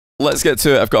let's get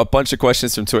to it. I've got a bunch of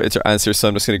questions from Twitter to answer, so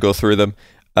I'm just going to go through them.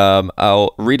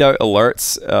 I'll read out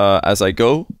alerts as I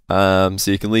go,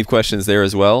 so you can leave questions there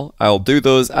as well. I'll do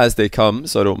those as they come,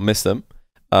 so I don't miss them.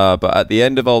 But at the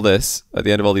end of all this, at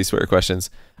the end of all these Twitter questions,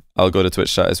 I'll go to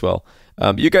Twitch chat as well.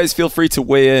 You guys feel free to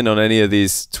weigh in on any of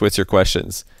these Twitter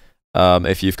questions.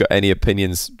 If you've got any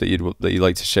opinions that you'd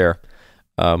like to share,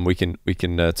 we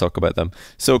can talk about them.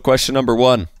 So question number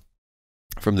 1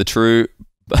 from the true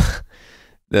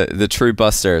the true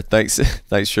Buster. Thanks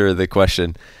for the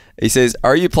question. He says,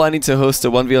 are you planning to host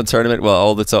a 1v1 tournament while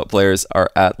all the top players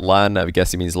are at LAN? I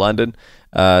guess he means London,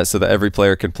 so that every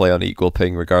player can play on equal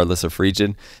ping regardless of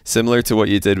region, similar to what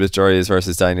you did with Jorius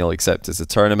versus Daniel, except it's a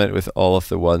tournament with all of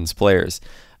the one's players?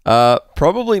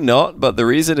 Probably not, but the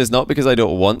reason is not because I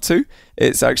don't want to.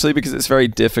 It's actually because it's very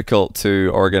difficult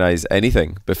to organize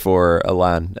anything before a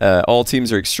LAN. All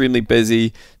teams are extremely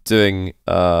busy doing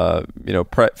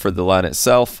prep for the LAN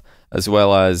itself, as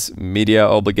well as media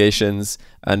obligations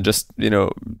and just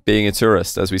being a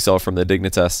tourist, as we saw from the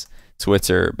Dignitas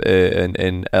Twitter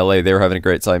in LA. They were having a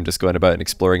great time just going about and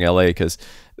exploring LA because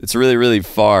it's really, really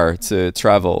far to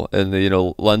travel, and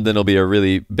London will be a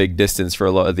really big distance for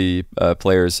a lot of the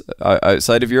players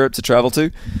outside of Europe to travel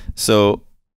to. So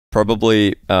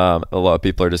probably a lot of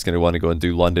people are just going to want to go and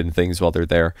do London things while they're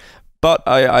there. But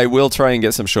I will try and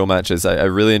get some show matches. I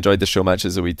really enjoyed the show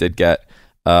matches that we did get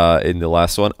in the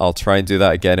last one. I'll try and do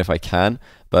that again if I can.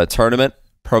 But a tournament,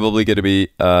 probably going to be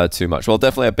too much. Well,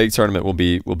 definitely a big tournament will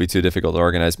be too difficult to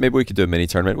organize. Maybe we could do a mini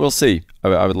tournament. We'll see.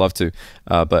 I would love to.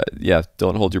 But yeah,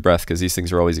 don't hold your breath because these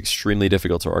things are always extremely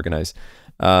difficult to organize.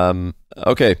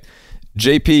 Okay.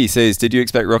 JP says, did you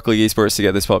expect Rocket League Esports to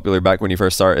get this popular back when you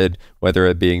first started, whether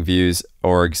it being views,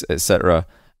 orgs, etc.?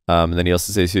 And then he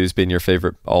also says, who's been your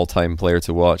favorite all-time player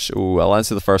to watch? Ooh, I'll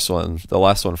answer the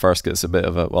last one first because it's a bit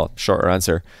of a shorter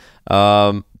answer.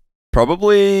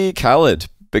 Probably Khaled,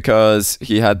 because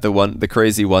he had the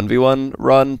crazy 1v1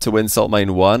 run to win Salt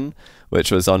Mine 1,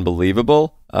 which was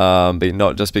unbelievable. But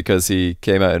not just because he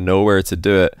came out of nowhere to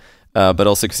do it, but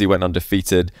also because he went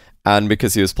undefeated, and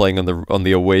because he was playing on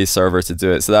the away server to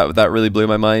do it. So that really blew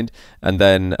my mind. And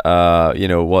then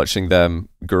watching them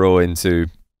grow into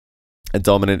a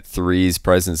dominant threes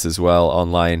presence as well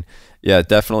online. Yeah,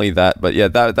 definitely that. But yeah,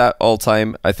 that all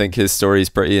time, I think his story is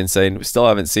pretty insane. We still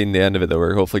haven't seen the end of it though.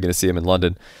 We're hopefully going to see him in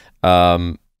London.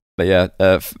 But yeah,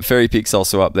 Fairy Peak's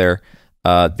also up there.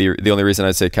 The only reason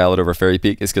I'd say Khaled over Fairy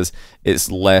Peak is because it's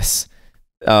less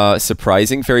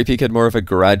surprising. Fairy Peak had more of a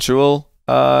gradual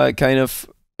kind of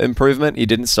improvement. He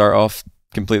didn't start off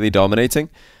completely dominating.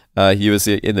 He was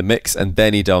in the mix and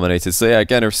then he dominated. So yeah,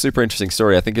 again, a super interesting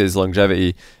story. I think his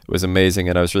longevity was amazing,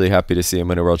 and I was really happy to see him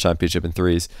win a world championship in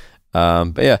threes.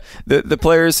 But yeah, the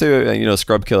players who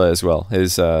Scrub Killer as well,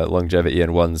 his longevity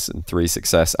and ones and three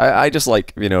success. I just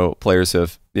like players who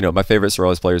have my favorites are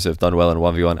always players who have done well in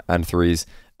 1v1 and threes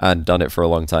and done it for a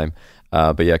long time.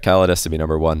 But yeah, Khaled has to be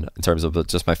number 1 in terms of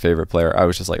just my favorite player. I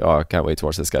was just like, oh, I can't wait to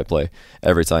watch this guy play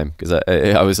every time, because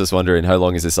I was just wondering how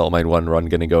long is this Salt Mine 1 run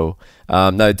gonna go.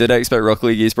 Now, did I expect Rocket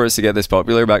League Esports to get this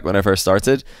popular back when I first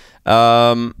started?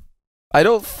 I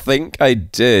don't think I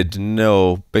did,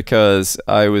 no, because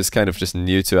I was kind of just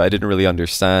new to it. I didn't really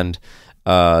understand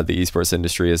the esports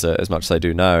industry as much as I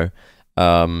do now.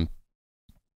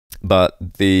 But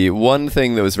the one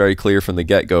thing that was very clear from the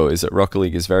get-go is that Rocket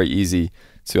League is very easy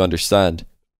to understand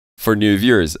for new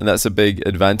viewers, and that's a big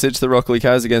advantage that Rocket League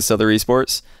has against other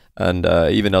esports and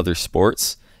even other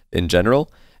sports in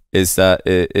general, is that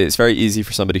it's very easy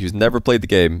for somebody who's never played the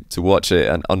game to watch it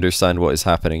and understand what is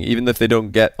happening. Even if they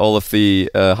don't get all of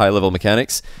the high-level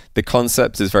mechanics, the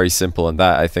concept is very simple, and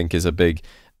that, I think, is a big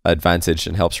advantage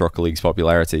and helps Rocket League's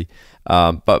popularity.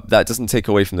 But that doesn't take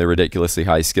away from the ridiculously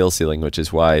high skill ceiling, which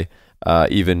is why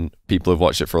even people who've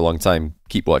watched it for a long time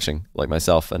keep watching, like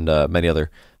myself and many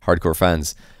other hardcore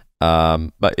fans.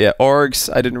 But yeah, orgs,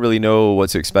 I didn't really know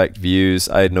what to expect. Views,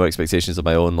 I had no expectations of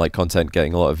my own content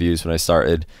getting a lot of views when I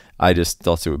started. I just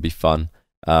thought it would be fun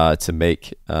to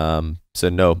make. So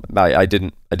no, I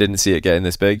didn't see it getting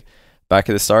this big back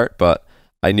at the start, but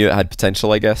I knew it had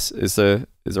potential, I guess, is the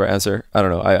right answer. I don't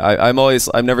know.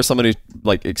 I'm never someone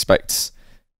who expects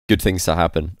good things to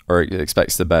happen or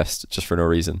expects the best just for no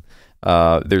reason.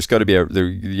 There's got to be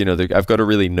I've got to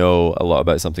really know a lot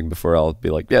about something before I'll be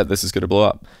like, yeah, this is going to blow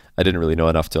up. I didn't really know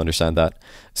enough to understand that.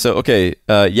 So, okay,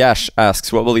 Yash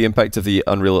asks, what will the impact of the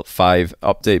Unreal 5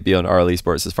 update be on RL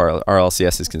Esports as far as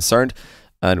RLCS is concerned?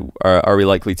 And are we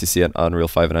likely to see an Unreal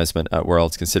 5 announcement at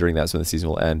Worlds, considering that's when the season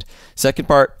will end? Second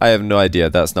part, I have no idea.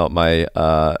 That's not my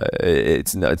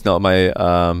it's not my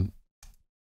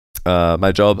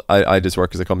my job. I just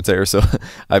work as a commentator, so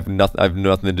I've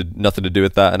nothing to do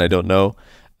with that, and I don't know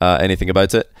anything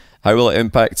about it. How will it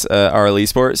impact RL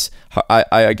esports?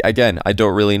 Again, I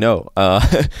don't really know.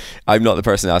 I'm not the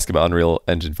person to ask about Unreal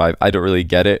Engine 5. I don't really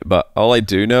get it, but all I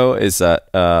do know is that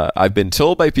I've been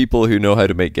told by people who know how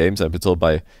to make games, I've been told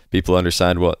by people who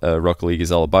understand what Rocket League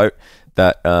is all about,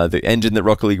 that the engine that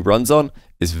Rocket League runs on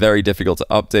is very difficult to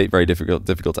update, very difficult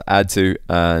to add to,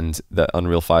 and that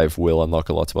Unreal 5 will unlock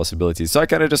a lot of possibilities. So I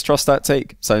kind of just trust that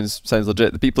take. Sounds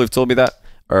legit. The people who've told me that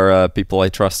are people I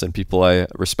trust and people I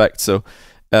respect. So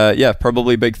yeah,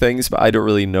 probably big things, but I don't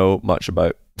really know much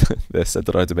about this. I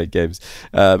don't know how to make games.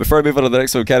 Before I move on to the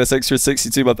next one, Canis for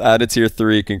 62-month added tier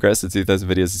 3. Congrats to 2,000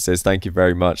 videos. He says, thank you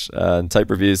very much. And Type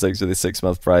Reviews, thanks for the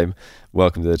 6-month prime.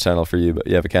 Welcome to the channel for you. But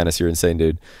yeah, Canis, you're insane,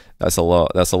 dude. That's a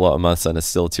lot of months, and it's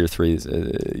still tier 3.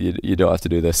 You don't have to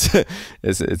do this.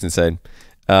 It's insane.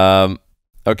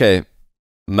 Okay.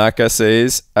 Maka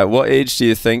says, at what age do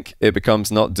you think it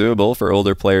becomes not doable for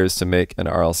older players to make an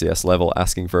RLCS level?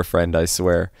 Asking for a friend, I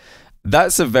swear.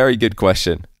 That's a very good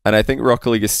question, and I think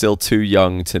Rocket League is still too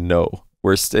young to know.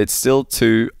 It's still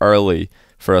too early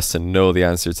for us to know the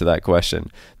answer to that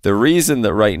question. The reason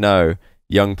that right now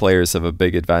young players have a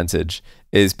big advantage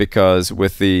is because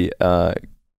with the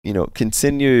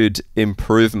continued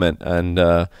improvement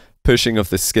and pushing of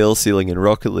the skill ceiling in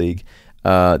Rocket League,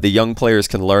 the young players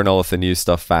can learn all of the new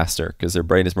stuff faster because their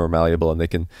brain is more malleable, and they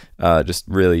can just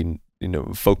really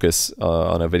focus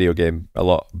on a video game a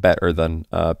lot better than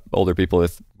older people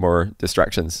with more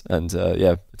distractions. And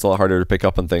yeah, it's a lot harder to pick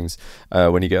up on things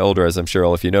when you get older, as I'm sure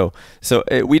all of you know. So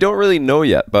we don't really know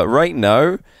yet, but right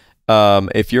now,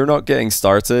 if you're not getting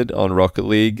started on Rocket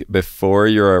League before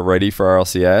you're ready for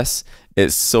RLCS,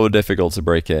 it's so difficult to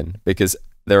break in because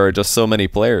there are just so many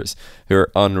players who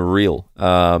are unreal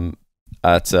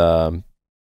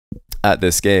at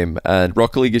this game, and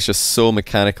Rocket League is just so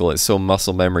mechanical. It's so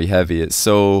muscle memory heavy. It's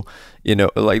so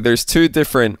like there's two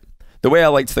different. The way I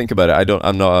like to think about it,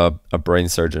 I'm not a brain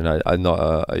surgeon. I'm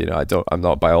not I'm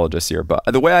not a biologist here, but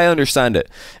the way I understand it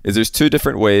is there's two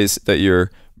different ways that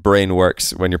your brain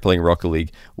works when you're playing Rocket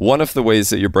League. One of the ways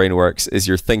that your brain works is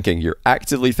you're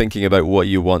actively thinking about what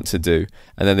you want to do,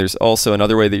 and then there's also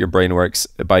another way that your brain works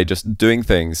by just doing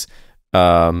things.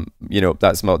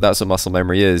 That's what muscle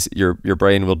memory is. Your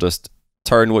brain will just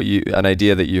turn an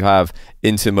idea that you have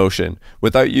into motion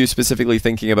without you specifically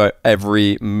thinking about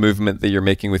every movement that you're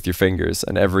making with your fingers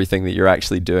and everything that you're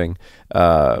actually doing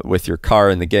with your car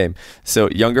in the game. So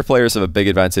younger players have a big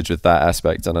advantage with that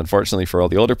aspect, and unfortunately for all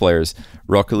the older players,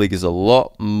 Rocket League is a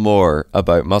lot more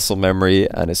about muscle memory,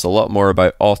 and it's a lot more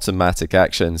about automatic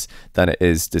actions than it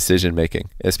is decision making,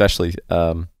 especially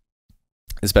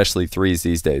threes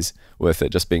these days, with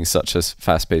it just being such a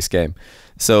fast-paced game.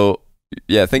 So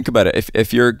yeah, think about it.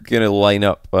 If you're gonna line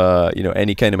up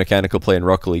any kind of mechanical play in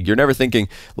Rocket League, you're never thinking,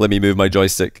 let me move my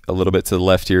joystick a little bit to the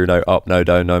left here, now up, now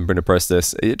down, now I'm gonna press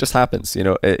this. It just happens.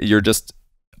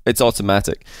 It's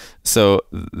automatic. So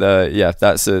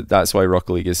that's why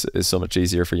Rocket League is so much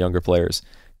easier for younger players.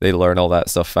 They learn all that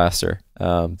stuff faster.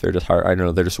 They're just hard. I don't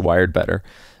know. They're just wired better.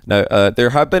 Now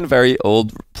there have been very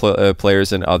old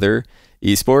players in other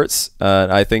esports,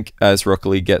 and I think as Rocket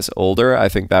League gets older, I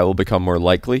think that will become more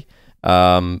likely.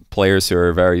 Players who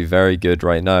are very, very good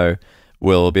right now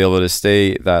will be able to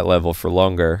stay that level for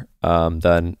longer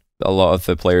than a lot of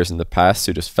the players in the past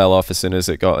who just fell off as soon as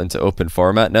it got into open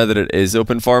format. Now that it is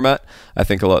open format, I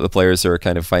think a lot of the players who are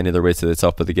kind of finding their way to the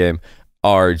top of the game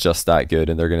are just that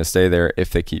good, and they're going to stay there if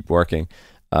they keep working.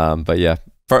 But yeah,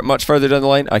 much further down the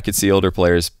line, I could see older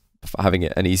players having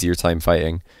an easier time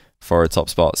fighting for top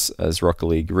spots as Rocket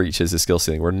League reaches the skill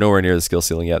ceiling. We're nowhere near the skill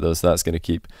ceiling yet, though, so that's going to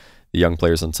keep the young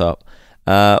players on top.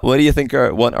 What do you think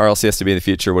want RLCS to be in the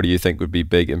future? What do you think would be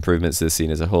big improvements to the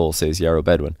scene as a whole, says Yarrow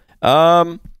Bedouin?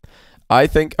 I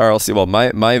think RLCS, well,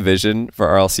 my vision for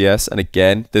RLCS, and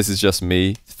again, this is just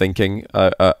me thinking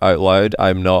out loud.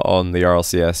 I'm not on the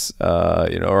RLCS,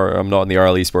 or I'm not on the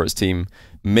RL Esports team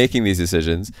making these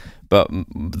decisions, but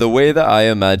the way that I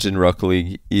imagine Rocket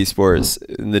League Esports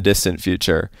in the distant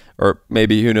future, or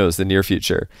maybe, who knows, the near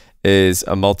future, is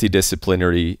a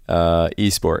multidisciplinary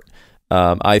esport.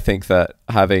 I think that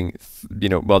having,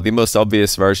 the most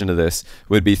obvious version of this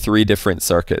would be 3 different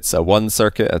circuits: a 1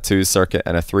 circuit, a 2 circuit,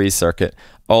 and a 3 circuit.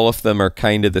 All of them are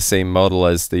kind of the same model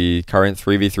as the current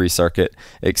 3v3 circuit,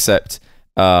 except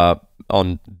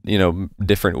on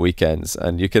different weekends.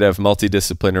 And you could have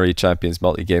multidisciplinary champions,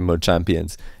 multi-game mode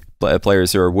champions,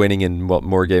 players who are winning in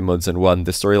more game modes than one.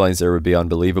 The storylines there would be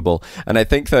unbelievable. And I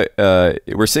think that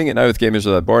we're seeing it now with Gamers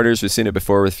Without Borders. We've seen it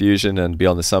before with Fusion and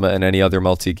Beyond the Summit and any other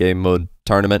multi-game mode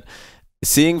tournament.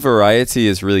 seeing variety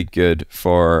is really good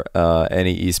for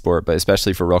any esport, but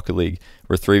especially for Rocket League,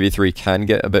 where 3v3 can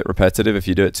get a bit repetitive if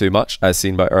you do it too much, as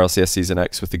seen by RLCS Season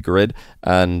X with the grid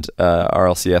and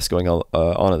RLCS going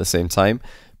on at the same time.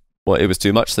 Well, it was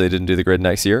too much, so they didn't do the grid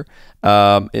next year.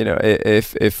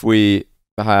 If we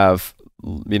have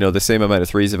the same amount of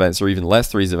threes events or even less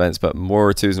threes events but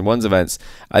more twos and ones events,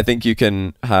 I think you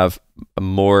can have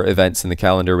more events in the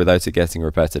calendar without it getting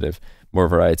repetitive, more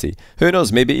variety. Who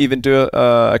knows, maybe even do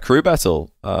a crew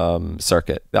battle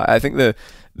circuit. I think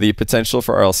the potential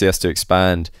for RLCS to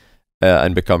expand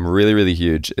and become really, really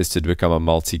huge is to become a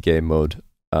multi-game mode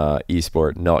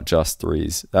esport, not just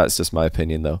threes. That's just my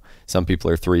opinion though. Some people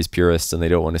are threes purists and they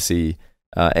don't want to see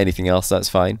anything else. That's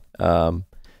fine. But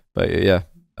yeah,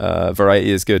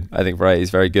 variety is good. I think variety is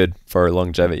very good for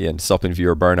longevity and stopping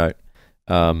viewer burnout.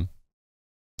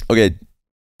 Okay,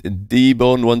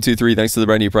 D-Bone123, thanks to the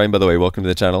brand new Prime, by the way. Welcome to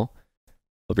the channel.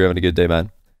 Hope you're having a good day,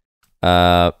 man.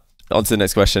 On to the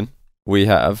next question. We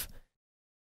have,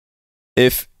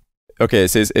 it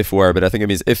says if were, but I think it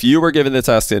means if you were given the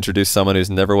task to introduce someone who's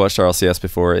never watched RLCS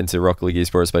before into Rocket League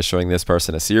esports by showing this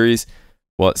person a series,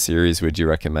 what series would you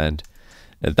recommend?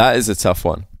 Now, that is a tough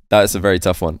one. That is a very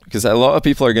tough one, because a lot of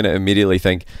people are going to immediately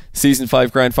think Season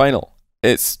 5 Grand Final.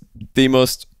 It's the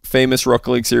most famous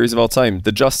Rocket League series of all time.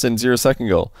 The Justin 0-second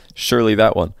goal. Surely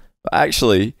that one. But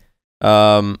actually,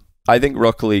 I think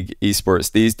Rocket League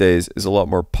esports these days is a lot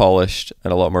more polished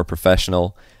and a lot more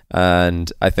professional.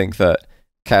 And I think that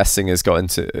casting has gotten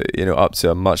to, up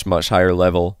to a much, much higher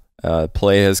level.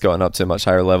 Play has gotten up to a much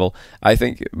higher level. I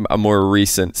think a more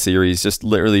recent series, just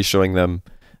literally showing them,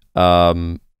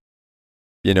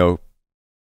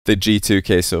 the G2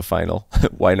 queso final.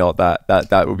 Why not that?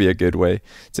 That would be a good way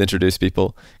to introduce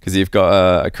people, because you've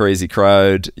got a crazy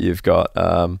crowd. You've got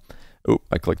I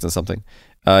clicked on something.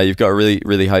 You've got a really,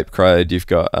 really hype crowd. You've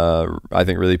got I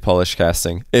think really polished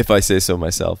casting, if I say so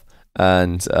myself,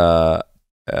 and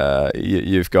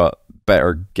you've got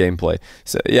better gameplay.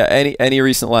 So yeah, any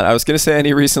recent LAN. I was gonna say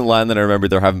any recent LAN, then I remember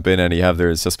there haven't been any, have there?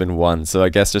 It's just been one. So I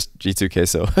guess just G2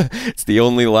 queso. It's the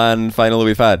only LAN final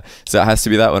we've had, so it has to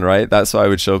be that one, right? That's what I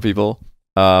would show people,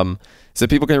 so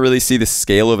people can really see the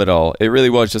scale of it all. It really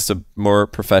was just a more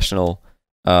professional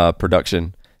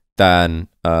production than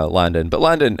Landon, but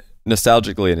Landon,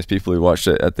 nostalgically, and as people who watched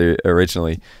it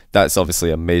originally, that's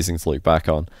obviously amazing to look back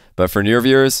on. But for newer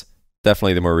viewers,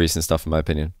 definitely the more recent stuff, in my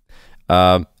opinion.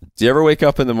 Do you ever wake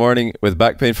up in the morning with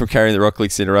back pain from carrying the Rocket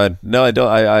League scene around? No, I don't.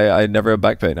 I never have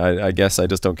back pain. I guess I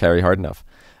just don't carry hard enough.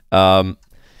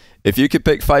 If you could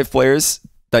pick 5 players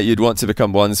that you'd want to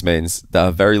become ones mains that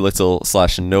have very little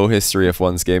 / no history of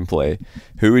ones gameplay,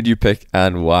 who would you pick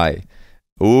and why?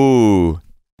 Ooh,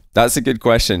 that's a good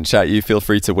question. Chat, you feel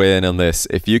free to weigh in on this.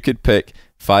 If you could pick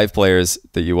 5 players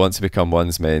that you want to become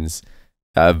ones mains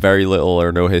that have very little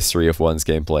or no history of ones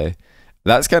gameplay,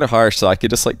 that's kind of harsh. So I could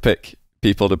just pick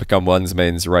people to become ones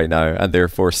mains right now, and they're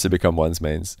forced to become ones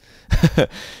mains.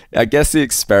 I guess the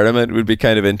experiment would be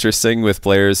kind of interesting with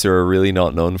players who are really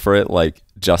not known for it, like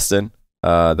Justin.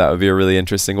 That would be a really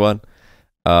interesting one.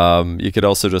 You could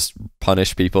also just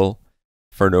punish people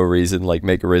for no reason, like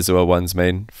make Rizzo a ones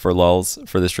main for lols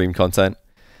for the stream content.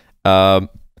 A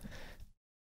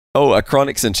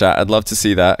Chronic's in chat. I'd love to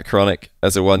see that. A Chronic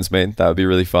as a ones main. That would be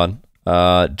really fun.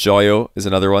 Joyo is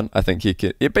another one. I think he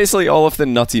could. Basically all of the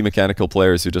nutty mechanical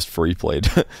players who just free played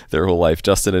their whole life.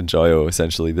 Justin and Joyo,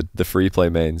 essentially the free play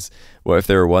mains. What if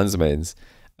they were ones mains?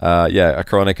 A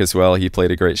Chronic as well. He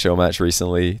played a great show match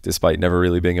recently, despite never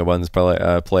really being a ones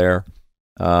player.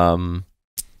 Not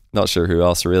sure who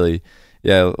else really.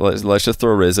 Yeah, let's just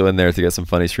throw Rizzo in there to get some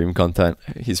funny stream content.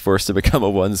 He's forced to become a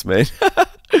ones main.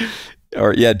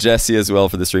 Or yeah, Jesse as well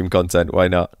for the stream content. Why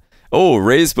not? Oh,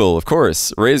 Razebull, of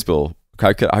course. Razebull.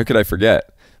 How could I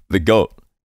forget? The GOAT.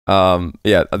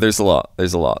 Yeah, there's a lot.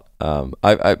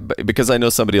 Because I know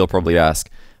somebody will probably ask,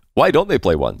 why don't they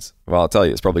play ones? Well, I'll tell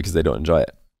you, it's probably because they don't enjoy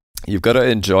it. You've got to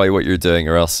enjoy what you're doing,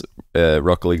 or else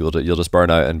Rocket League you'll just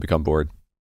burn out and become bored.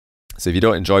 So if you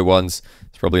don't enjoy ones,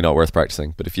 it's probably not worth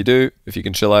practicing. But if you do, if you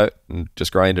can chill out and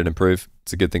just grind and improve,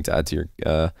 it's a good thing to add to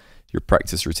your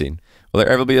practice routine. Will there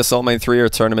ever be a Salt Mine 3 or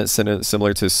tournament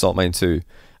similar to Salt Mine 2?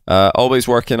 Always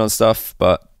working on stuff,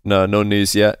 but no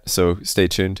news yet, so stay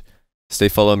tuned. Stay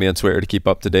following me on Twitter to keep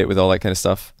up to date with all that kind of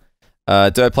stuff.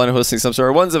 Do I plan on hosting some sort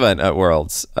of ones event at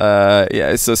Worlds?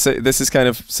 Yeah, so this is kind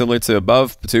of similar to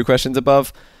above, 2 questions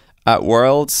above. At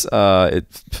Worlds,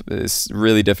 it's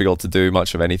really difficult to do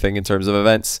much of anything in terms of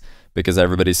events because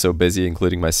everybody's so busy,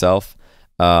 including myself.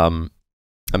 I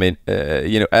mean,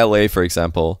 LA, for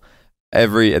example, at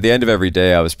the end of every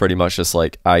day, I was pretty much just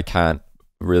like, I can't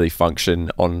really function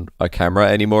on a camera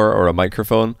anymore or a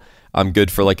microphone, I'm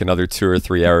good for like another 2 or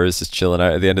 3 hours just chilling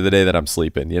out. At the end of the day, then I'm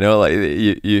sleeping. You know, like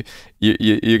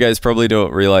you guys probably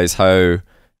don't realize how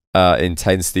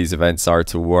intense these events are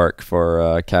to work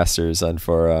for casters and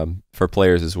for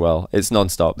players as well. It's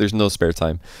nonstop. There's no spare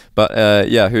time. But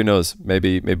yeah, who knows?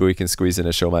 Maybe we can squeeze in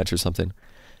a show match or something.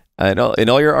 And in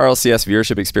all your RLCS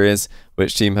viewership experience,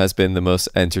 which team has been the most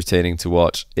entertaining to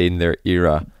watch in their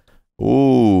era?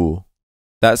 Ooh,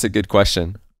 that's a good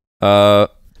question.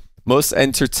 Most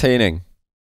entertaining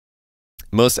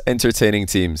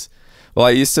teams. Well,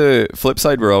 I used to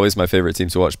Flipside were always my favorite team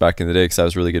to watch back in the day because I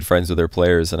was really good friends with their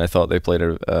players, and I thought they played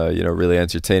a really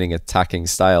entertaining attacking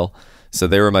style. So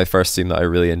they were my first team that I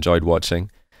really enjoyed watching.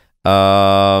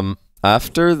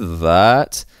 After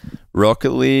that,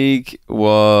 Rocket League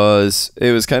was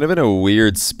kind of in a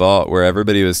weird spot where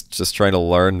everybody was just trying to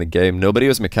learn the game. Nobody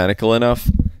was mechanical enough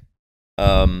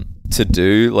to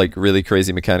do like really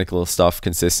crazy mechanical stuff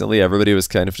consistently. Everybody was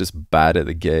kind of just bad at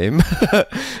the game.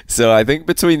 So I think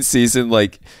between season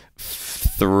like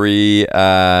 3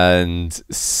 and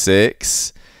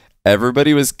 6,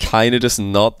 everybody was kind of just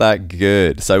not that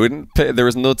good. So I wouldn't pick, there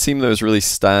was no team that was really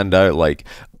stand out like,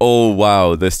 oh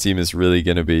wow, this team is really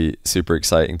going to be super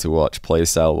exciting to watch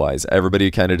playstyle wise.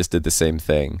 Everybody kind of just did the same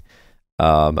thing.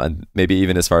 And maybe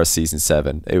even as far as season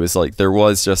 7, it was like there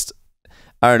was just,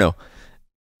 I don't know.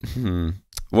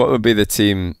 What would be the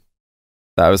team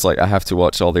that I was like, I have to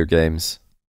watch all their games?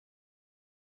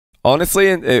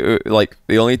 Honestly, like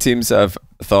the only teams I've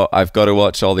thought I've got to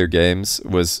watch all their games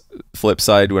was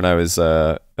Flipside when I was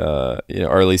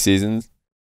early season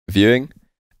viewing,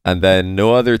 and then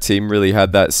no other team really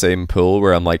had that same pull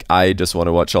where I'm like, I just want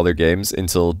to watch all their games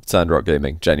until Sandrock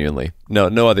Gaming. Genuinely,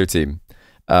 no other team.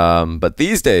 But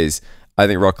these days, I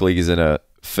think Rocket League is in a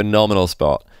phenomenal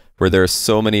spot where there are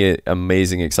so many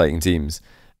amazing, exciting teams.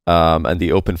 And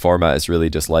the open format has really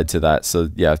just led to that. So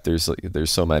yeah, there's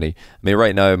so many. I mean,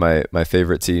 right now my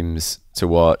favorite teams to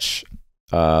watch,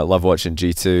 love watching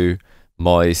G2,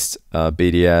 Moist,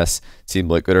 BDS, Team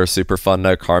Liquid are super fun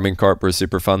now. Carmine Corp were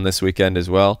super fun this weekend as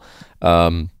well.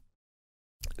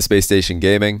 Space Station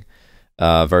Gaming,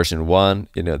 version 1.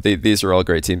 You know, these are all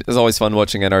great teams. It's always fun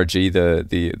watching NRG,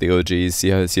 the OGs,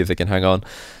 see if they can hang on.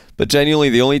 But genuinely,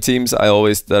 the only teams that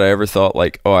I ever thought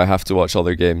like, oh, I have to watch all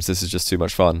their games, this is just too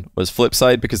much fun, was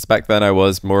Flipside, because back then I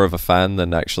was more of a fan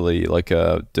than actually like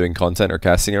doing content or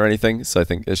casting or anything. So I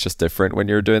think it's just different when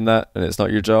you're doing that and it's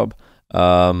not your job.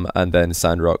 And then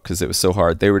Sandrock, because it was so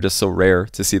hard. They were just so rare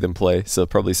to see them play. So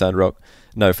probably Sandrock,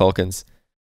 now Falcons.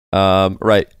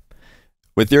 Right.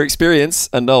 With your experience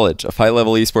and knowledge of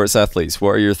high-level esports athletes,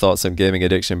 what are your thoughts on gaming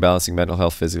addiction, balancing mental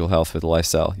health, physical health with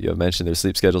lifestyle? You have mentioned their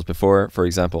sleep schedules before, for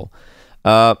example.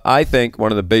 I think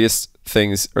one of the biggest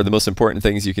things, or the most important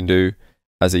things you can do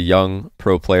as a young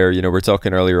pro player, you know, we're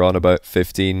talking earlier on about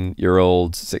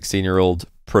 15-year-old, 16-year-old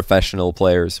professional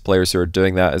players who are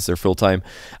doing that as their full-time.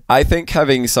 I think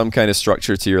having some kind of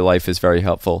structure to your life is very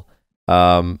helpful.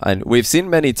 And we've seen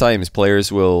many times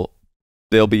players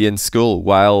they'll be in school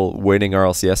while winning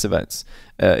RLCS events.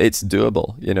 It's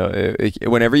doable. You know,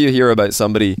 whenever you hear about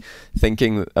somebody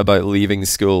thinking about leaving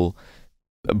school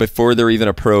before they're even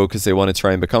a pro because they want to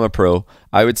try and become a pro,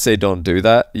 I would say don't do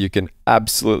that. You can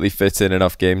absolutely fit in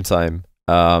enough game time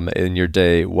in your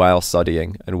day while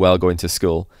studying and while going to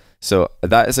school. So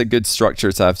that is a good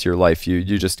structure to have to your life. You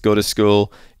just go to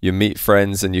school, you meet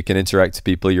friends, and you can interact with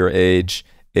people your age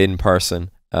in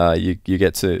person. You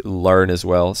get to learn as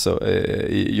well. So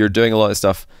you're doing a lot of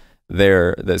stuff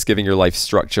there that's giving your life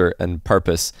structure and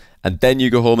purpose. And then you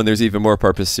go home and there's even more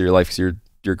purpose to your life because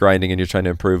you're grinding and you're trying to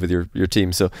improve with your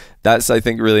team. So that's, I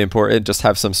think, really important. Just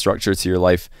have some structure to your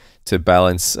life to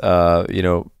balance,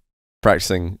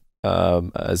 practicing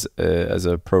as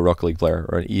a pro Rocket League player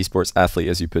or an esports athlete,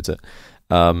 as you put it.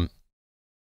 Chronic,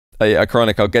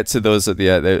 I'll get to those at the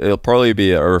end. It'll probably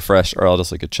be a refresh or I'll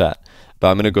just like a chat. But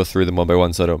I'm going to go through them one by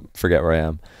one so I don't forget where I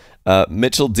am.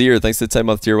 Mitchell Deer, thanks to the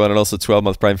 10-month tier 1 and also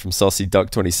 12-month prime from Saucy Duck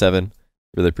 27.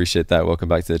 Really appreciate that. Welcome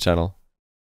back to the channel.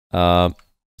 Trying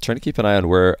to keep an eye on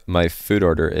where my food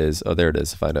order is. Oh, there it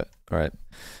is. Find it. All right.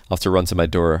 I'll have to run to my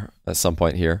door at some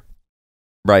point here.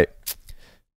 Right.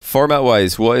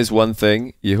 Format-wise, what is one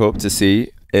thing you hope to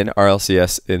see in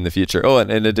RLCS in the future? Oh,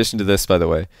 and in addition to this, by the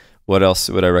way, what else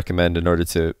would I recommend in order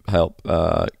to help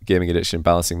gaming addiction,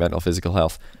 balancing mental, physical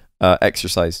health?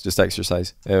 Exercise, just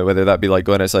exercise. Whether that be like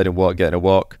going outside and getting a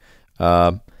walk.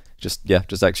 Just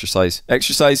exercise.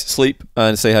 Exercise, sleep,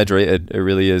 and stay hydrated. It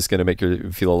really is going to make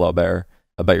you feel a lot better.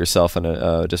 about yourself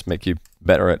and just make you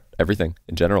better at everything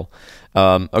in general.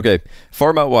 Okay,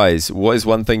 format wise, what is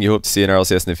one thing you hope to see in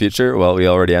RLCS in the future? Well, we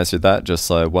already answered that, just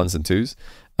ones and twos.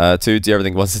 Two, do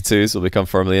everything ones and twos will become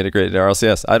formally integrated in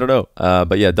RLCS? I don't know,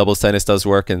 but yeah, doubles tennis does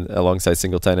work alongside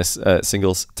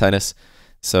singles tennis.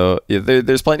 So yeah,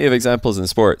 there's plenty of examples in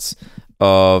sports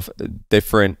of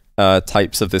different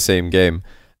types of the same game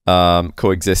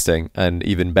coexisting and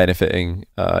even benefiting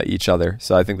each other.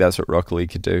 So I think that's what Rocket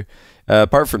League could do.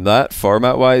 Apart from that,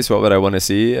 format wise, what would I want to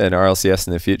see in RLCS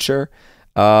in the future?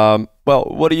 Well,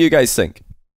 what do you guys think?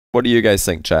 What do you guys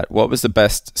think, chat? What was the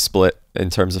best split in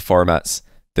terms of formats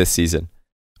this season?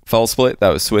 Fall split,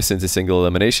 that was Swiss into single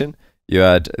elimination. You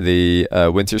had the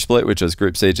winter split, which was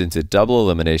group stage into double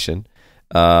elimination,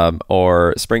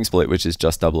 or spring split, which is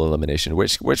just double elimination.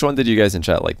 Which one did you guys in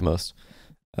chat like the most?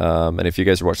 And if you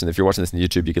guys are watching, if you're watching this on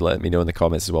YouTube, you can let me know in the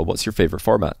comments as well. What's your favorite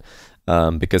format?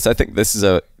 Because I think this is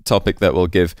a topic that will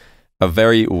give a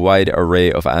very wide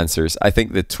array of answers. I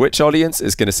think the Twitch audience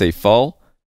is going to say fall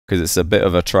because it's a bit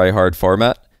of a try-hard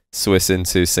format, Swiss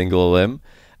into single elim.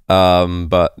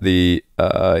 But the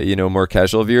more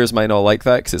casual viewers might not like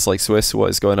that because it's like, Swiss, what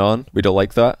is going on? We don't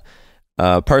like that.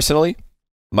 Personally,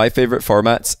 my favorite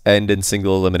formats end in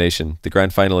single elimination. The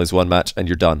grand final is one match and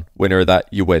you're done. Winner of that,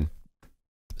 you win.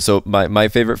 So my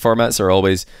favorite formats are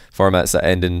always formats that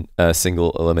end in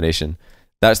single elimination.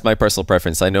 That's my personal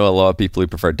preference. I know a lot of people who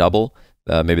prefer double.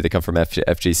 Maybe they come from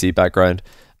FGC background.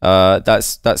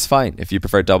 That's fine. If you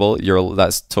prefer double,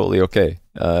 that's totally okay.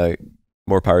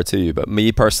 More power to you. But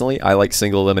me personally, I like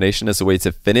single elimination as a way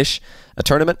to finish a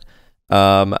tournament.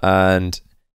 And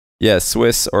yeah,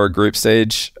 Swiss or group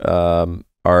stage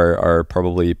are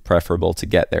probably preferable to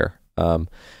get there.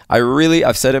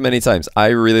 I've said it many times, I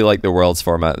really like the Worlds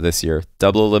format this year.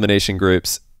 Double elimination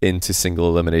groups into single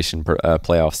elimination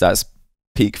playoffs. That's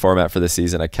peak format for this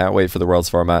season. I can't wait for the Worlds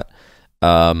format.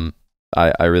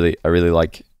 I really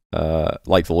like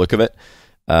the look of it.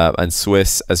 And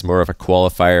Swiss as more of a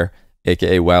qualifier,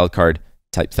 aka wildcard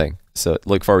type thing. So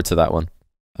look forward to that one.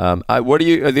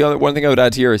 The other one thing I would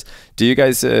add here is, do you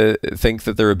guys think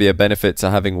that there would be a benefit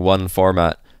to having one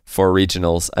format for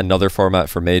regionals, another format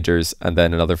for majors, and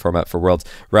then another format for worlds,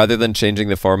 rather than changing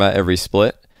the format every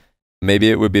split?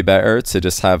 Maybe it would be better to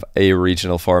just have a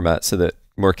regional format so that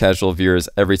more casual viewers,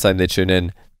 every time they tune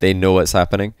in, they know what's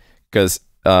happening. Because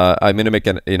I'm going to make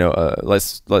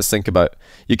let's think about,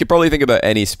 you could probably think about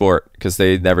any sport because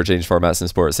they never change formats in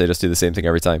sports. They just do the same thing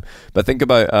every time. But think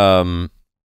about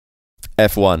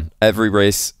F1, every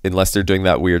race, unless they're doing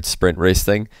that weird sprint race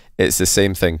thing, it's the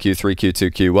same thing: Q3,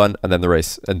 Q2, Q1, and then the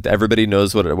race, and everybody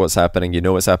knows what's happening. You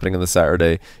know what's happening on the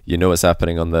Saturday, you know what's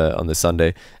happening on the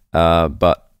Sunday.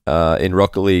 But in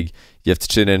Rocket League, you have to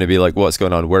tune in and be like, what's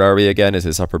going on? Where are we again? Is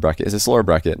this upper bracket? Is this lower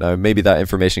bracket? Now maybe that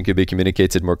information could be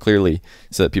communicated more clearly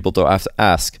so that people don't have to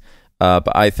ask.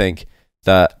 But I think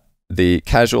that the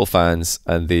casual fans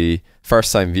and the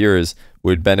first time viewers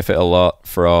would benefit a lot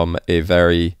from a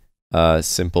very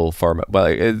simple format. Well,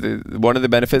 one of the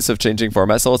benefits of changing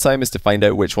formats all the time is to find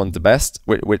out which one's the best,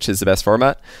 which is the best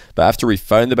format. But after we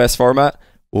found the best format,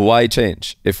 why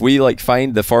change? If we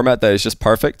find the format that is just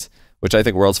perfect, which I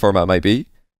think World's format might be,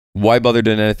 why bother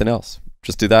doing anything else?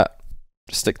 Just do that.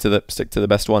 Just stick to the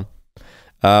best one.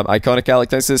 Iconic Alec,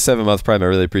 thanks for the 7-month prime. I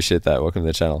really appreciate that. Welcome to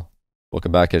the channel.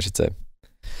 Welcome back, I should say.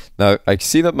 Now I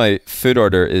see that my food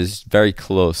order is very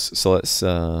close, so let's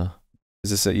is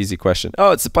this an easy question?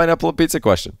 Oh, it's the pineapple pizza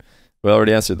question. We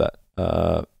already answered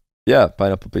that. Yeah,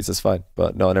 pineapple pizza is fine,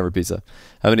 but no, never pizza.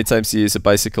 How many times do you use a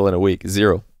bicycle in a week?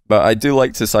 0. But I do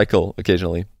like to cycle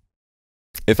occasionally.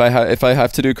 If I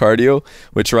have to do cardio,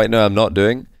 which right now I'm not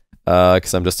doing,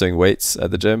 because I'm just doing weights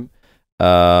at the gym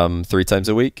 3 times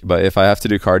a week. But if I have to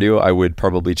do cardio, I would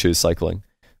probably choose cycling,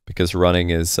 because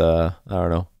running is I don't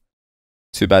know,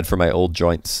 too bad for my old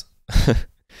joints.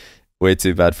 Way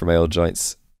too bad for my old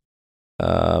joints.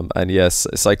 And yes,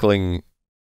 cycling,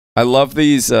 I love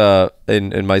these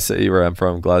in my city where I'm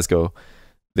from, Glasgow.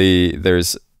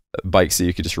 There's bikes that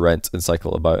you could just rent and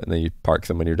cycle about, and then you park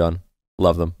them when you're done.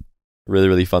 Love them. Really,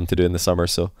 really fun to do in the summer.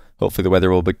 So hopefully the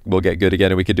weather will get good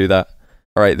again and we could do that.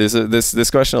 All right, this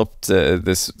question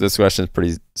this question is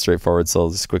pretty straightforward, so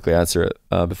I'll just quickly answer it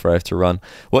before I have to run.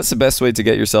 What's the best way to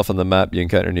get yourself on the map? You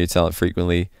encounter new talent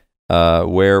frequently.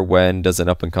 Where, when does an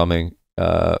up-and-comer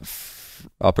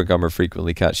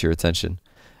frequently catch your attention?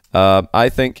 I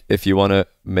think if you want to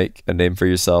make a name for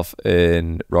yourself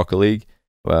in Rocket League,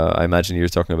 I imagine you're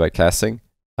talking about casting,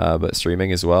 but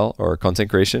streaming as well, or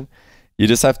content creation. You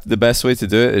just have the best way to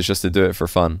do it is just to do it for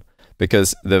fun,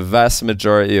 because the vast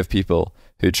majority of people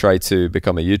who try to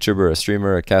become a YouTuber, a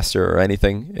streamer, a caster, or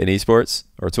anything in esports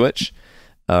or Twitch,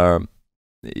 The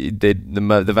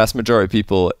vast majority of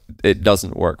people, it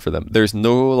doesn't work for them. There's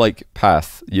no like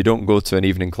path. You don't go to an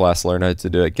evening class, learn how to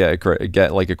do it,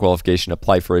 get like a qualification,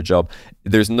 apply for a job.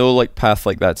 There's no like path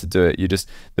like that to do it.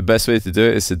 The best way to do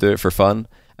it is to do it for fun.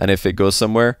 And if it goes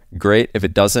somewhere, great. If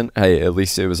it doesn't, hey, at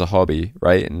least it was a hobby,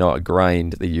 right? And not a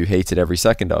grind that you hated every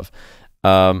second of.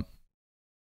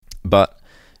 But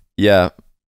yeah,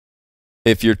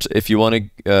 if you want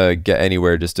to get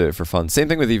anywhere, just do it for fun. Same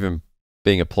thing with even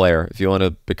being a player. If you want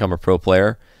to become a pro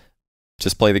player,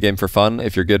 just play the game for fun.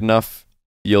 If you're good enough,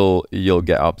 you'll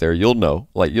get up there. You'll know.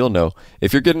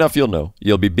 If you're good enough, you'll know.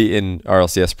 You'll be beating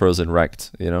RLCS pros and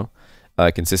ranked,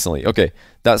 consistently. Okay,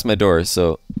 that's my door.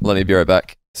 So let me be right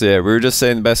back. So yeah, we were just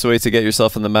saying the best way to get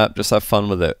yourself on the map, just have fun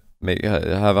with it. Make it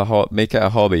a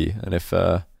hobby. And if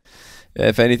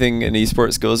anything in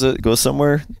esports goes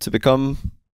somewhere to become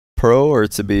pro or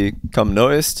to become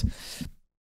noticed,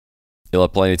 you'll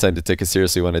have plenty of time to take it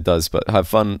seriously when it does. But have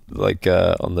fun, like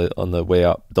on the way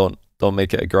up. Don't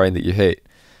make it a grind that you hate.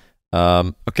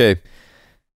 Okay.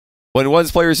 When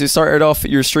one's players who started off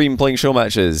your stream playing show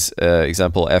matches,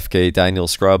 example FK, Daniel,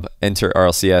 Scrub, enter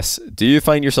RLCS, do you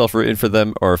find yourself rooting for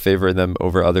them or favoring them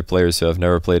over other players who have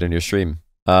never played on your stream?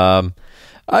 I've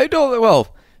never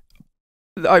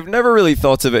really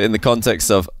thought of it in the context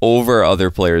of over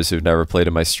other players who've never played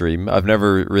on my stream. I've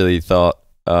never really thought,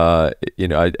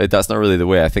 that's not really the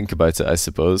way I think about it, I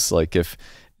suppose. Like if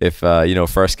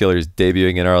First Killer is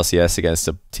debuting in RLCS against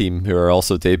a team who are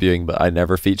also debuting but I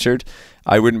never featured,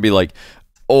 I wouldn't be like,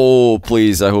 oh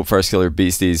please, I hope First Killer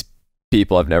beats these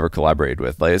people I've never collaborated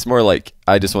with. Like, it's more like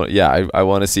I just want, I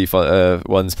want to see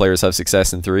one's players have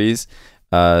success in threes.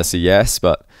 So yes,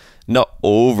 but not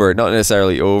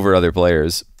necessarily over other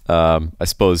players. I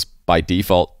suppose by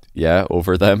default, yeah,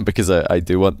 over them, because I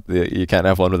do want you can't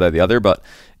have one without the other. But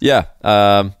yeah,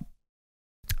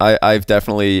 I've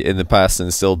definitely in the past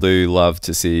and still do love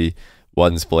to see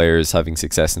one's players having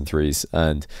success in threes.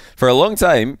 And for a long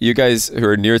time, you guys who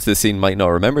are near to the scene might not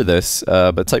remember this,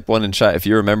 but type 1 in chat if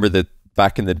you remember that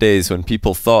back in the days when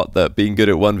people thought that being good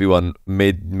at 1v1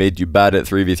 made you bad at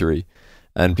 3v3,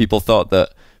 and people thought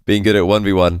that being good at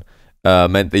 1v1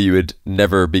 meant that you would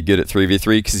never be good at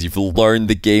 3v3 because you've learned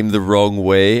the game the wrong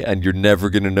way and you're never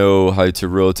going to know how to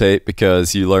rotate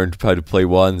because you learned how to play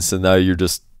once and now you're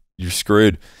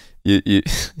screwed.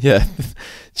 Yeah,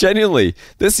 genuinely,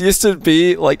 this used to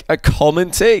be like a common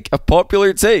take, a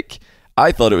popular take.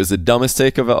 I thought it was the dumbest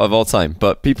take of all time,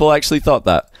 but people actually thought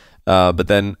that. But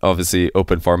then obviously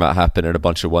open format happened and a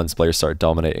bunch of ones players started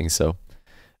dominating. So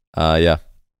yeah.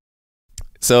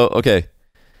 So okay,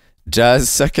 Jazz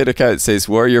second account says,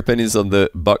 what are your opinions on the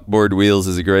buckboard wheels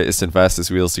as the greatest and fastest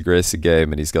wheels to grace the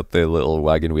game? And he's got the little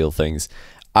wagon wheel things.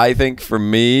 I think for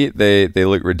me, they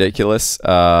look ridiculous.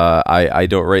 I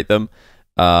don't rate them.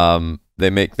 They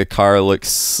make the car look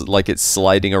like it's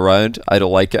sliding around. I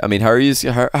don't like it. I mean, how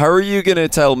are you gonna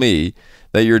tell me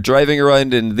that you're driving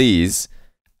around in these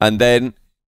and then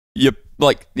you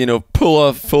pull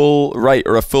a full right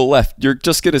or a full left?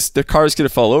 The car's gonna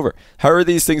fall over. How are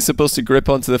these things supposed to grip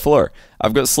onto the floor?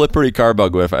 I've got slippery car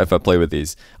bug if I play with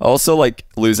these. I also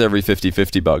lose every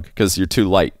 50-50 bug because you're too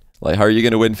light. Like, how are you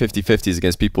going to win 50-50s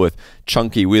against people with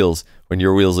chunky wheels when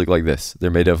your wheels look like this? They're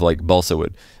made of like balsa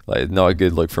wood. Like, not a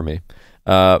good look for me.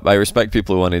 I respect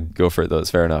people who want to go for it though.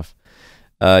 It's fair enough.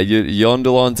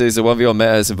 Yondolon says the 1v1 meta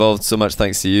has evolved so much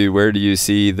thanks to you. Where do you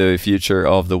see the future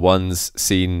of the ones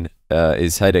scene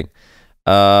is heading?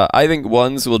 I think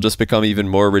ones will just become even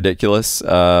more ridiculous.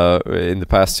 In the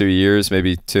past 2 years,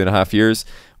 maybe 2.5 years,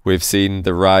 we've seen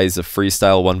the rise of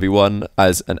freestyle 1v1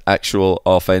 as an actual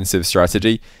offensive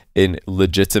strategy in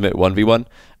legitimate 1v1.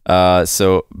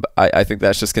 So I think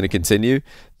that's just going to continue.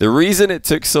 The reason it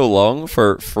took so long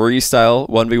for freestyle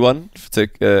 1v1 to,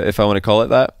 if I want to call it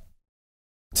that,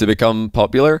 to become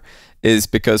popular is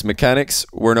because mechanics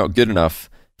were not good enough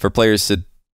for players to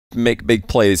make big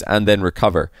plays and then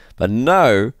recover. But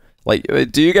now,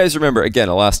 do you guys remember, again,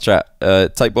 a last chat,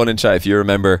 type 1 in chat if you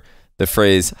remember the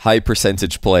phrase high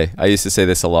percentage play. I used to say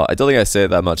this a lot. I don't think I say it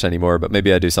that much anymore, but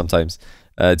maybe I do sometimes.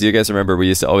 Do you guys remember we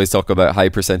used to always talk about high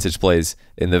percentage plays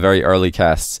in the very early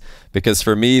casts? Because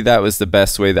for me, that was the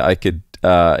best way that I could,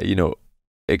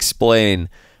 explain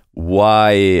why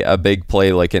a big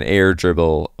play like an air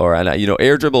dribble or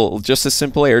air dribble, just a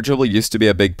simple air dribble used to be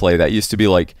a big play. That used to be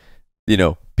like,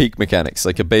 peak mechanics,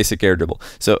 like a basic air dribble.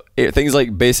 So things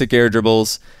like basic air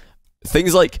dribbles,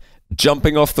 things like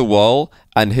jumping off the wall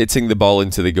and hitting the ball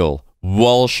into the goal.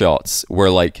 Wall shots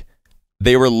were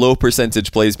they were low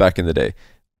percentage plays back in the day.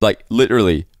 Like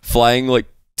literally flying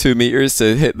 2 meters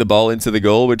to hit the ball into the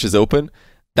goal, which is open.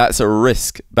 that's a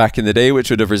risk back in the day, which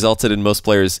would have resulted in most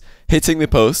players hitting the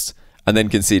post and then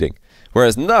conceding.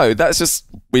 Whereas now,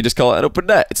 we just call it an open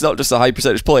net. It's not just a high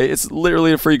percentage play, it's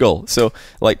literally a free goal. So,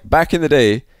 like, back in the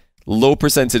day, low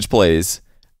percentage plays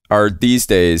are these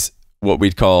days what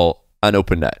we'd call an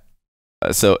open net.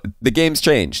 So the game's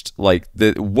changed. Like,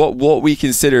 what we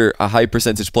consider a high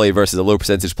percentage play versus a low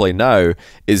percentage play now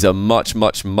is a much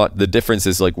the difference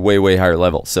is like way higher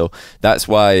level. So that's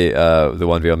why the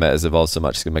 1v1 meta has evolved so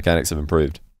much. The mechanics have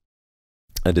improved,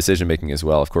 and decision making as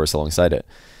well, of course, alongside it.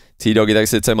 T-Doggy,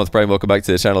 thanks for the 10-month prime. Welcome back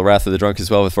to the channel. Wrath of the Drunk as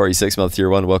well with 46-month tier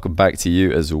 1. Welcome back to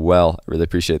you as well. I really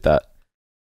appreciate that.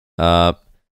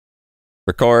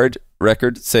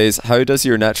 Record says, how does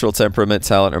your natural temperament,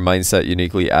 talent, or mindset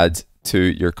uniquely add to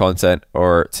your content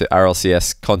or to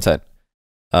RLCS content?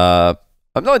 I'm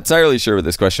not entirely sure what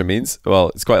this question means. Well,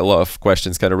 it's quite a lot of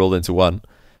questions kind of rolled into one.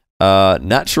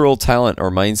 Natural talent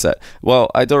or mindset. Well,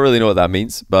 I don't really know what that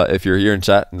means, but if you're here in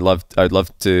chat, I'd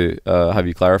love to have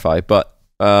you clarify. But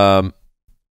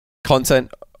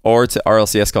content or to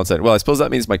RLCS content. Well, I suppose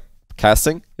that means my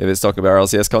casting, if it's talking about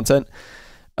RLCS content.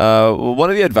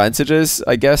 One of the advantages,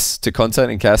 I guess, to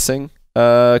content and casting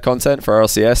content for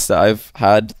RLCS that I've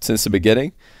had since the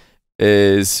beginning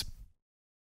is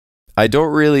I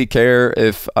don't really care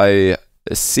if I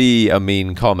see a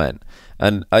mean comment.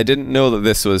 And I didn't know that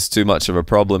this was too much of a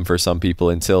problem for some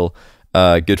people until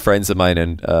good friends of mine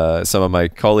and some of my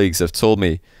colleagues have told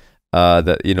me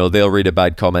that, you know, they'll read a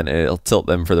bad comment and it'll tilt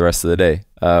them for the rest of the day,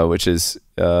 which is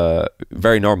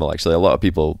very normal, actually. A lot of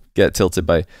people get tilted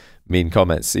by mean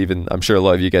comments. Even I'm sure a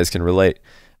lot of you guys can relate.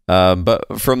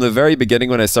 But from the very beginning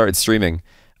when I started streaming,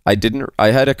 I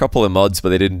had a couple of mods, but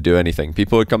they didn't do anything.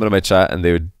 People would come into my chat and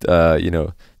they would, you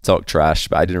know, talk trash,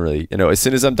 but I didn't really, you know, as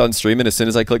soon as I'm done streaming, as soon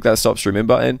as I click that stop streaming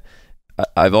button,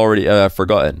 I've already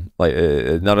forgotten. Like,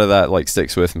 none of that like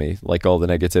sticks with me, like all the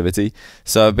negativity.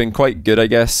 So I've been quite good, I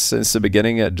guess, since the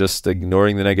beginning at just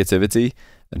ignoring the negativity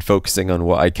and focusing on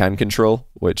what I can control,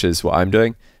 which is what I'm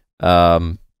doing.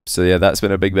 So yeah, that's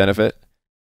been a big benefit.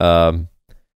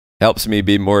 Helps me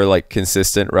be more like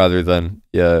consistent rather than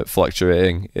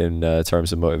fluctuating in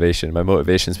terms of motivation. My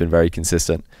motivation's been very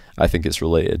consistent. I think it's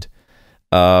related.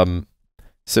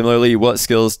 Similarly, what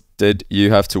skills did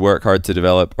you have to work hard to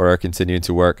develop or are continuing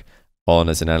to work on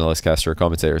as an analyst, caster, or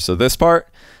commentator? So this part,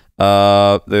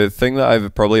 the thing that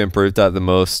I've probably improved at the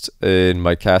most in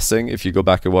my casting, if you go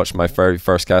back and watch my very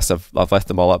first cast, I've left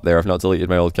them all up there. I've not deleted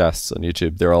my old casts on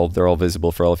YouTube. They're all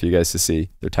visible for all of you guys to see.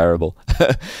 They're terrible.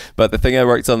 But the thing I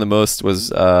worked on the most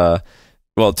was,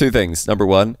 well, two things. Number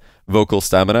one, vocal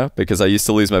stamina, because I used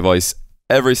to lose my voice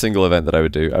every single event that I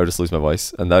would do. I would just lose my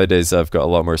voice. And nowadays I've got a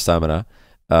lot more stamina.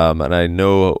 And I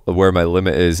know where my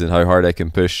limit is and how hard I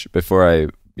can push before I,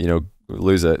 you know,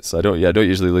 lose it. So I don't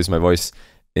usually lose my voice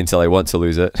until I want to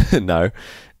lose it now,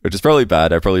 which is probably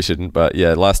bad. I probably shouldn't, but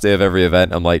yeah, last day of every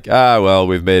event, I'm like, well,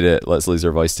 we've made it. Let's lose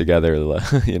our voice together,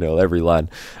 you know, every LAN.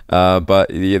 But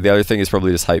the other thing is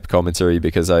probably just hype commentary,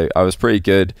 because I was pretty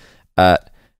good at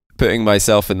putting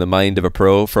myself in the mind of a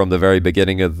pro from the very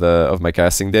beginning of my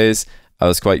casting days. I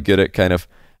was quite good at kind of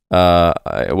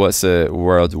what's the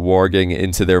word, warging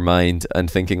into their mind and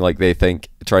thinking like they think,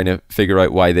 trying to figure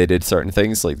out why they did certain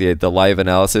things. Like the live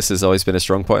analysis has always been a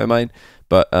strong point of mine,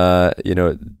 but you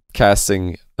know,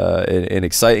 casting in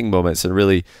exciting moments and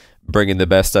really bringing the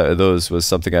best out of those was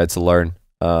something I had to learn.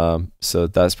 So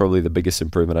that's probably the biggest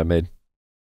improvement I made.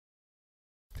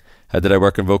 How did I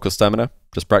work on vocal stamina?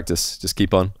 Just practice, just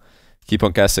keep on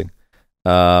casting.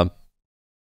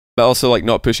 But also like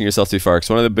not pushing yourself too far, because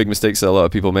one of the big mistakes that a lot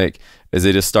of people make is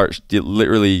they just start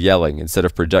literally yelling instead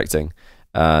of projecting,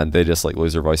 and they just like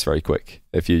lose their voice very quick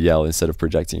if you yell instead of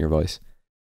projecting your voice.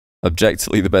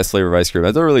 Objectively the best flavor of ice cream.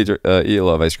 I don't really eat a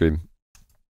lot of ice cream,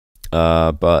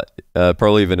 but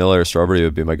probably vanilla or strawberry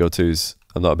would be my go-tos.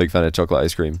 I'm not a big fan of chocolate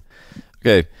ice cream.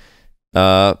 Okay,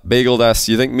 Bagel asks,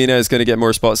 you think Mina is going to get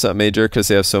more spots at Major because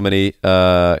they have so many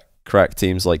crack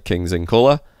teams like Kings and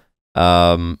Cola?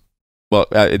 Well,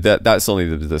 that's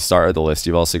only the start of the list.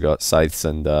 You've also got Scythes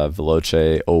and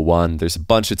Veloce, O1. There's a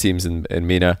bunch of teams in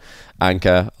Mina,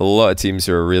 Anka. A lot of teams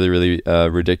who are really, really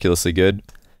ridiculously good.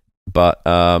 But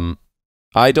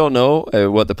I don't know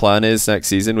what the plan is next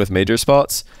season with major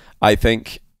spots. I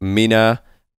think Mina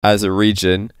as a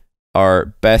region are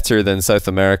better than South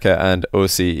America and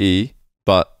OCE.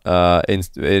 But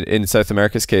in South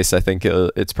America's case, I think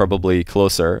it's probably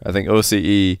closer. I think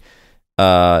OCE...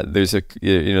 there's a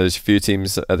few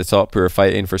teams at the top who are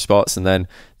fighting for spots, and then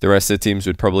the rest of the teams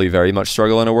would probably very much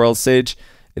struggle on a world stage.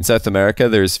 In South America,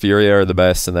 there's Furia are the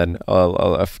best, and then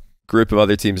a group of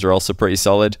other teams are also pretty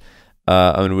solid.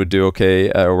 and would do okay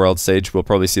at a world stage. We'll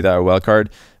probably see that at wildcard.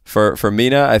 For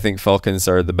MENA, I think Falcons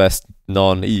are the best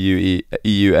non-EU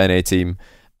NA team,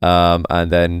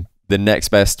 and then the next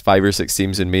best 5 or 6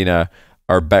 teams in MENA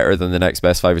are better than the next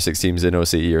best 5 or 6 teams in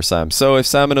OCE or SAM. So if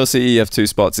SAM and OCE have 2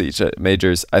 spots each at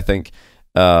majors, I think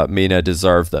MENA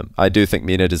deserve them. I do think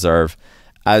MENA deserve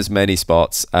as many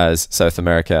spots as South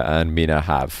America and MENA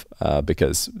have,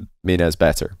 because MENA is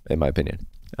better, in my opinion.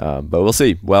 But we'll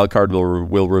see. Wildcard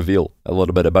will reveal a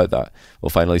little bit about that. We'll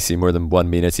finally see more than one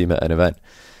MENA team at an event.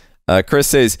 Chris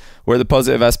says, what are the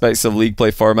positive aspects of league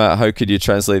play format? How could you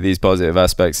translate these positive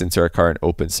aspects into our current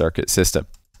open circuit system?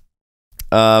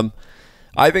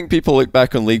 I think people look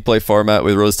back on league play format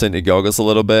with rose-tinted goggles a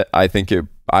little bit.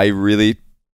 I really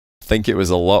think it was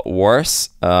a lot worse.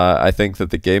 I think that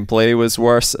the gameplay was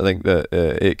worse. I think that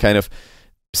it kind of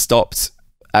stopped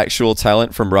actual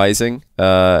talent from rising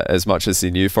as much as the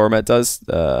new format does.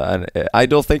 And I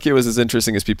don't think it was as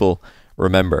interesting as people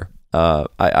remember.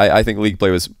 I think league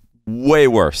play was way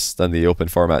worse than the open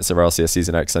formats of RLCS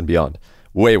Season X and beyond.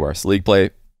 Way worse. League play,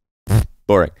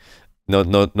 boring.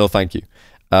 No, thank you.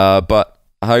 But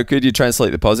how could you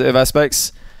translate the positive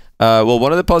aspects? Well,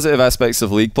 one of the positive aspects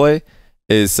of league play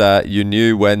is that you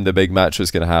knew when the big match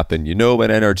was going to happen. You know when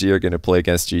NRG are going to play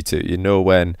against G2. You know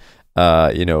when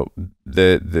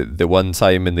the one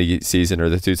time in the season or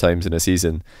the 2 times in a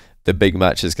season the big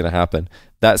match is going to happen.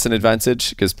 That's an advantage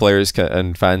because players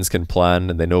and fans can plan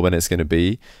and they know when it's going to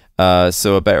be.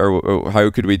 So how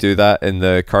could we do that in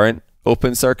the current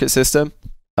open circuit system?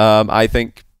 I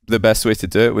think the best way to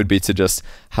do it would be to just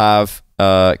have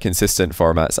consistent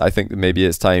formats. I think that maybe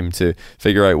it's time to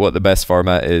figure out what the best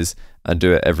format is and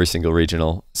do it every single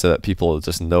regional so that people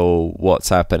just know what's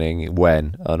happening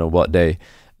when and on what day.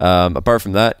 Apart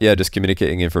from that, yeah, just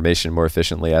communicating information more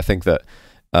efficiently. I think that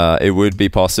it would be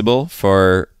possible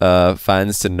for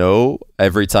fans to know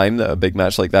every time that a big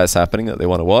match like that is happening that they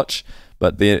want to watch,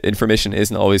 but the information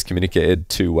isn't always communicated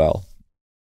too well.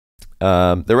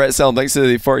 The Red Cell, thanks to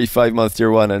the 45-month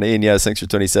tier 1, and Ian, yes, thanks for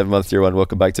 27-month tier 1.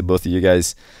 Welcome back to both of you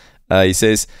guys. He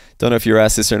says, don't know if you were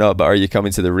asked this or not, but are you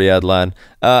coming to the Riyadh LAN?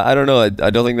 I don't know. I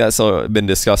don't think that's all been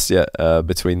discussed yet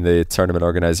between the tournament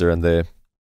organizer and the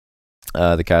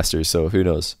casters, so who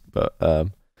knows? But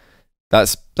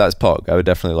that's POG. I would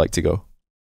definitely like to go.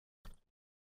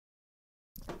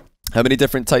 How many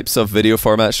different types of video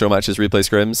formats, show matches, replay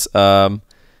scrims?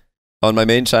 On my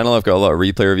main channel, I've got a lot of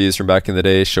replay reviews from back in the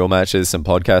day, show matches, some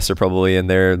podcasts are probably in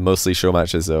there, mostly show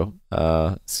matches though.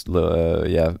 Yeah,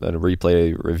 and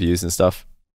replay reviews and stuff.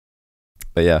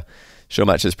 But yeah, show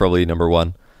matches probably number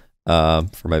 1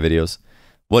 for my videos.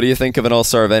 What do you think of an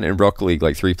all-star event in Rocket League,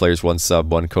 like 3 players, 1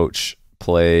 sub, 1 coach,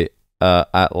 play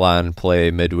at LAN,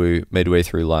 play midway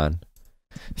through LAN?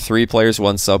 3 players,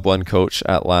 1 sub, 1 coach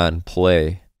at LAN,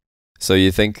 play. So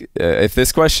you think, if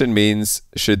this question means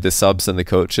should the subs and the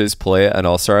coaches play at an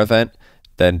all-star event,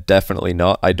 then definitely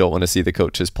not. I don't want to see the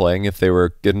coaches playing. If they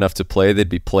were good enough to play, they'd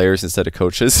be players instead of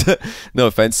coaches. No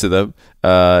offense to them.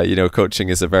 Coaching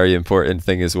is a very important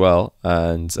thing as well,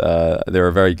 and there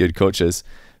are very good coaches.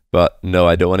 But no,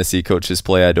 I don't want to see coaches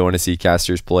play. I don't want to see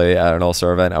casters play at an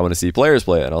all-star event. I want to see players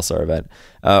play at an all-star event.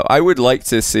 I would like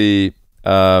to see,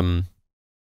 I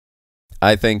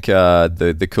think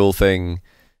the cool thing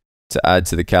to add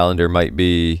to the calendar might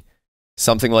be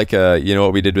something like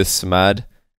what we did with SMAD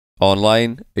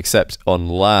online, except on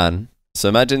LAN. So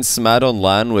imagine SMAD on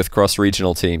LAN with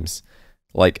cross-regional teams.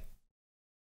 Like,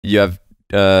 you have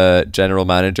general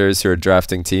managers who are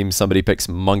drafting teams. Somebody picks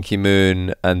Monkey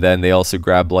Moon, and then they also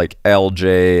grab like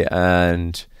LJ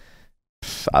and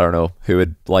I don't know who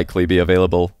would likely be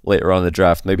available later on in the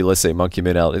draft. Maybe let's say Monkey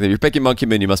Moon. If you're picking Monkey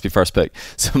Moon, you must be first pick.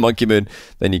 So Monkey Moon,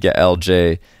 then you get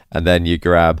LJ, and then you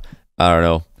grab, I don't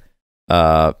know,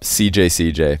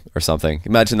 CJ or something.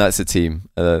 Imagine that's a team,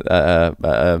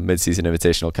 a mid-season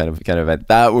invitational kind of event.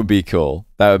 That would be cool.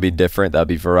 That would be different. That would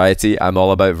be variety. I'm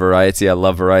all about variety. I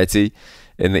love variety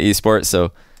in the esports,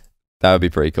 so that would be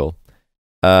pretty cool.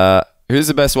 Who's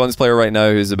the best ones player right now?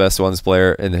 Who's the best ones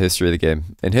player in the history of the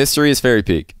game? In history is Fairy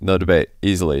Peak, no debate,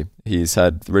 easily. He's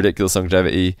had ridiculous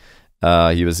longevity.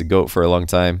 He was a GOAT for a long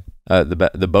time.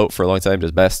 The BOAT for a long time,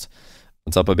 just best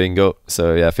on top of being GOAT.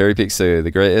 So yeah, Fairy Peak's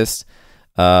the greatest.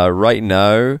 Right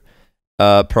now,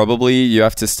 probably you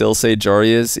have to still say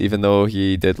Jorias, even though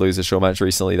he did lose a show match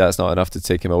recently. That's not enough to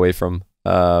take him away from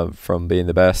being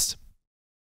the best.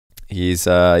 He's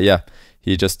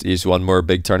he's won more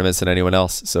big tournaments than anyone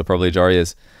else, so probably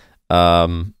Jorias.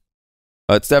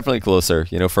 It's definitely closer.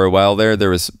 For a while there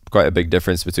was quite a big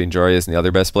difference between Jorias and the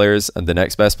other best players and the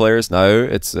next best players. Now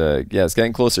it's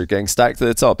getting closer, getting stacked to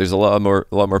the top. There's a lot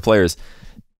more players.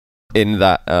 in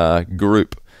that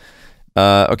group.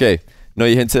 Okay. No,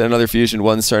 you hinted at another Fusion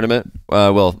 1's tournament.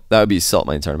 Well, that would be Salt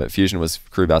Mine tournament. Fusion was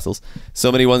crew battles.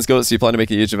 So many ones go, so you plan to make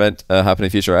a huge event happen in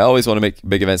the future. I always want to make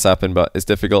big events happen, but it's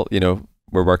difficult. You know,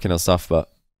 we're working on stuff,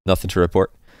 but nothing to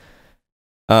report.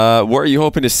 What are you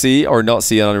hoping to see or not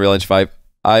see on Unreal Engine 5?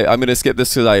 I'm going to skip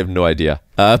this because I have no idea.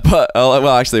 Well,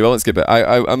 actually, I won't skip it.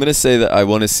 I'm going to say that I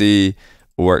want to see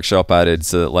workshop added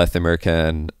so that Lethimer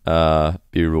can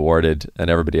be rewarded and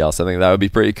everybody else. I think that would be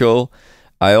pretty cool.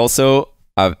 I also...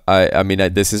 I mean,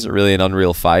 this isn't really an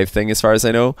Unreal 5 thing as far as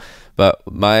I know, but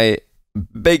my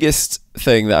biggest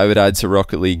thing that I would add to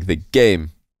Rocket League, the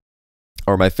game,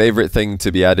 or my favorite thing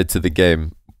to be added to the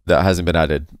game that hasn't been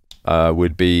added,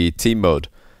 would be team mode.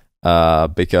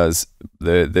 Because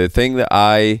the thing that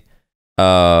I,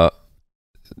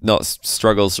 not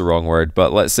struggle's the wrong word,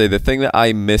 but let's say the thing that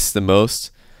I miss the most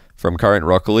from current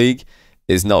Rocket League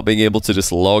is not being able to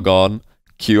just log on,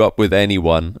 queue up with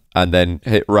anyone, and then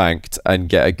hit ranked and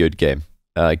get a good game,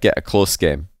 get a close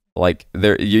game. Like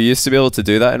you used to be able to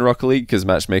do that in Rocket League because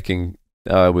matchmaking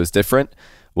was different.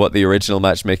 What the original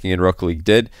matchmaking in Rocket League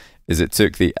did is it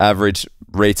took the average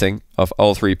rating of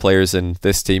all 3 players in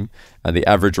this team and the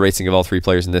average rating of all 3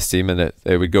 players in this team, and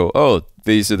it would go, oh,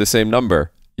 these are the same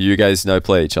number. You guys now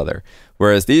play each other.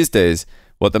 Whereas these days,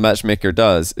 what the matchmaker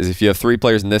does is if you have 3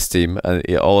 players in this team and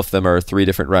all of them are 3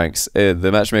 different ranks, the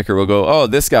matchmaker will go, oh,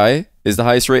 this guy is the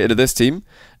highest rated of this team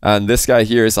and this guy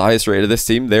here is the highest rated of this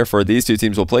team. Therefore, these 2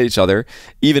 teams will play each other,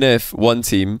 even if one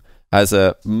team has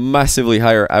a massively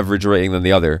higher average rating than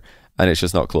the other and it's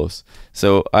just not close.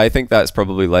 So I think that's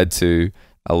probably led to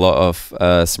a lot of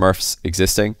Smurfs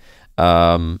existing.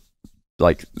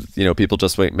 Like, you know, people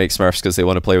just make Smurfs because they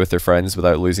want to play with their friends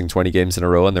without losing 20 games in a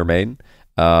row on their main.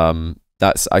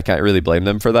 I can't really blame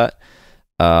them for that.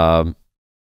 And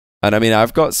I mean,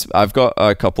 I've got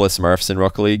a couple of Smurfs in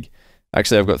Rocket League.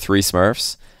 Actually, I've got 3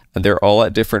 Smurfs, and they're all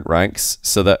at different ranks.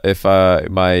 So that if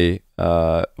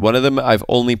one of them I've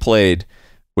only played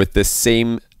with the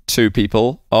same 2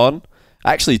 people on.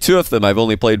 Actually, 2 of them I've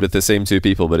only played with the same 2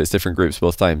 people, but it's different groups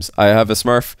both times. I have a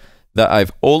Smurf that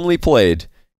I've only played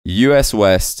US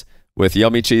West with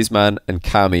Yummy Cheese Man and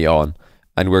Cammy on,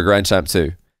 and we're Grand Champ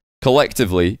 2.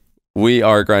 Collectively, we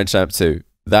are Grand Champ 2.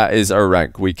 That is our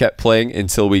rank. We kept playing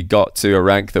until we got to a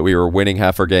rank that we were winning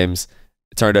half our games.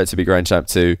 It turned out to be Grand Champ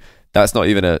 2. That's not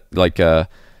even a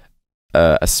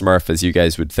Smurf as you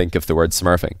guys would think of the word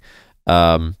smurfing.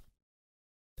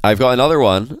 I've got another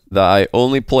one that I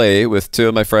only play with 2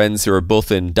 of my friends who are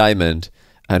both in Diamond,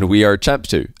 and we are Champ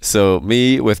 2. So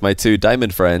me with my 2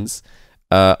 Diamond friends,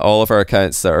 all of our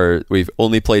accounts we've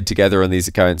only played together on these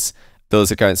accounts,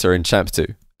 those accounts are in Champ 2.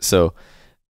 So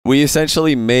we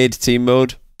essentially made team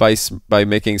mode by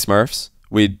making Smurfs.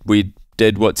 We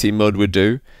did what team mode would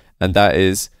do, and that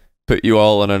is put you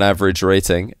all on an average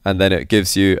rating, and then it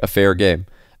gives you a fair game.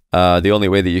 The only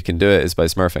way that you can do it is by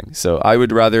Smurfing. So I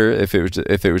would rather, if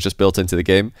it was just built into the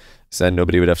game, so then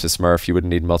nobody would have to Smurf. You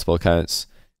wouldn't need multiple accounts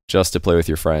just to play with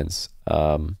your friends.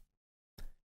 'Cause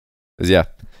yeah,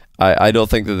 I don't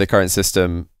think that the current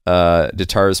system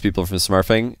deters people from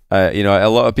Smurfing. You know, a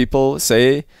lot of people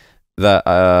say that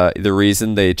the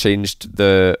reason they changed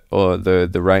the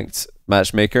ranked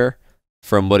matchmaker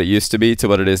from what it used to be to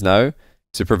what it is now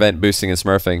to prevent boosting and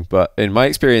smurfing, but in my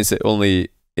experience it only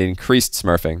increased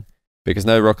smurfing, because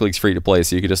now Rocket League's free to play,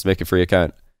 so you can just make a free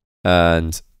account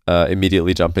and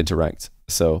immediately jump into ranked.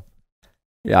 So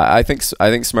yeah, I think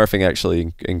smurfing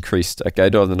actually increased. I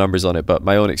don't have the numbers on it, but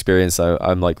my own experience,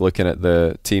 I'm like looking at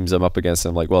the teams I'm up against, and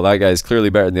I'm like, well, that guy's clearly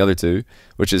better than the other 2,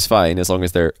 which is fine as long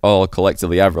as they're all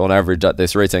collectively on average at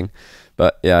this rating.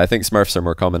 But yeah, I think Smurfs are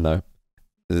more common now.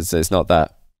 It's not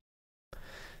that.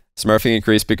 Smurfing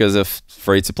increased because of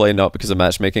free to play, not because of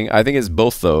matchmaking. I think it's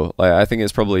both though. Like, I think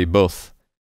it's probably both.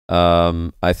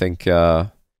 I think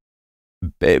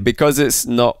because it's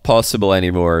not possible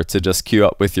anymore to just queue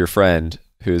up with your friend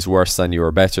who's worse than you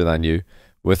or better than you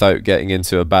without getting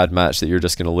into a bad match that you're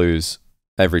just going to lose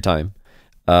every time.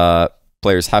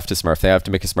 Players have to smurf. They have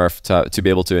to make a smurf to be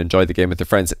able to enjoy the game with their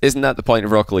friends. Isn't that the point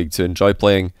of Rocket League? To enjoy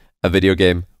playing a video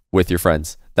game with your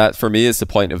friends. That for me is the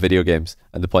point of video games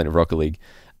and the point of Rocket League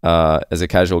as a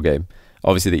casual game.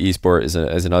 Obviously the esport is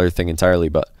another thing entirely,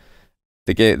 but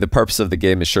the purpose of the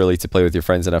game is surely to play with your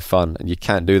friends and have fun, and you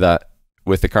can't do that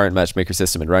with the current matchmaker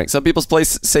system and rank. Some people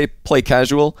play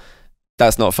casual.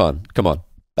 That's not fun. Come on,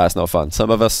 that's not fun.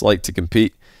 Some of us like to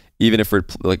compete, even if we're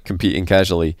like competing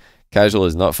casually. Casual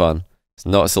is not fun. It's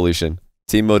not a solution.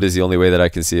 Team mode is the only way that I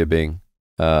can see it being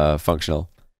functional.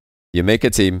 You make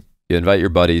a team, you invite your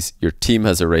buddies, your team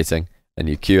has a rating, and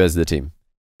you queue as the team.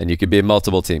 And you could be in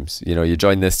multiple teams. You know, you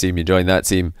join this team, you join that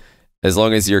team. As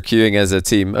long as you're queuing as a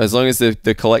team, as long as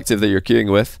the collective that you're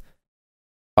queuing with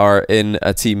are in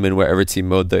a team in whatever team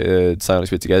mode that Psyonix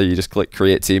put together, you just click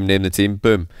create team, name the team,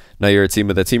 boom. Now you're a team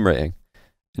with a team rating.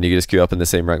 And you can just queue up in the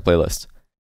same rank playlist.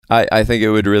 I think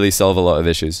it would really solve a lot of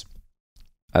issues.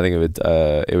 I think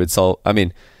it would solve, I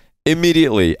mean,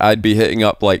 immediately I'd be hitting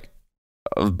up like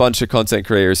a bunch of content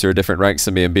creators who are different ranks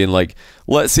than me and being like,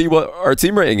 let's see what our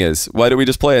team rating is. Why don't we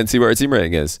just play and see what our team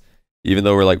rating is? Even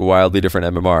though we're like wildly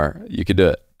different MMR, you could do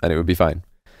it and it would be fine.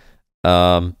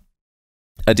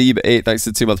 Adib8, thanks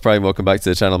to 2-month Prime. Welcome back to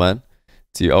the channel, man.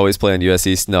 Do you always play on US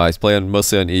East? No, I play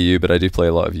mostly on EU, but I do play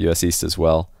a lot of US East as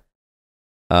well.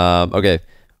 Okay.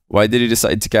 Why did you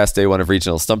decide to cast day 1 of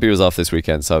regional? Stumpy was off this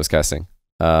weekend, so I was casting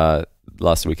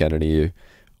last weekend in EU.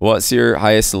 What's your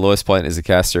highest and lowest point as a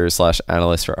caster /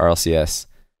 analyst for RLCS?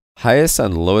 Highest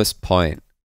and lowest point.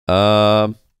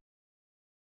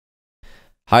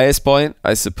 Highest point,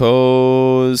 I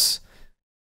suppose.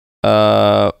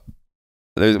 There's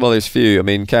few. I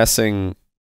mean, casting.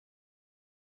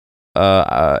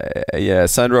 Yeah,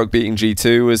 Sandrock beating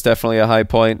G2 was definitely a high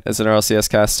point as an RLCS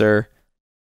caster.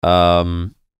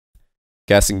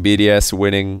 Casting BDS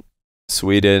winning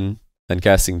Sweden and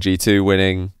casting G2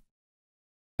 winning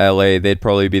LA, they'd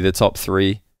probably be the top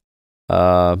 3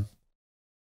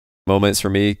 moments for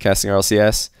me casting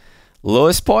RLCS.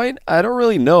 Lowest point, I don't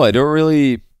really know. I don't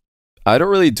really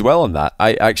dwell on that.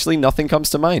 Nothing comes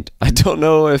to mind. I don't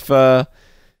know if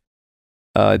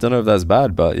that's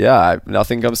bad, but yeah,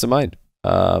 nothing comes to mind.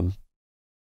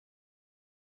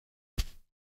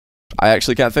 I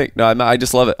actually can't think. No, I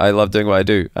just love it. I love doing what I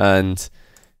do, and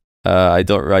I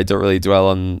don't really dwell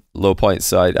on low points.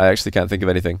 So I actually can't think of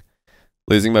anything.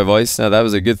 Losing my voice? No, that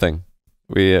was a good thing.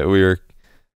 We were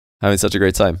having such a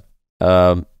great time.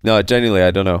 No, genuinely, I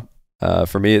don't know.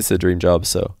 For me, it's a dream job.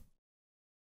 So,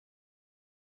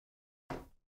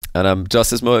 and I'm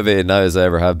just as motivated now as I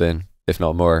ever have been, if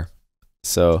not more.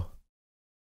 So.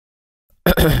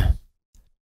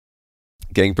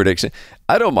 Getting prediction.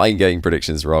 I don't mind getting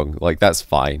predictions wrong. Like, that's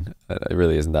fine. It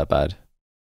really isn't that bad.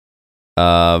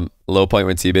 Low point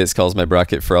when T-Bates calls my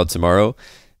bracket fraud tomorrow.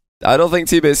 I don't think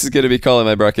T-Bates is going to be calling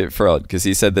my bracket fraud because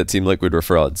he said that Team Liquid were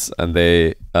frauds and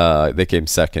they came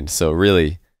second. So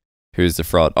really, who's the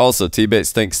fraud? Also,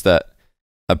 T-Bates thinks that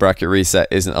a bracket reset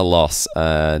isn't a loss,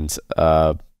 and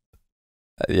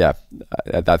yeah,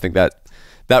 I think that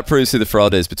proves who the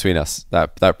fraud is between us.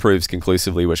 That proves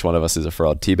conclusively which one of us is a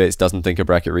fraud. T-Bates doesn't think a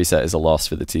bracket reset is a loss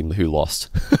for the team who lost.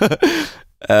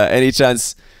 Any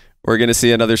chance we're going to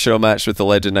see another show match with the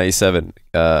Legend 97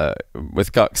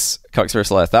 with Cux versus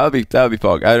Leth? That would be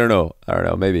Pog. I don't know.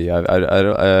 Maybe.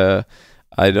 I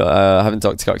haven't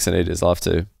talked to Cux in ages. I'll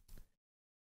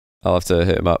have to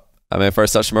hit him up. I mean,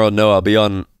 First Touch tomorrow. No, I'll be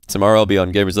on tomorrow. I'll be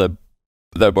on Gamers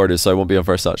Without Borders, so I won't be on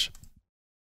First Touch.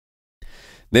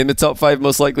 Name the top 5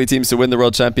 most likely teams to win the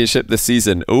World Championship this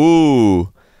season.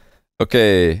 Ooh.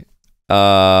 Okay.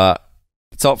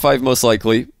 Top 5 most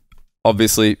likely.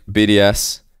 Obviously,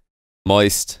 BDS,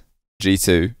 Moist,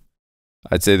 G2.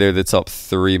 I'd say they're the top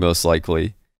 3 most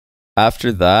likely.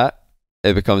 After that,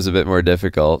 it becomes a bit more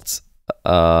difficult.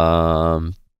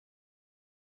 I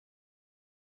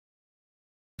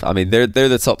mean, they're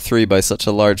the top 3 by such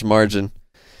a large margin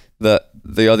that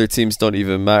the other teams don't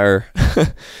even matter.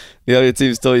 The other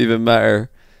teams don't even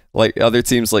matter. Like, other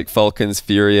teams like Falcons,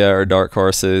 Furia, or Dark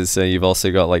Horses, and you've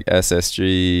also got like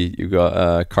SSG, you've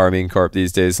got Carmine Corp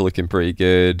these days looking pretty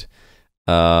good.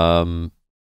 Yeah,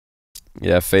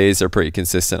 FaZe are pretty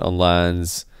consistent on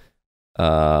lands.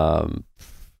 Yeah,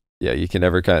 you can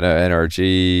never count out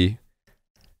NRG.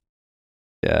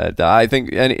 Yeah, I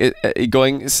think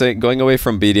going away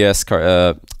from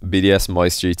BDS,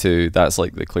 Moist, G2, that's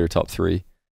like the clear top 3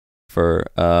 for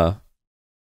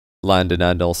Landon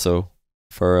and also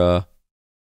for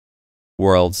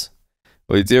Worlds.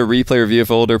 We do a replay review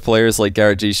of older players like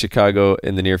Garrett G Chicago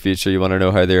in the near future. You want to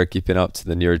know how they are keeping up to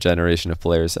the newer generation of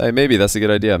players. Hey, maybe that's a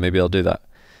good idea. Maybe I'll do that.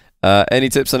 Any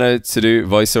tips on how to do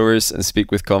voiceovers and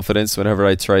speak with confidence? Whenever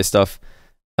I try stuff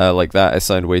like that, I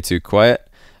sound way too quiet.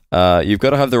 You've got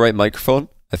to have the right microphone.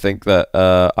 I think that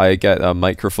I get a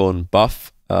microphone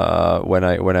buff when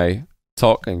I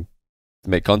talk and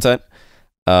make content.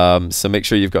 So make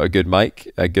sure you've got a good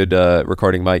mic, a good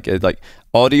recording mic. Like,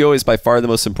 audio is by far the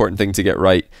most important thing to get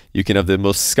right. You can have the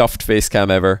most scuffed face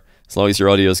cam ever. As long as your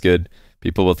audio is good,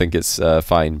 people will think it's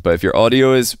fine. But if your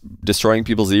audio is destroying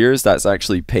people's ears, that's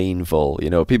actually painful. You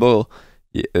know, people,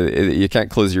 you can't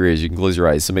close your ears. You can close your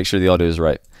eyes. So make sure the audio is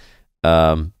right.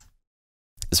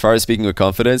 As far as speaking with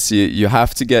confidence, you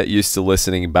have to get used to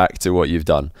listening back to what you've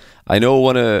done. I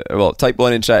know type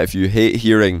 1 in chat if you hate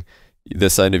hearing the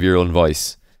sound of your own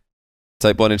voice.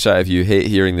 Type 1 in chat if you hate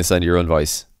hearing the sound of your own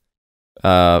voice.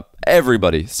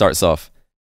 Everybody starts off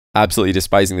absolutely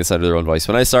despising the sound of their own voice.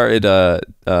 When I started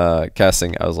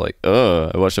casting, I was like,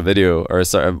 I watched a video, or I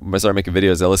started making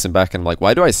videos. I listened back and I'm like,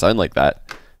 why do I sound like that?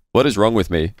 What is wrong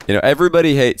with me? You know,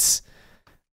 everybody hates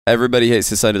the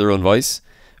sound of their own voice,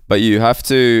 but you have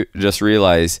to just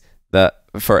realize that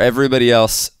for everybody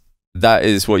else, that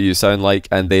is what you sound like,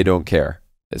 and they don't care.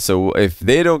 So if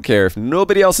they don't care, if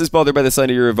nobody else is bothered by the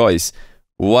sound of your voice,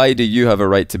 why do you have a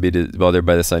right to be bothered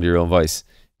by the sound of your own voice?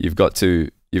 You've got to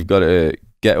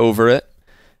get over it,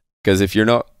 because if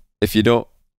you don't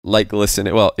like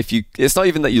listening, well, it's not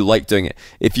even that you like doing it.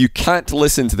 If you can't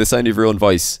listen to the sound of your own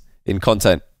voice in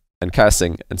content and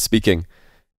casting and speaking,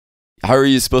 how are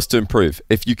you supposed to improve?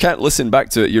 If you can't listen back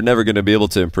to it, you're never going to be able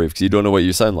to improve, because you don't know what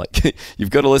you sound like. You've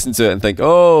got to listen to it and think,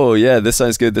 oh yeah, this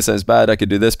sounds good, this sounds bad, I could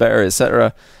do this better,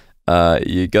 etc.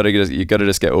 You gotta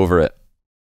just get over it,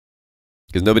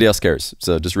 because nobody else cares.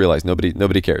 So just realize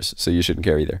nobody cares, so you shouldn't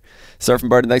care either. Surfing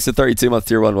Barton, thanks to 32 month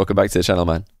tier 1. Welcome back to the channel,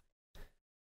 man.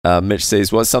 Mitch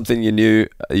says, what's something you knew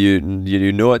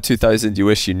at 2000 you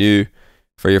wish you knew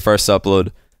for your first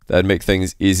upload that'd make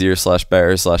things easier /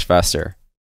 better / faster?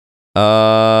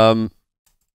 I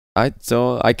kind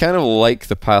of like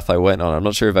the path I went on. I'm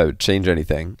not sure if I would change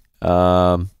anything.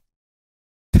 Honestly,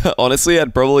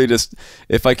 I'd probably just,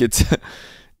 if I could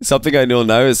something I know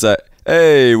now is that,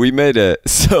 hey, we made it.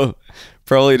 So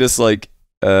probably just like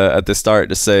at the start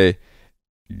to say,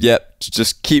 yep,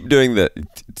 just keep doing that.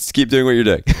 Just keep doing what you're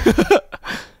doing.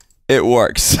 It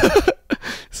works.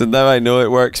 So now I know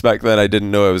it works. Back then I didn't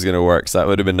know it was going to work, so that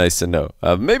would have been nice to know.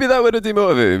 Maybe that would have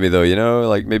demotivated me though, you know,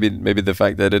 like maybe the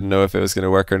fact that I didn't know if it was going to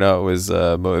work or not was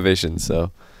motivation.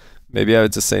 So maybe I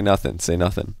would just say nothing.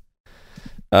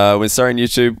 When starting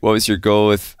YouTube, what was your goal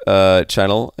with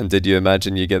channel, and did you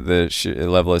imagine you get the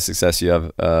level of success you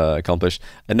have accomplished?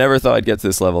 I never thought I'd get to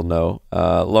this level, no.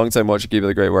 Long time watcher, keep up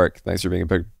the great work. Thanks for being a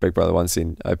big brother one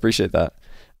scene. I appreciate that.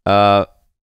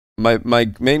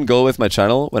 My main goal with my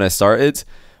channel when I started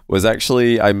was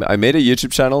actually I made a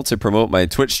YouTube channel to promote my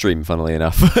Twitch stream, funnily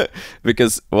enough.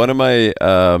 Because one of my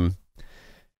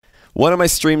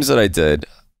streams that I did,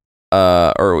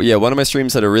 one of my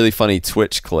streams had a really funny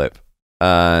Twitch clip.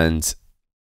 And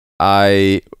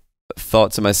I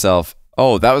thought to myself,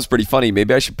 oh, that was pretty funny.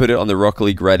 Maybe I should put it on the Rocket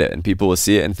League Reddit and people will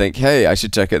see it and think, hey, I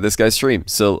should check out this guy's stream.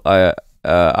 So I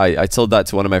told that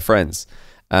to one of my friends,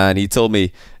 and he told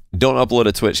me, don't upload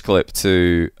a Twitch clip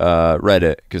to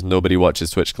Reddit because nobody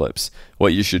watches Twitch clips.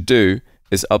 What you should do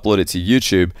is upload it to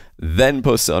YouTube, then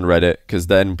post it on Reddit, because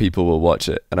then people will watch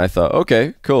it. And I thought,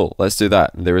 okay, cool, let's do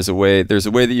that. And there's a way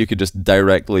that you could just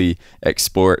directly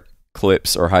export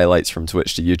clips or highlights from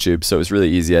Twitch to YouTube, so it was really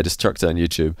easy. I just chucked it on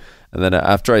YouTube, and then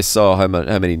after I saw how much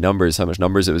numbers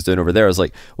it was doing over there, I was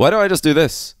like, why don't I just do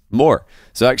this more?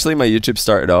 So actually my YouTube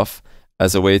started off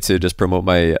as a way to just promote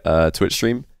my Twitch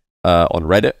stream on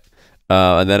Reddit,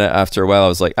 and then after a while I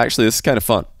was like, actually this is kind of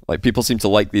fun, like people seem to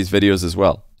like these videos as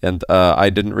well. And I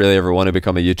didn't really ever want to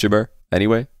become a YouTuber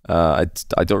anyway. I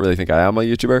don't really think I am a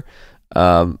YouTuber,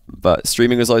 but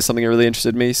streaming was always something that really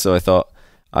interested me, so I thought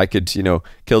I could, you know,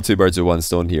 kill two birds with one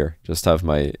stone here. Just have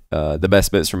my the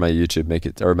best bits from my YouTube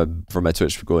from my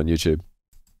Twitch go on YouTube.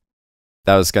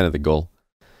 That was kind of the goal.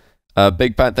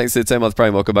 Big Pat, thanks to the 10-month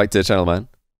Prime. Welcome back to the channel, man.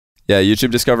 Yeah,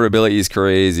 YouTube discoverability is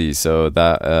crazy. So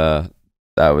that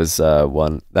was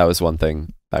one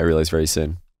thing I realized very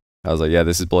soon. I was like, yeah,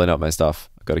 this is blowing up my stuff.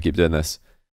 I've got to keep doing this.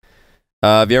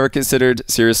 Have you ever considered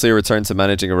seriously a return to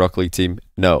managing a Rocket League team?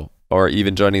 No. Or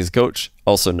even joining as a coach?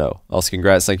 Also no. Also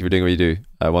congrats, thank you for doing what you do.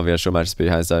 1v1 show matches, but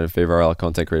hands down in favor of all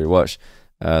content creator watch.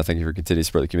 Thank you for continuing to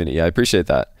support the community. Yeah, I appreciate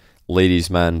that. Ladies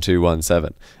man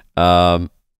 217.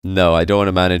 No, I don't want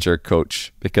to manage or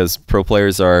coach, because pro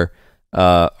players are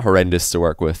horrendous to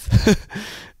work with.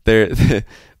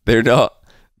 they're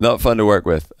not fun to work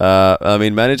with. I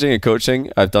mean, managing and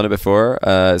coaching, I've done it before.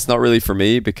 It's not really for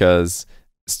me because,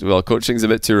 well, coaching's a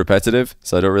bit too repetitive,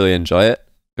 so I don't really enjoy it.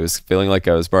 It was feeling like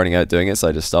I was burning out doing it, so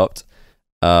I just stopped.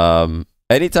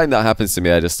 Anytime that happens to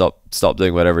me, I just stop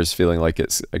doing whatever's feeling like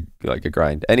it's like a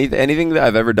grind. Anything that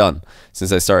I've ever done since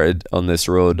I started on this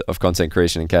road of content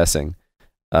creation and casting,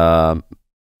 and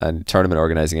tournament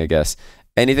organizing, I guess.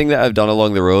 Anything that I've done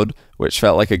along the road which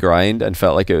felt like a grind and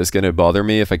felt like it was going to bother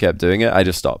me if I kept doing it, I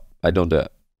just stop. I don't do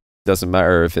it. Doesn't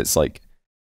matter if it's like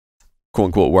quote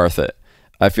unquote worth it.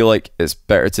 I feel like it's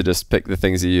better to just pick the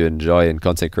things that you enjoy in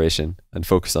content creation and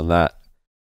focus on that.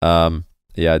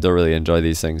 Yeah, I don't really enjoy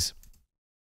these things.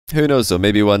 Who knows though,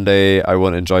 maybe one day I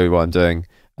won't enjoy what I'm doing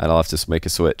and I'll have to make a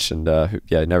switch, and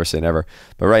yeah, never say never.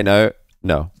 But right now,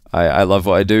 no. I love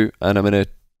what I do and I'm going to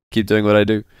keep doing what I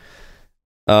do.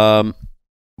 Um,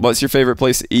 what's your favorite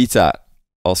place to eat at?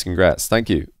 Also, congrats. Thank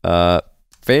you.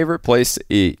 Favorite place to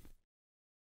eat?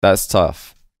 That's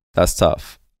tough. That's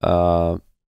tough.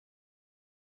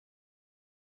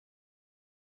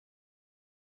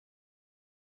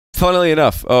 Funnily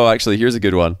enough, oh, actually, here's a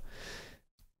good one.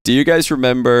 Do you guys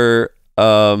remember?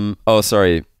 Oh,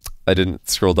 sorry, I didn't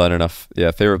scroll down enough.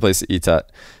 Yeah, favorite place to eat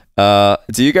at.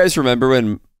 Do you guys remember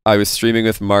when I was streaming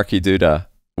with Marky Duda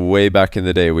way back in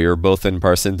the day? We were both in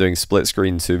person doing split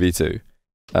screen 2v2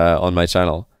 on my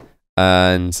channel,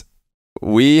 and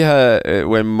we had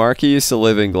when Marky used to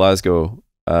live in Glasgow,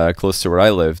 close to where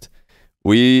I lived.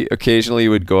 We occasionally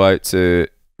would go out to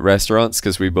restaurants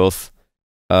because we both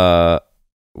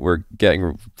were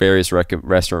getting various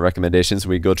restaurant recommendations.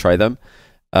 We'd go try them.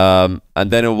 And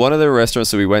then one of the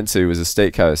restaurants that we went to was a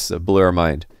steakhouse that blew our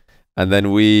mind. And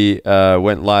then we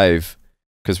went live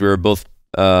because we were both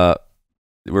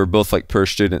like poor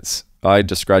students. I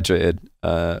just graduated,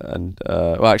 and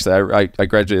well, actually, I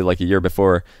graduated like a year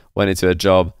before. Went into a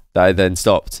job that I then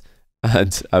stopped,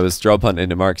 and I was job hunting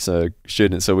to mark as a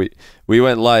student. So we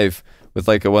went live with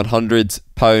like a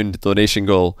 £100 donation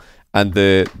goal, and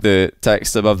the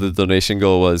text above the donation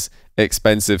goal was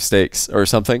expensive steaks or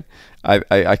something. I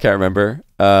can't remember.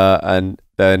 And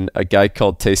then a guy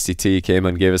called Tasty T came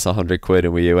and gave us £100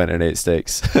 and we went and ate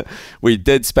steaks. We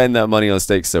did spend that money on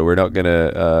steaks, though. We're not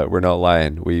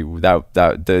lying.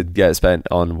 That did get spent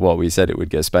on what we said it would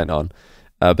get spent on.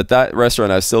 But that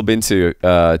restaurant I've still been to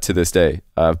this day.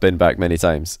 I've been back many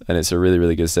times, and it's a really,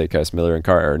 really good steakhouse. Miller and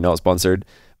Carter, not sponsored,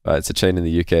 but it's a chain in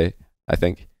the UK, I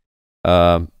think.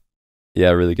 Yeah,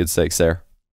 really good steaks there.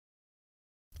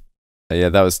 Yeah,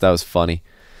 that was funny.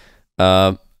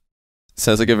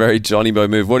 Sounds like a very Johnny Boy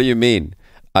move. What do you mean?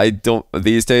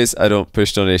 These days I don't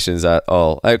push donations at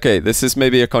all. Okay, this is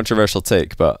maybe a controversial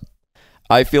take, but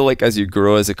I feel like as you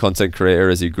grow as a content creator,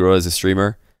 as you grow as a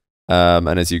streamer,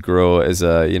 and as you grow as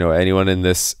anyone in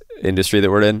this industry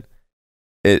that we're in,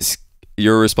 it's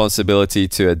your responsibility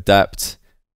to adapt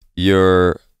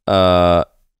your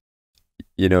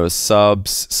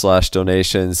subs /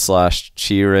 donations /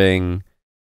 cheering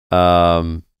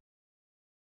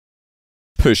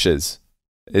pushes.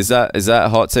 Is that a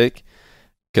hot take?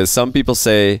 Because some people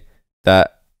say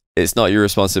that it's not your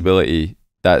responsibility,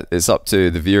 that it's up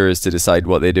to the viewers to decide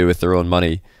what they do with their own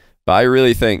money. But I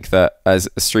really think that as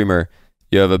a streamer,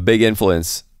 you have a big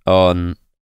influence on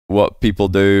what people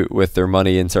do with their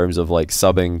money in terms of like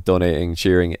subbing, donating,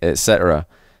 cheering, etc.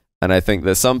 And I think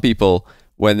that some people,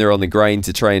 when they're on the grind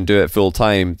to try and do it full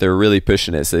time, they're really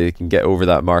pushing it so they can get over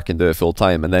that mark and do it full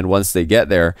time. And then once they get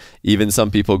there, even some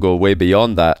people go way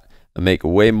beyond that and make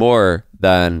way more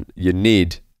than you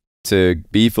need to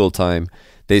be full time.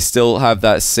 They still have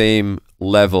that same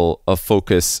level of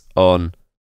focus on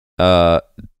the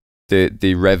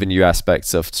revenue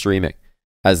aspects of streaming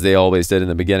as they always did in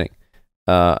the beginning.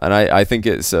 And I think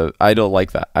I don't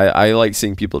like that. I like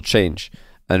seeing people change,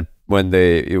 and when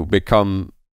they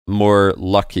become more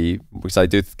lucky, because I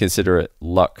do consider it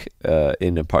luck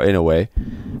in a way.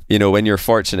 When you're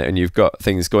fortunate and you've got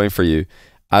things going for you,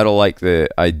 I don't like the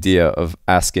idea of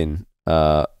asking.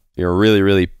 You're really,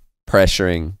 really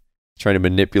pressuring, trying to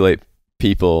manipulate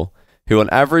people who, on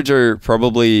average, are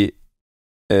probably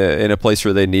in a place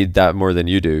where they need that more than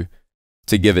you do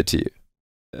to give it to you.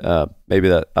 Maybe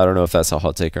that, I don't know if that's a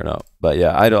hot take or not, but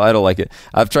yeah, I don't like it.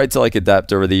 I've tried to like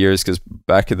adapt over the years because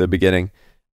back at the beginning,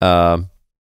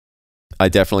 I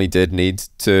definitely did need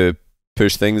to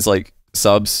push things like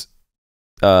subs,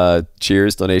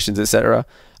 cheers, donations, etc.,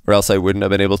 or else I wouldn't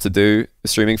have been able to do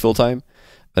streaming full time.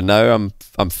 But now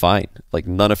I'm fine. Like,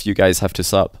 none of you guys have to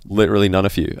sub, literally none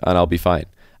of you, and I'll be fine.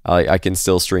 I can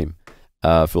still stream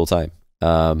full time.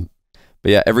 But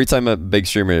yeah, every time a big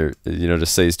streamer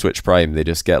just says Twitch Prime, they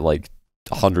just get like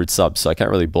 100 subs. So I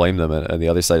can't really blame them. And the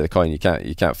other side of the coin, you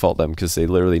can't fault them because they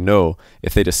literally know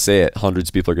if they just say it, hundreds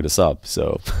of people are going to sub.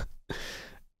 So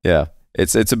yeah,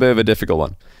 it's a bit of a difficult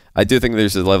one. I do think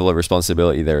there's a level of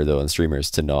responsibility there though on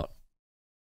streamers to not.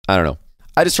 I don't know.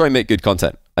 I just try and make good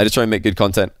content.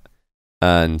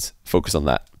 And focus on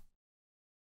that.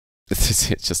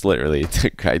 It's just literally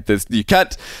you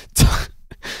can't.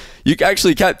 You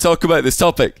actually can't talk about this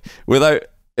topic without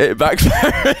it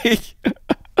backfiring.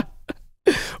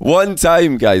 One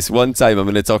time, guys, I'm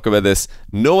going to talk about this.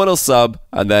 No one will sub,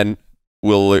 and then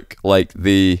we'll look like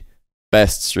the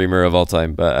best streamer of all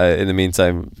time. But in the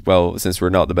meantime, well, since we're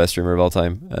not the best streamer of all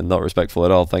time and not respectful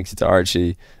at all, thanks to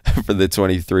Archie for the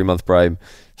 23-month prime,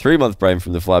 3-month prime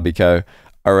from the Flabby Cow,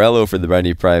 Arello for the brand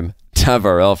new prime,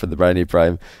 TavRL for the brand new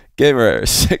prime,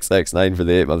 Gamer6x9 for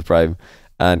the 8-month prime,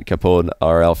 and Capone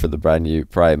RL for the brand new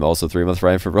Prime. Also 3-month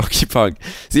Prime for Rocky Punk.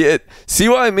 See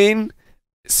what I mean?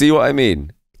 See what I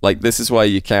mean? Like, this is why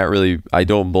you can't really, I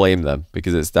don't blame them,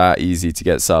 because it's that easy to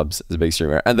get subs as a big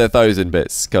streamer. And the 1,000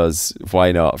 bits, because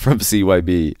why not? From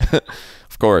CYB.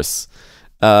 Of course.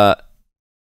 But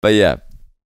yeah,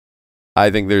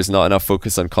 I think there's not enough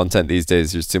focus on content these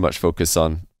days. There's too much focus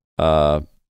on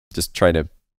just trying to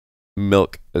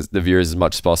milk the viewers as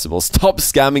much as possible. Stop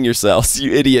scamming yourselves,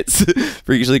 you idiots.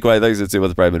 Freakishly quiet, thanks for 2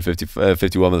 month Prime and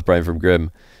 51 month Prime from Grim.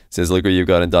 Says, look what you've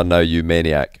got and done now, you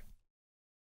maniac.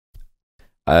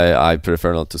 I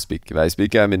prefer not to speak. If I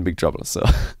speak, I'm in big trouble, so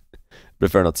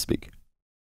prefer not to speak.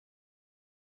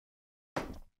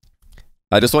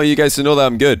 I just want you guys to know that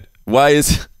I'm good. Why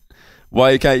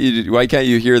can't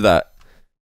you hear that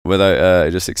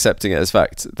without just accepting it as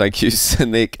fact? Thank you,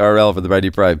 Snake RL, for the brand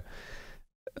new Prime.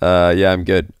 Yeah, I'm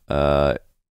good.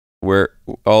 We're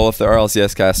all of the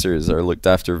RLCS casters are looked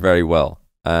after very well,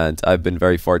 and I've been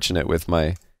very fortunate with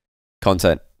my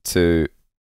content to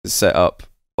set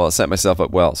myself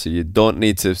up well. So you don't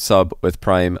need to sub with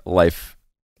Prime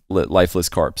lifeless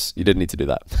corpse. You didn't need to do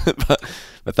that,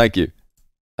 but thank you.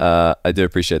 I do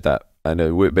appreciate that. I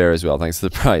know Woot Bear as well. Thanks to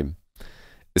the Prime,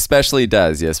 especially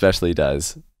Daz. Yeah, especially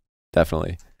Daz.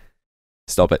 Definitely.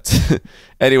 Stop it.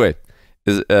 Anyway.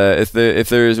 If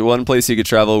there's one place you could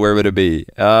travel, where would it be?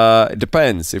 It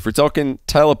depends. If we're talking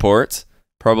teleport,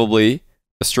 probably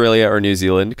Australia or New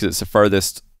Zealand, because it's the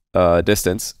furthest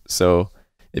distance. So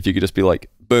if you could just be like,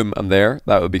 boom, I'm there,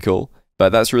 that would be cool. But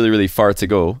that's really, really far to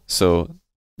go. So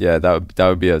yeah, that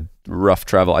would be a rough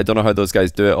travel. I don't know how those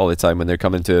guys do it all the time when they're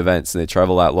coming to events and they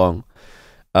travel that long.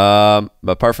 But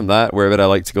apart from that, where would I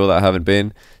like to go that I haven't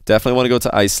been? Definitely want to go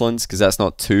to Iceland, because that's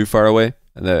not too far away,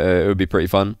 and it would be pretty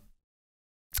fun.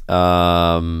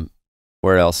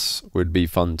 Where else would be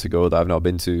fun to go that I've not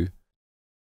been to?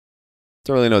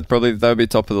 Don't really know. Probably that would be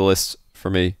top of the list for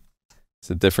me. It's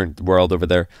a different world over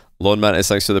there. Lone Mantis,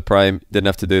 thanks for the Prime. Didn't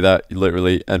have to do that,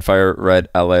 literally. And Fire Red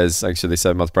Alez, thanks for the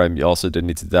 7-month Prime. You also didn't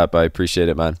need to do that, but I appreciate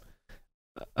it, man.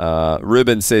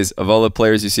 Ruben says, of all the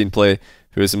players you've seen play,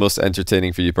 who is the most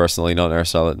entertaining for you personally? Not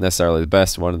necessarily the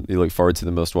best one you look forward to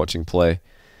the most watching play.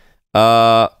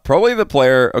 Probably the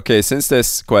player. Okay, since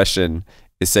this question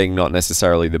is saying not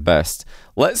necessarily the best,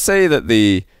 let's say that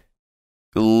the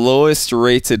lowest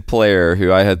rated player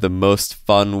who I had the most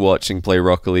fun watching play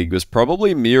Rocket League was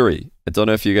probably Muri. I don't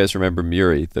know if you guys remember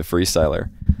Muri, the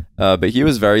freestyler, but he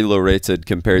was very low rated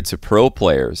compared to pro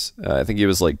players. I think he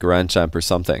was like Grand Champ or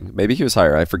something. Maybe he was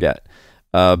higher, I forget.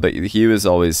 But he was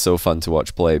always so fun to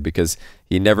watch play because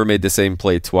he never made the same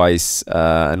play twice.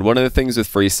 And one of the things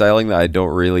with freestyling that I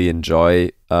don't really enjoy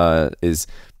is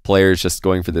players just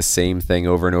going for the same thing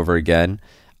over and over again.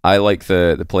 I like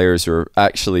the players who are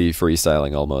actually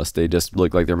freestyling almost. They just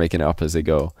look like they're making it up as they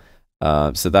go.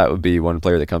 So that would be one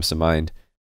player that comes to mind,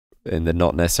 and the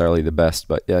not necessarily the best,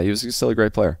 but yeah, he was still a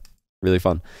great player. Really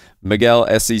fun. Miguel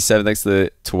SC7, thanks to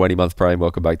the 20-month Prime.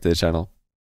 Welcome back to the channel.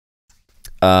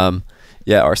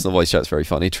 Yeah, Arsenal voice chat's very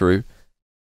funny, true.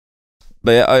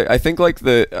 But yeah, I think like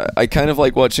I kind of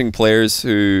like watching players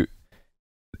who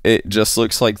it just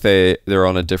looks like they're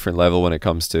on a different level when it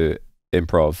comes to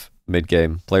improv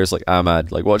mid-game. Players like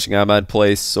Ahmad, like watching Ahmad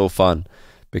play is so fun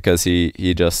because he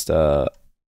just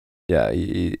yeah,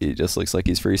 he just looks like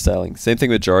he's freestyling. Same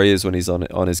thing with Jory is when he's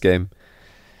on his game.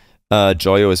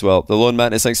 Joyo as well. The Lone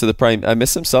Mantis, thanks to the Prime. I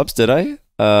missed some subs, did I?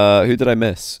 Who did I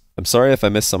miss? I'm sorry if I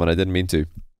missed someone, I didn't mean to.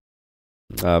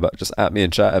 But just at me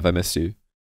in chat if I missed you.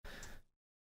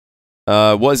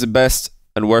 What is the best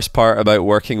and worst part about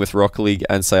working with Rocket League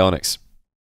and Psyonix?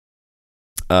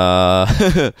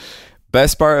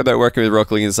 Best part about working with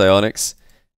Rocket League and Psyonix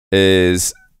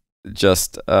is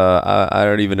just I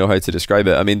don't even know how to describe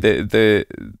it. I mean, the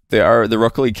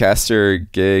Rocket League caster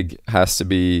gig has to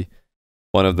be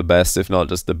one of the best, if not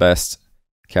just the best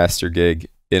caster gig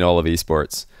in all of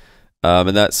esports,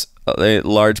 and that's a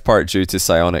large part due to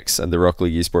Psyonix and the Rocket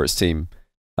League esports team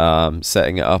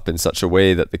setting it up in such a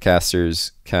way that the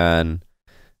casters can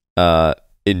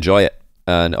enjoy it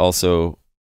and also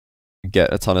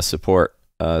get a ton of support.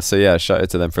 So yeah, shout out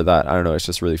to them for that. I don't know, it's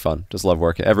just really fun. Just love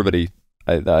working. Everybody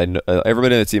in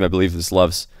the team, I believe, just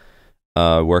loves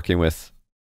working with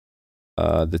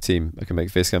the team. I can make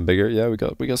facecam bigger. Yeah, we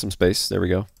got some space. There we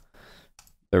go.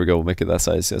 We'll make it that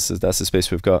size. Yes, that's the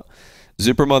space we've got.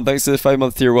 Zupermon, thanks to the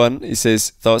 5-month tier 1. He says,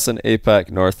 thoughts on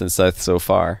APAC North and South so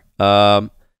far? I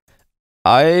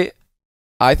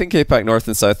think APAC North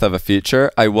and South have a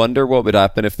future. I wonder what would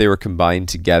happen if they were combined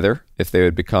together, if they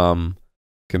would become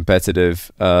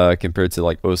competitive compared to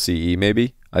like OCE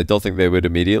maybe. I don't think they would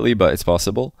immediately, but it's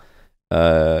possible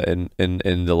in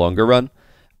the longer run.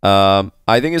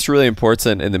 I think it's really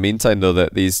important in the meantime, though,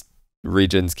 that these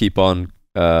regions keep on,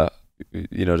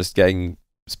 just getting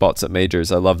spots at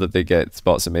majors. I love that they get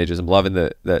spots at majors. I'm loving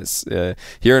that's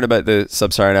hearing about the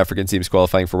sub-Saharan African teams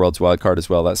qualifying for World's Wildcard as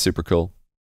well. That's super cool.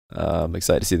 I'm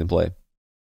excited to see them play.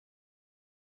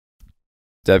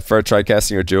 Do I prefer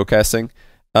tri-casting or geocasting?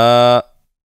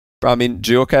 I mean,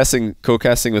 geocasting,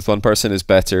 co-casting with one person is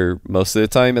better most of the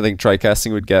time. I think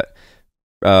tri-casting would get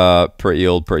pretty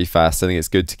old pretty fast. I think it's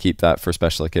good to keep that for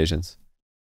special occasions.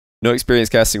 No experience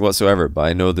casting whatsoever, but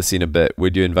I know the scene a bit.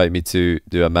 Would you invite me to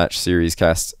do a match series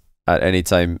cast at any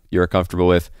time you're comfortable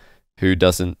with? Who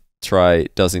doesn't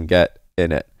get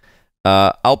in it?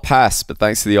 I'll pass, but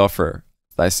thanks to the offer.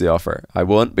 Thanks to the offer. I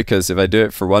won't, because if I do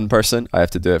it for one person, I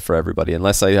have to do it for everybody.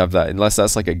 Unless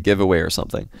that's like a giveaway or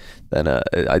something, then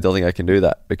I don't think I can do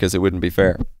that, because it wouldn't be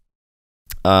fair.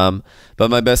 But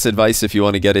my best advice if you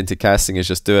want to get into casting is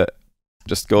just do it.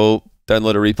 Just go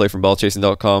download a replay from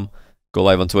ballchasing.com, go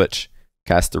live on Twitch,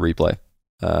 cast the replay,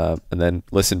 and then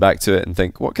listen back to it and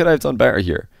think, what could I have done better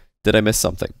here? Did I miss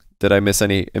something? Did I miss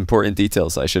any important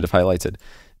details I should have highlighted?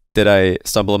 Did I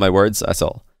stumble on my words at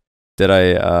all? Did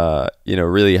I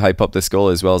really hype up this goal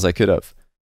as well as I could have?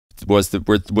 Was the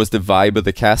vibe of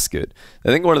the cast good? I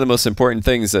think one of the most important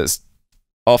things that's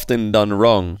often done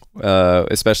wrong,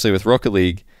 especially with Rocket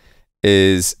League,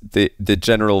 is the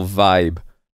general vibe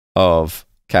of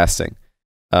casting.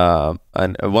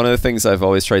 And one of the things I've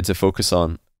always tried to focus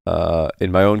on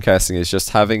in my own casting is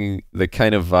just having the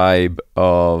kind of vibe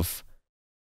of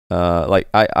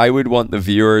I would want the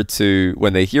viewer to,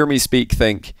 when they hear me speak,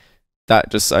 think that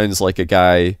just sounds like a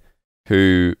guy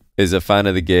who is a fan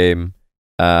of the game,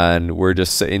 and we're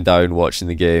just sitting down watching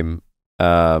the game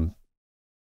on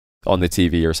the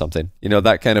TV or something. You know,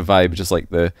 that kind of vibe, just like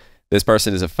this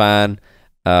person is a fan.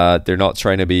 They're not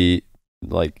trying to be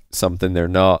like something they're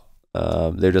not.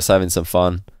 They're just having some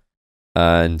fun,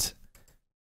 and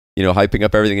hyping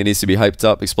up everything that needs to be hyped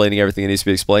up, explaining everything that needs to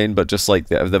be explained. But just like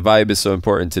the vibe is so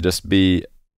important to just be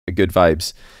good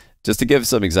vibes. Just to give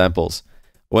some examples,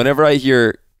 whenever I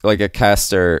hear like a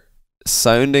caster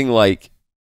sounding like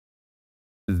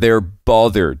they're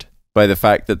bothered by the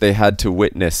fact that they had to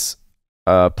witness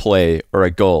a play or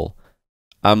a goal,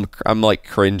 I'm like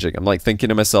cringing. I'm like thinking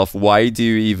to myself, what are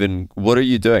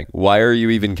you doing? Why are you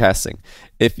even casting?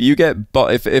 If you get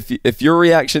if your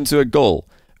reaction to a goal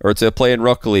or to a play in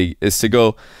Rocket League is to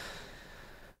go,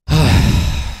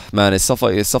 man, it's stuff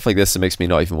like this that makes me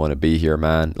not even want to be here,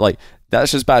 man. Like,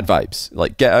 that's just bad vibes.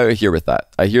 Like, get out of here with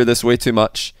that. I hear this way too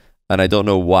much, and I don't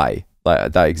know why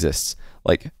that exists.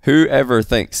 Like, whoever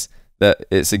thinks that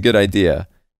it's a good idea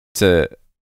to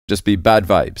just be bad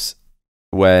vibes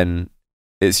when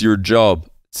it's your job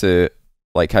to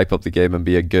like hype up the game and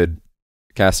be a good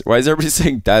caster? Why is everybody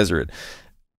saying Dazarin?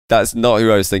 That's not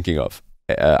who I was thinking of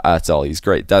at all. He's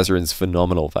great. Dazarin's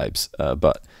phenomenal vibes.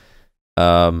 But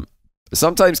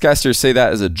sometimes casters say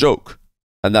that as a joke,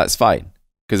 and that's fine.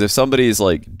 Because if somebody is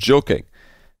like joking,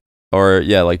 or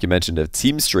yeah, like you mentioned, a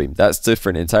team stream, that's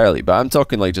different entirely. But I'm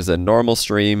talking like just a normal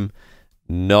stream,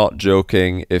 not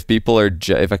joking. If people are,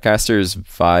 if a caster's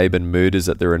vibe and mood is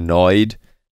that they're annoyed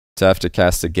to have to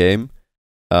cast a game,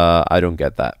 I don't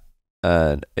get that.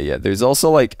 And yeah, there's also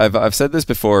like I've said this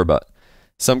before, but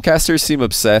some casters seem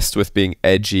obsessed with being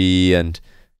edgy and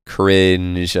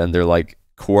cringe, and they're like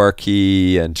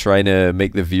quirky and trying to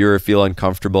make the viewer feel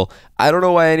uncomfortable. I don't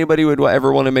know why anybody would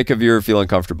ever want to make a viewer feel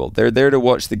uncomfortable. They're there to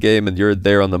watch the game, and you're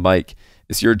there on the mic.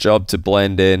 It's your job to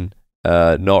blend in,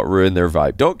 not ruin their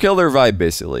vibe. Don't kill their vibe,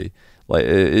 basically. Like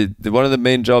one of the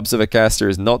main jobs of a caster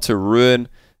is not to ruin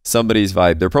somebody's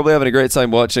vibe. They're probably having a great time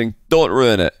watching. Don't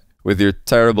ruin it with your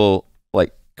terrible,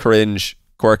 like, cringe,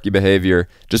 quirky behavior.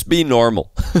 Just be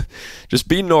normal. Just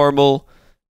be normal.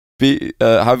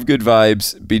 Have good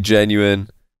vibes, be genuine,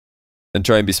 and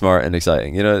try and be smart and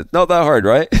exciting. Not that hard,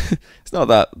 right? It's not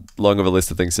that long of a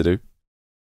list of things to do.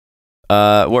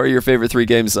 What are your favorite 3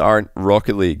 games that aren't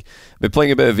Rocket League? I've been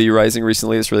playing a bit of V-Rising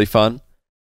recently. It's really fun.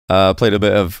 Played a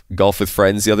bit of Golf with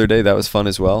Friends the other day. That was fun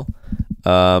as well.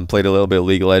 Played a little bit of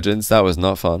League of Legends. That was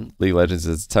not fun. League of Legends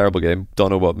is a terrible game. Don't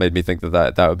know what made me think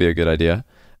that would be a good idea.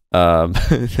 No,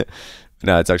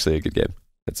 it's actually a good game.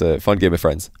 It's a fun game with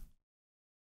friends.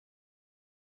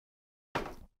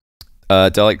 Do I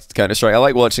like Counter-Strike? I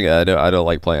like watching it. I don't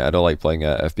like playing it. I don't like playing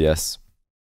FPS.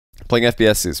 Playing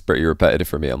FPS is pretty repetitive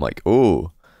for me. I'm like,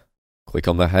 oh, click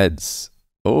on the heads.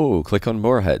 Oh, click on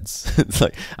more heads. It's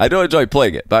like, I don't enjoy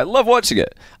playing it, but I love watching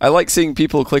it. I like seeing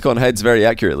people click on heads very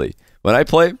accurately. When I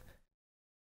play,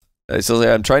 it's like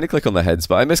I'm trying to click on the heads,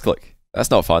 but I misclick.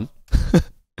 That's not fun.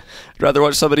 I'd rather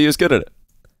watch somebody who's good at it.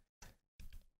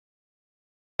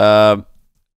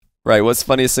 Right, what's the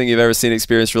funniest thing you've ever seen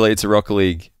experience related to Rocket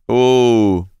League?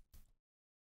 Oh,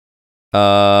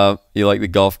 you like the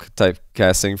golf type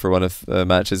casting for one of the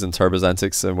matches in Turbo's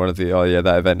Antics and one of the, oh yeah,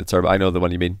 that event in Turbo. I know the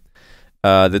one you mean.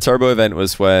 The Turbo event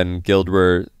was when Guild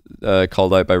were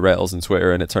called out by Rettles on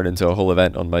Twitter, and it turned into a whole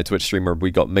event on my Twitch stream where we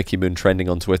got Mickey Moon trending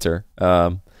on Twitter.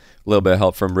 A little bit of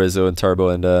help from Rizzo and Turbo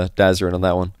and Dazarin on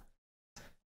that one.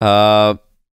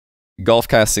 Golf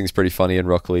casting's pretty funny in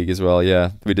Rocket League as well.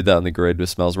 Yeah, we did that on the grid with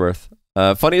Smellsworth.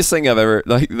 Funniest thing I've ever,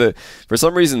 for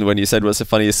some reason when you said what's the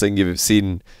funniest thing you've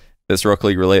seen that's Rocket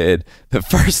League related, the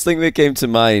first thing that came to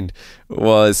mind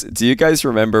was, do you guys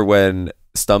remember when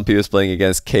Stumpy was playing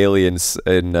against Kaylee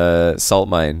in Salt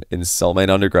Mine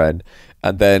Underground,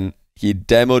 and then he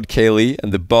demoed Kaylee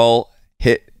and the ball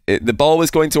hit it, the ball was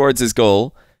going towards his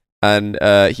goal, and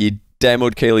he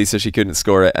demoed Kaylee so she couldn't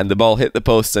score it, and the ball hit the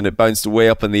post and it bounced way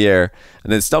up in the air,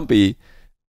 and then Stumpy,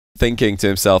 thinking to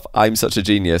himself, I'm such a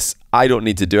genius, I don't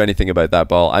need to do anything about that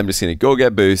ball, I'm just going to go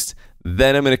get boost,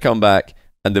 then I'm going to come back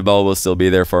and the ball will still be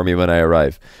there for me when I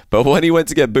arrive. But when he went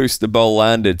to get boost, the ball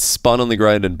landed, spun on the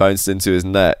ground and bounced into his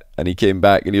net, and he came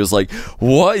back and he was like,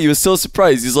 what? He was so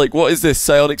surprised. He's like, what is this?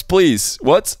 Psionics, please.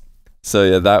 What? So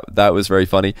yeah, that was very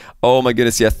funny. Oh my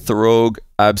goodness, yeah, Throg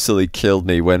absolutely killed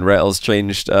me when Rettles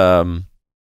changed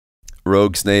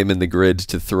Rogue's name in the grid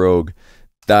to Throg.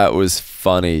 That was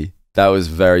funny. That was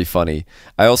very funny.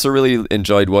 I also really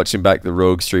enjoyed watching back the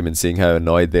Rogue stream and seeing how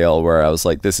annoyed they all were. I was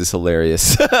like, this is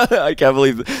hilarious. I can't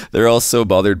believe they're all so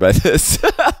bothered by this.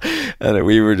 And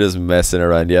we were just messing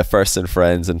around. Yeah, First and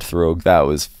Friends and Throg. That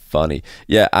was funny.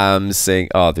 Yeah, I'm saying,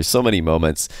 oh, there's so many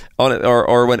moments on it.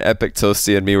 Or when Epic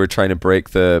Toasty and me were trying to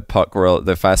break the puck world,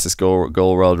 the fastest goal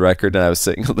world record, and I was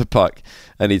sitting on the puck,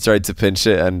 and he tried to pinch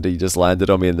it, and he just landed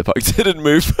on me, and the puck didn't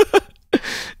move.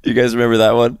 You guys remember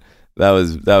that one? That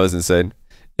was insane.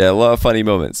 Yeah, a lot of funny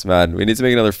moments, man. We need to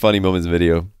make another funny moments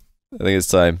video. I think it's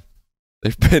time.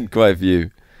 There've been quite a few.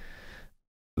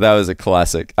 That was a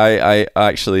classic. I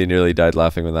actually nearly died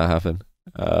laughing when that happened.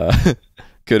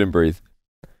 Couldn't breathe.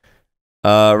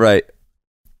 Right.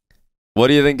 What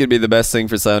do you think would be the best thing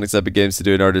for Psionics Epic Games to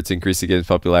do in order to increase the game's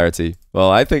popularity? Well,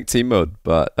 I think team mode,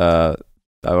 but I've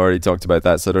already talked about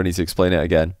that, so I don't need to explain it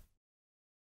again.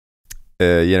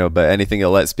 But anything that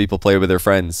lets people play with their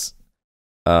friends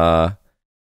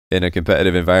in a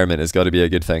competitive environment has got to be a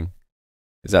good thing.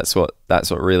 Because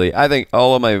that's what really, I think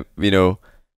all of my,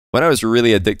 when I was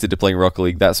really addicted to playing Rocket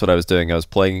League, that's what I was doing. I was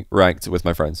playing ranked with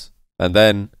my friends. And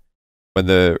then when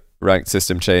the ranked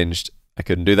system changed, I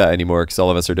couldn't do that anymore because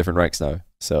all of us are different ranks now.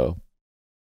 So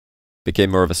it became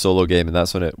more of a solo game, and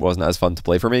that's when it wasn't as fun to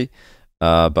play for me.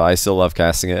 But I still love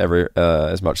casting it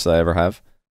as much as I ever have.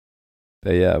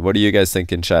 But yeah, what do you guys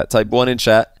think in chat? Type 1 in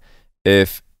chat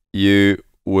if you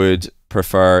would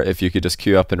prefer if you could just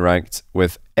queue up in ranked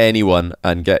with anyone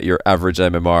and get your average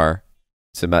MMR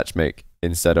to matchmake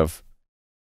instead of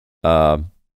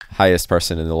highest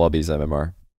person in the lobby's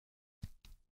MMR.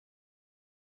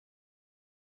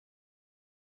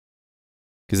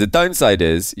 Because the downside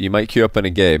is you might queue up in a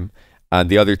game and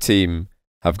the other team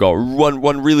have got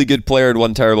one really good player and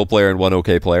one terrible player and one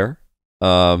okay player.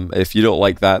 If you don't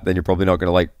like that, then you're probably not going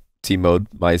to like team mode,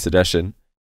 my suggestion,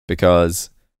 because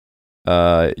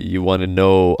you want to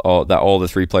know that all the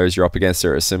three players you're up against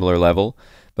are at a similar level.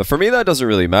 But for me, that doesn't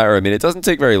really matter. I mean, it doesn't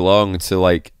take very long to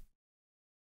like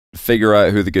figure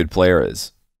out who the good player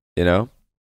is,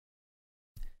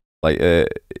 Like,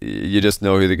 you just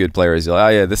know who the good player is. You're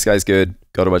like, oh yeah, this guy's good.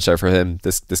 Got to watch out for him.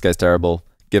 This guy's terrible.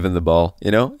 Give him the ball.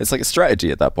 It's like a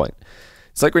strategy at that point.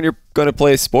 It's like when you're going to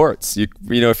play sports. You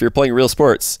know, if you're playing real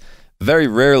sports, very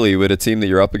rarely would a team that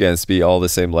you're up against be all the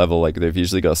same level. Like they've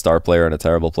usually got a star player and a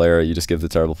terrible player. You just give the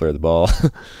terrible player the ball.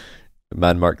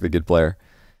 Man mark the good player.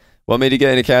 What made you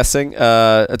get into casting?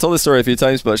 I told this story a few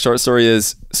times, but short story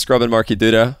is Scrub and Marky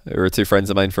Duda, who were two friends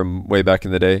of mine from way back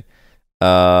in the day.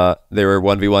 They were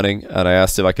 1v1ing, and I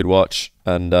asked if I could watch,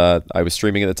 and I was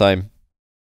streaming at the time.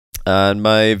 And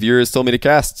my viewers told me to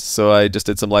cast, so I just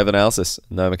did some live analysis,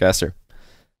 and now I'm a caster.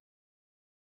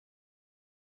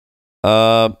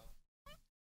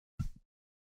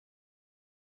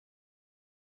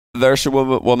 There's a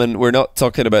woman, we're not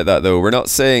talking about that though. We're not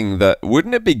saying that,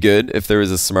 wouldn't it be good if there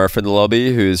was a Smurf in the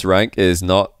lobby whose rank is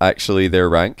not actually their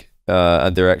rank,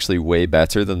 and they're actually way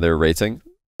better than their rating?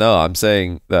 No, I'm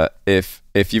saying that if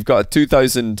you've got a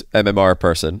 2000 MMR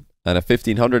person and a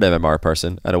 1500 MMR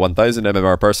person and a 1000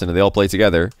 MMR person and they all play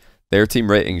together, their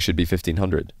team rating should be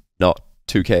 1500, not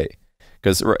 2k.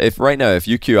 Because if right now, if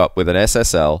you queue up with an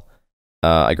SSL,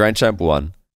 a Grand Champ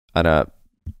 1 and a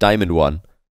Diamond 1,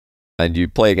 and you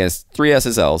play against 3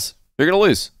 SSLs, you're going to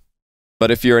lose. But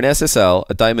if you're an SSL,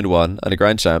 a Diamond 1, and a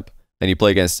Grand Champ, and you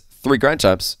play against 3 Grand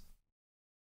Champs,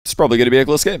 it's probably going to be a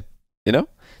close game. You know?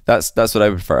 That's what I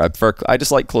prefer. I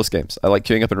just like close games. I like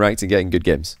queuing up in ranked and getting good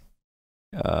games.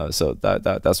 So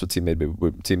that's what team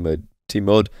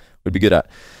mode would be good at.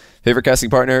 Favorite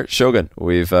casting partner? Shogun.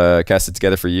 We've casted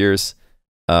together for years.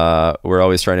 We're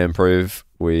always trying to improve.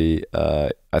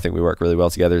 I think we work really well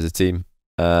together as a team,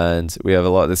 and we have a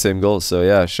lot of the same goals. So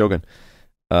yeah, Shogun.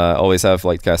 Always have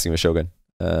liked casting with Shogun,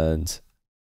 and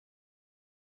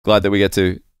glad that we get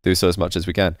to do so as much as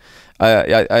we can.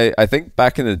 I think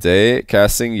back in the day,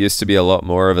 casting used to be a lot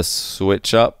more of a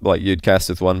switch up. Like you'd cast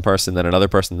with one person, then another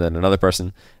person, then another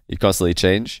person. You'd constantly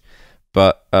change.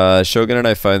 But Shogun and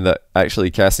I found that actually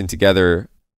casting together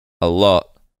a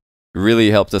lot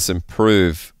really helped us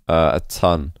improve a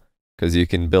ton, because you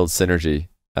can build synergy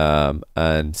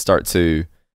and start to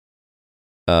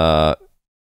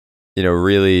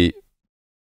really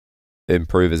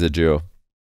improve as a duo.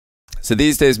 So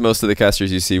these days, most of the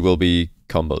casters you see will be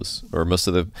combos, or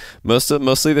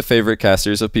mostly the favorite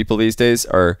casters of people these days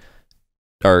are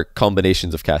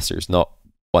combinations of casters, not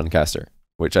one caster,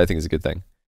 which I think is a good thing.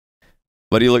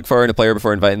 What do you look for in a player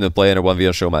before inviting them to play in a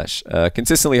 1v1 show match?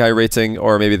 Consistently high rating,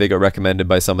 or maybe they got recommended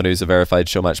by someone who's a verified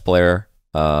show match player,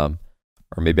 or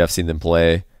maybe I've seen them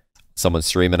play someone's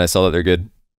stream and I saw that they're good.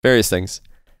 Various things.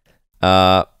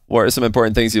 What are some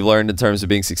important things you've learned in terms of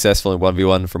being successful in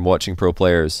 1v1 from watching pro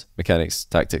players? Mechanics,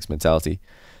 tactics, mentality.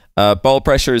 Ball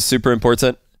pressure is super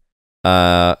important.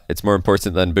 It's more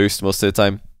important than boost most of the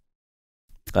time.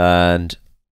 And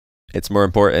it's more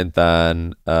important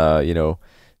than,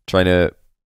 trying to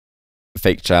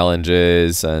fake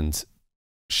challenges and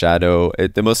shadow.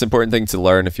 The most important thing to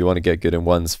learn if you want to get good in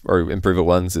ones or improve at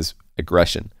ones is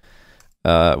aggression.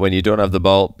 When you don't have the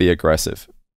ball, be aggressive.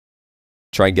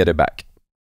 Try and get it back.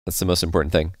 That's the most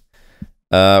important thing.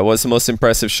 What's the most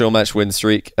impressive show match win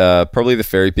streak? Probably the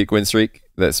Fairy Peak win streak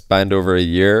that spanned over a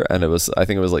year, and I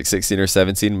think it was like 16 or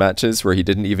 17 matches where he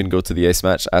didn't even go to the ace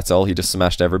match at all. He just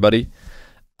smashed everybody.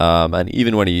 And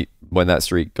even when that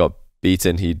streak got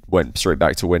beaten, he went straight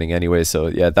back to winning anyway. So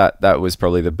yeah, that was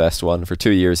probably the best one. For 2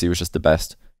 years, he was just the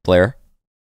best player.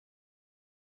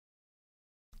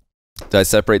 Do I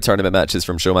separate tournament matches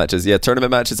from show matches? Yeah,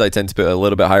 tournament matches I tend to put a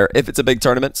little bit higher. If it's a big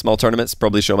tournament, small tournaments,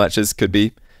 probably show matches could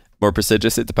be more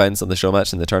prestigious. It depends on the show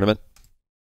match and the tournament.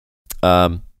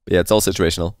 Yeah, it's all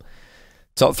situational.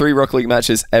 Top 3 Rocket League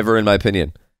matches ever, in my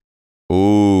opinion.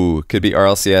 Ooh, could be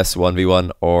RLCS, 1v1,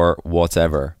 or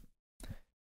whatever.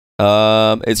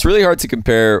 It's really hard to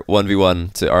compare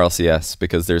 1v1 to RLCS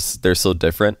because they're so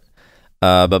different.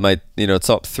 But my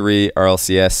top 3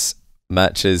 RLCS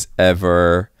matches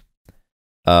ever.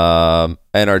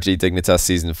 NRG Dignitas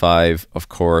Season 5, of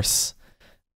course.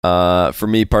 For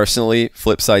me personally,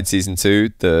 Flipside Season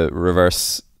 2, the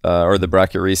reverse or the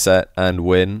bracket reset and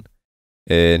win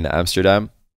in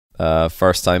Amsterdam.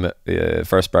 First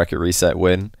bracket reset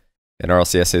win in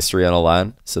RLCS history on a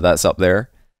LAN, so that's up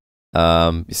there.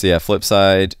 So yeah,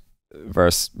 Flipside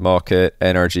versus Mocket,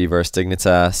 NRG versus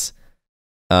Dignitas.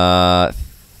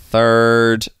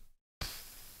 Third,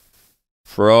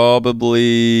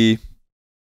 probably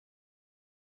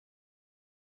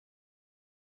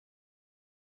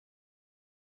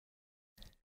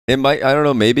it might, I don't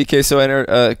know, maybe Queso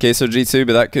G2,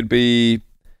 but that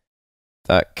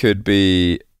could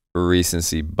be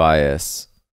recency bias.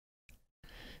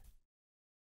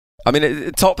 I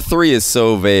mean, top 3 is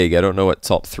so vague. I don't know what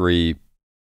top 3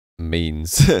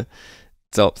 means.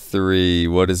 Top 3,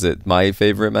 what is it? My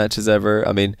favorite matches ever?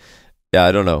 I mean, yeah,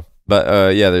 I don't know.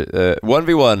 But yeah,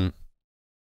 1v1,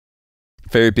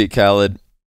 Fairy Peak Khaled,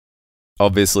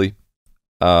 obviously.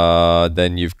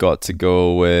 Then you've got to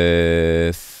go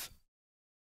with...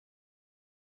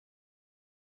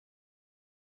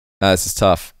 this is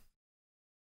tough.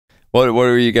 What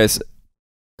do you guys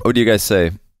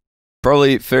say?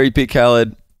 Probably Fairy Peak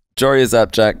Khaled, Joria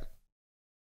Zapjack.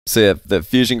 So yeah, the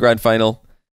Fusion Grand Final,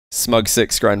 Smug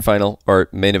 6 Grand Final, or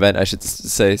main event, I should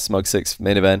say, Smug 6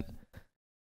 main event.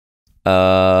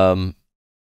 Yeah,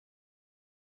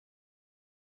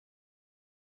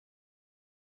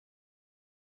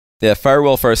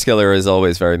 Firewall First Killer is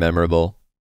always very memorable.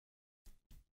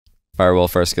 Firewall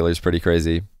First Killer is pretty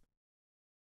crazy.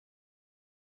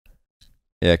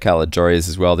 Yeah, Khaled Joria's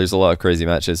as well. There's a lot of crazy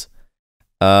matches.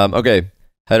 Okay,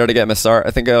 how did I get my start?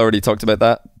 I think I already talked about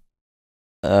that.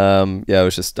 Yeah, I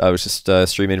was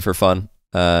just streaming for fun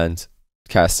and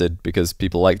casted because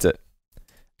people liked it.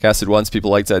 Casted once,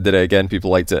 people liked it. I did it again, people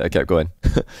liked it. I kept going.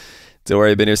 Don't worry,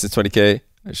 I've been here since 20k.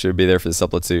 I should be there for the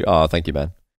supplet too. Oh, thank you,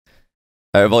 man.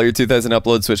 Out of all your 2000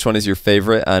 uploads, which one is your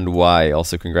favorite and why?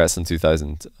 Also, congrats on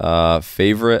 2000.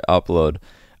 Favorite upload.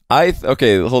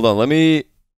 Okay, hold on. Let me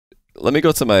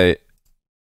go to my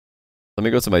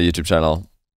YouTube channel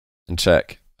and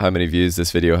check how many views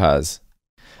this video has.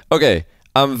 Okay,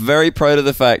 I'm very proud of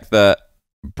the fact that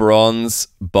bronze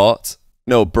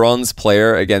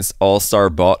player against all-star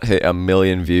bot hit 1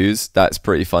 million views. That's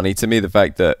pretty funny to me. The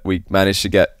fact that we managed to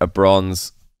get a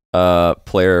bronze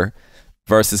player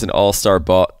versus an all-star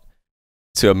bot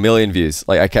to 1 million views.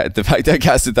 Like the fact that I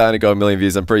cast it down and got 1 million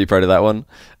views, I'm pretty proud of that one.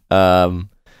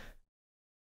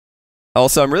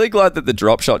 Also, I'm really glad that the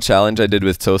drop shot challenge I did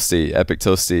with Toasty, Epic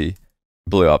Toasty,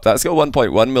 blew up. That's got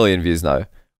 1.1 million views now.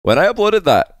 When I uploaded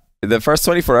that, the first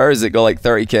 24 hours, it got like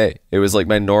 30k. It was like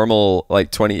my normal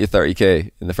like 20 to 30k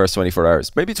in the first 24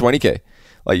 hours. Maybe 20k.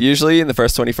 Like usually in the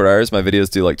first 24 hours, my videos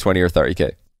do like 20 or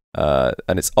 30k.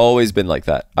 And it's always been like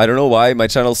that. I don't know why. My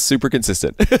channel's super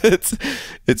consistent.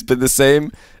 It's been the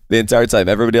same the entire time.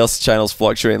 Everybody else's channel's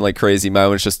fluctuating like crazy. My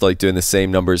one's just like doing the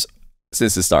same numbers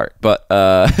since the start. But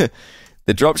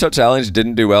the drop shot challenge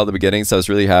didn't do well at the beginning, so I was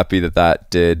really happy that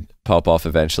that did pop off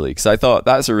eventually, because I thought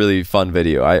that's a really fun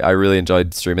video. I really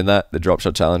enjoyed streaming that, the drop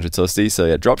shot challenge with Toasty. So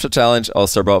yeah, drop shot challenge,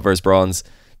 all-star bot versus bronze.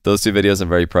 Those two videos I'm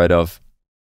very proud of,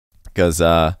 because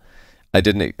I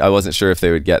wasn't sure if they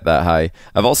would get that high.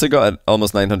 I've also got an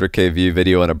almost 900k view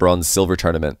video on a bronze silver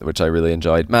tournament, which I really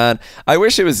enjoyed. Man, I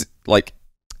wish it was like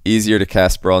easier to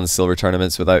cast bronze silver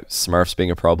tournaments without Smurfs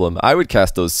being a problem. I would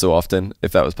cast those so often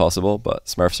if that was possible, but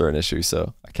Smurfs are an issue,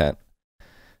 so I can't.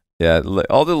 Yeah,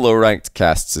 all the low ranked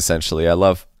casts essentially. I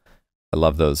love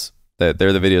those. They're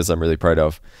the videos I'm really proud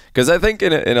of, because I think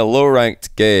in a low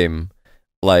ranked game,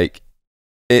 like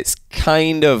it's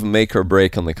kind of make or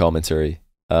break on the commentary.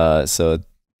 I could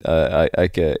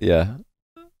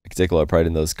take a lot of pride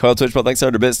in those. Coil Twitchbot, thanks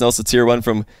 100 bits, and also tier 1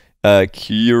 from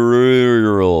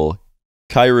KairuRL,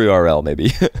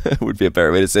 maybe would be a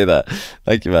better way to say that.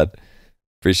 Thank you, man.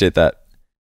 Appreciate that.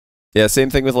 Yeah, same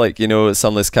thing with like, you know,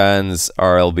 Sunless Cans,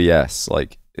 RLBS.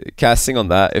 Like casting on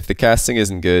that, if the casting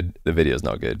isn't good, the video's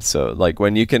not good. So like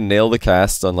when you can nail the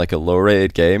cast on like a low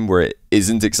rated game where it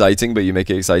isn't exciting, but you make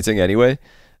it exciting anyway,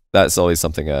 that's always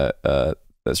something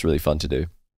that's really fun to do.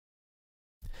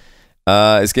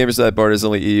 Is Gamers Without Borders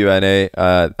only EU NA?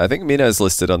 I think Mina is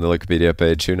listed on the Wikipedia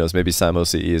page. Who knows? Maybe Sam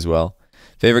OCE as well.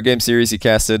 Favorite game series you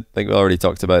casted? I think we already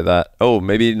talked about that. Oh,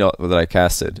 maybe not that I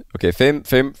casted. Okay,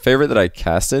 favorite that I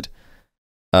casted?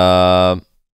 I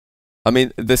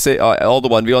mean, all the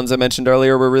 1v1s I mentioned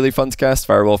earlier were really fun to cast.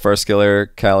 Firewall, First Killer,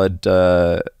 Khaled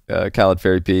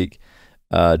Fairy Peak,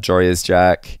 Joria's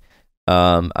Jack,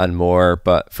 and more.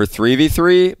 But for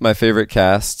 3v3, my favorite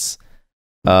casts,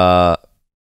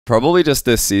 probably just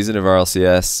this season of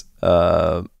RLCS,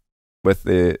 with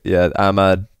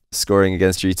Ahmad scoring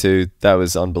against G2. That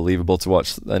was unbelievable to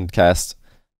watch and cast.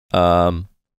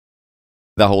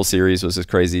 That whole series was just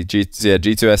crazy. G2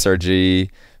 SRG,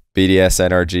 BDS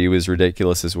NRG was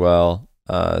ridiculous as well.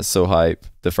 So hype.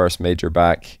 The first major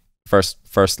back,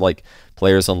 first like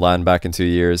players on LAN back in 2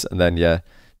 years, and then yeah,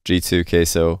 G2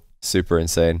 Queso, super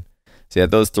insane. So yeah,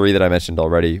 those three that I mentioned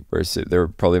already they were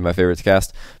probably my favorite to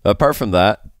cast. But apart from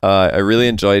that, I really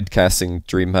enjoyed casting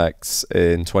DreamHacks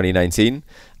in 2019.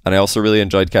 And I also really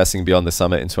enjoyed casting Beyond the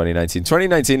Summit in 2019.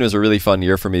 2019 was a really fun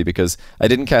year for me because I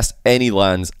didn't cast any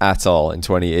LANs at all in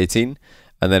 2018.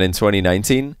 And then in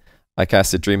 2019, I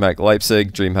casted DreamHack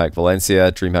Leipzig, DreamHack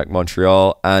Valencia, DreamHack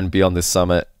Montreal, and Beyond the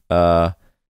Summit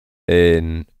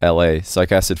in LA. So I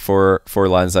casted four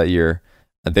LANs that year,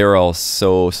 and they were all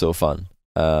so fun.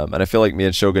 And I feel like me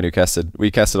and Shogun,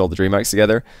 we casted all the DreamHacks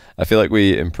together. I feel like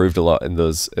we improved a lot in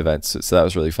those events. So that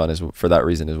was really fun for that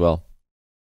reason as well.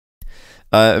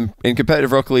 In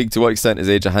competitive Rocket League, to what extent is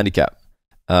age a handicap?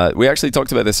 We actually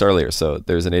talked about this earlier, so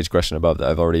there's an age question above that.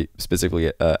 I've already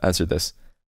specifically answered this.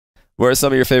 What are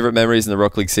some of your favorite memories in the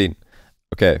Rocket League scene?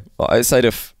 Okay, well, outside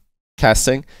of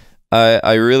casting,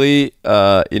 I really,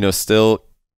 still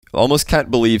almost can't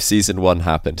believe Season 1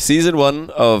 happened. Season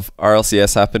 1 of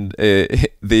RLCS happened.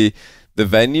 The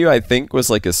venue, I think, was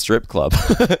like a strip club.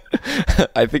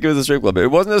 I think it was a strip club. It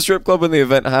wasn't a strip club when the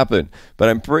event happened, but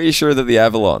I'm pretty sure that the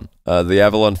Avalon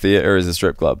Theater is a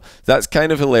strip club. That's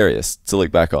kind of hilarious to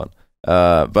look back on.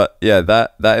 But yeah,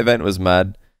 that event was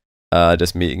mad.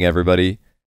 Just meeting everybody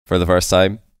for the first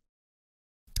time.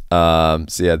 So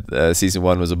yeah, Season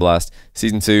 1 was a blast.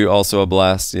 Season 2 also a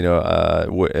blast. You know,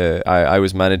 I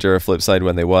was manager of Flipside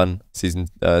when they won Season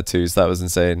 2, so that was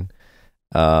insane.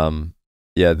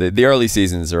 Yeah, the early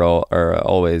seasons are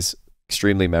always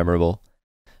extremely memorable.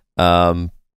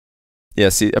 Yeah,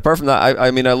 apart from that,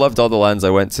 I mean, I loved all the lands I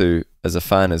went to as a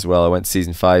fan as well. I went to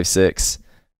Season 5, 6,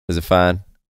 as a fan.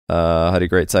 Had a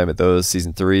great time at those.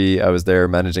 Season 3, I was there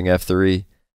managing F3.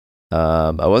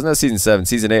 I wasn't at Season 7.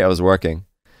 Season 8, I was working.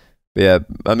 But yeah,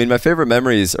 I mean, my favorite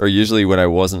memories are usually when I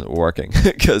wasn't working.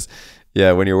 Because,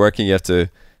 yeah, when you're working, you have to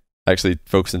actually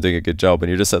focus on doing a good job. When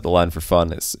you're just at the LAN for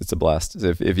fun, it's a blast.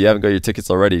 So if you haven't got your tickets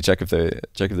already, check if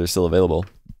they're still available.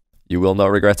 You will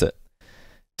not regret it.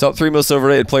 Top 3 most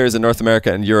overrated players in North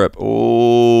America and Europe.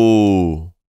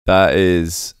 Oh, that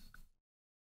is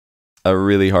a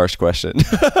really harsh question.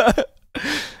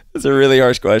 It's a really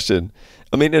harsh question.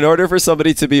 I mean, in order for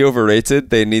somebody to be overrated,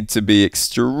 they need to be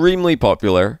extremely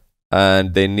popular,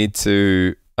 and they need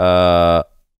to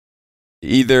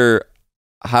either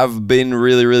have been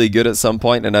really, really good at some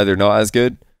point and now they're not as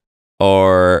good,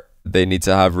 or they need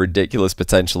to have ridiculous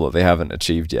potential that they haven't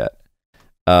achieved yet.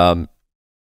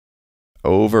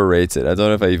 Overrated. I don't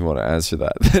know if I even want to answer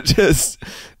that. That's just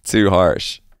too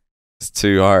harsh. It's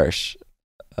too harsh.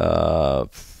 No,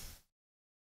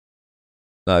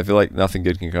 I feel like nothing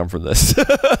good can come from this.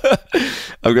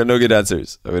 I've got no good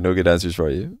answers. I've got no good answers for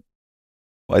you.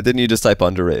 Why didn't you just type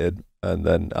underrated? And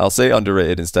then I'll say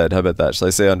underrated instead. How about that? Shall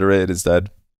I say underrated instead?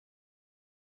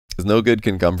 Because no good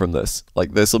can come from this.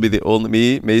 Like, this will be the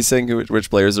only... Me saying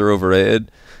which players are overrated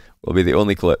will be the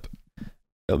only clip.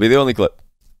 It'll be the only clip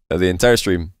of the entire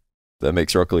stream that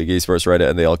makes Rocket League Esports Reddit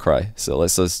and they all cry. So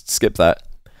let's just skip that.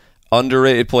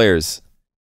 Underrated players.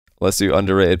 Let's do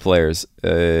underrated players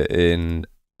in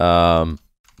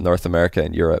North America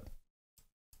and Europe.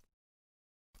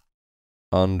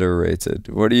 Underrated.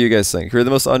 What do you guys think? Who are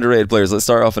the most underrated players? Let's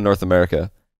start off in North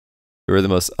America. Who are the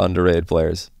most underrated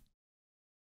players?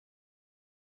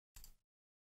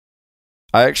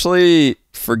 I actually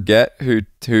forget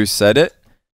who said it.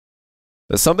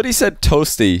 But somebody said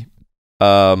Toasty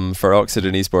for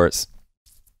Oxygen Esports.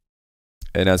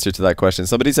 In answer to that question,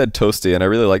 somebody said Toasty, and I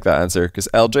really like that answer because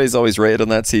LJ's always rated on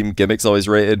that team, Gimmick's always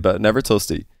rated, but never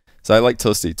Toasty. So I like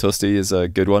Toasty. Toasty is a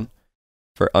good one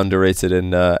for underrated in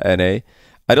NA.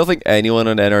 I don't think anyone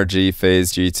on NRG,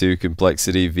 FaZe, G2,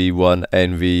 Complexity, V1,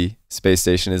 NV, Space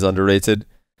Station is underrated.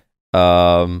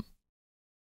 Oh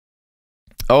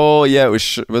yeah,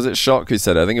 was it Shock who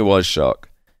said it? I think it was Shock.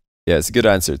 Yeah, it's a good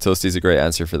answer. Toasty's a great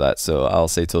answer for that, so I'll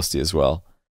say Toasty as well.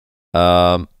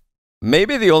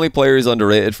 Maybe the only player who's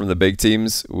underrated from the big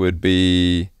teams would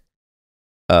be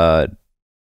possibly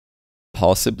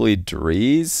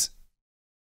Drees.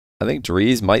 I think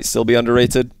Drees might still be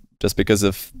underrated just because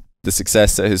of the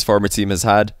success that his former team has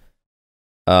had.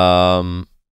 And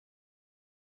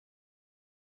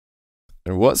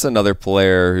what's another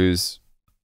player who's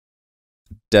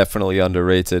definitely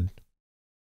underrated?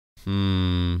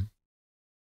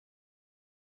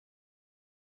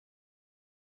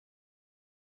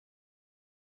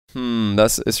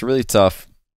 It's really tough.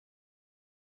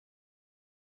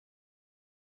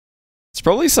 It's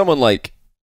probably someone like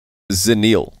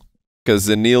Zenil, because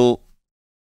Zenil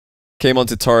came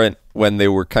onto Torrent when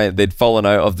they'd fallen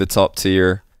out of the top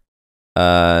tier,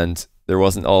 and there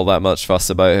wasn't all that much fuss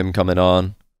about him coming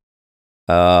on,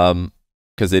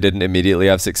 because they didn't immediately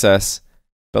have success.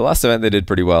 But last event they did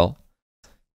pretty well.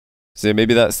 So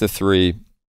maybe that's the 3.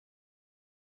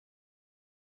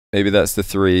 Maybe that's the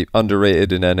 3.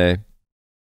 Underrated in NA.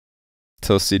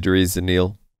 Toasty, Drees,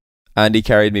 Zenil. Andy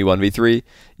carried me 1v3.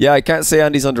 Yeah, I can't say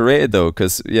Andy's underrated though,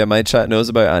 because yeah, my chat knows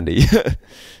about Andy.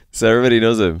 So everybody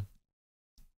knows him.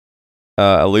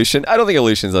 Illusion. I don't think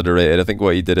Illusion's underrated. I think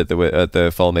what he did at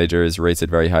the Fall Major is rated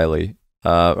very highly.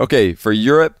 Okay, for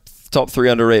Europe, top 3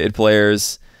 underrated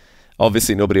players.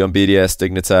 Obviously nobody on BDS,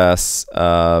 Dignitas.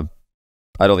 I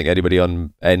don't think anybody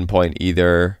on Endpoint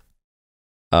either.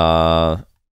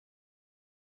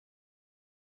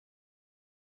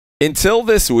 Until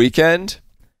this weekend,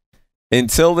 I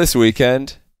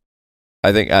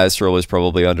think Astral was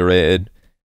probably underrated.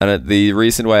 And the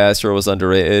reason why Astral was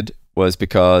underrated was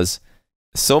because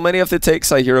so many of the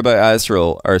takes I hear about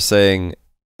Astral are saying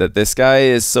that this guy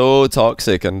is so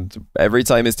toxic, and every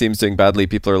time his team's doing badly,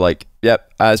 people are like,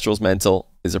 yep, Astral's mental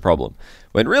is a problem.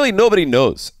 When really nobody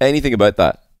knows anything about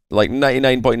that. Like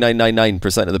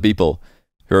 99.999% of the people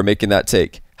who are making that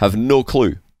take have no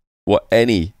clue what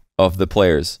any of the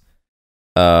players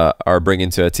are bringing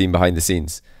to a team behind the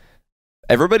scenes.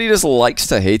 Everybody just likes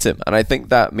to hate him, and I think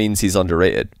that means he's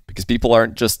underrated because people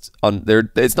aren't just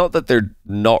it's not that they're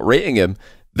not rating him,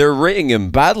 they're rating him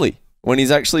badly when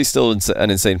he's actually still an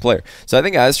insane player. So I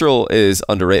think Astral is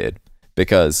underrated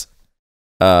because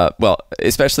well,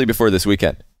 especially before this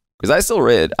weekend, because I still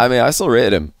rated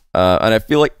him, and I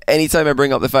feel like anytime I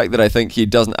bring up the fact that I think he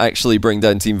doesn't actually bring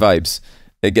down team vibes,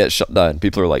 it gets shut down.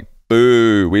 People are like,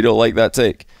 boo, we don't like that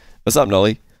take. What's up,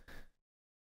 Nolly?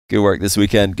 Good work this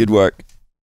weekend. Good work.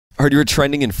 Heard you were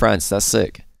trending in France. That's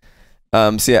sick.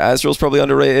 So yeah, Azrael's probably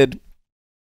underrated.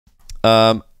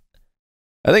 I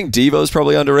think Devo's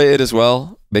probably underrated as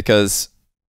well, because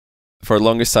for the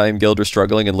longest time Guild were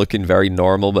struggling and looking very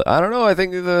normal, but I don't know, I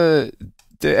think the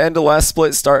end of last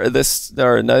split, start of this,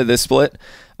 or now this split,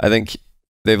 I think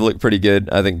they've looked pretty good.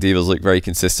 I think Devo's look very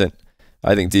consistent.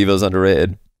 I think Devo's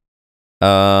underrated.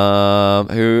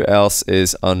 Who else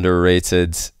is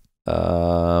underrated?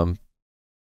 I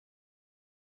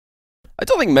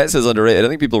don't think Metza's underrated. I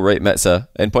think people rate Metza.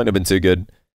 Endpoint have been too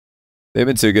good. They've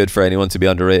been too good for anyone to be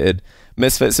underrated.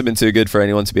 Misfits have been too good for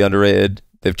anyone to be underrated.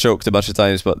 They've choked a bunch of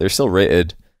times, but they're still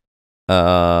rated.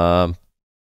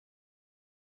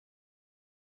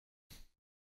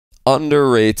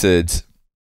 Underrated.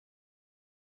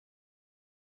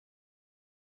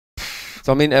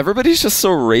 I mean, everybody's just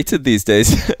so rated these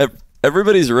days.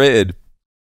 Everybody's rated.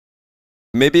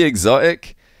 Maybe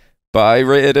Exotic, but I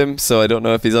rated him, so I don't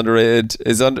know if he's underrated.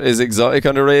 Is Exotic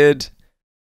underrated?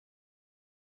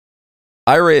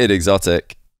 I rated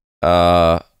Exotic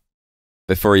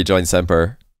before he joined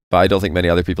Semper, but I don't think many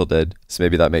other people did, so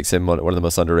maybe that makes him one of the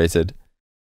most underrated.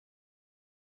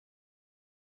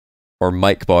 Or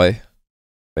Mike Boy.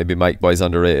 Maybe Mike Boy's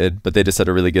underrated, but they just had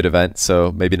a really good event,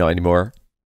 so maybe not anymore.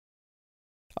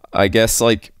 I guess,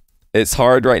 like, it's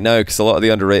hard right now because a lot of the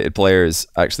underrated players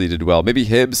actually did well. Maybe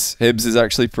Hibbs. Hibbs is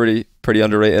actually pretty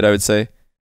underrated, I would say,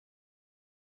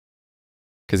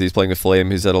 because he's playing with Flame,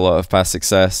 who's had a lot of past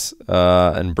success,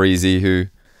 and Breezy, who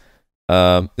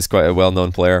is quite a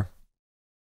well-known player.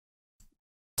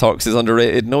 Tox is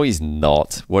underrated? No, he's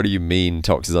not. What do you mean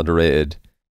Tox is underrated?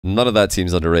 None of that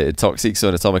team's underrated. Toxic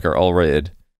and Atomic are all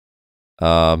rated.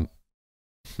 Hard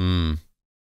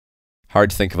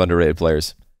to think of underrated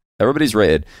players. Everybody's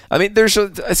rated. I mean,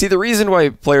 I see the reason why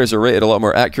players are rated a lot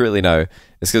more accurately now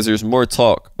is because there's more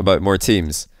talk about more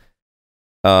teams.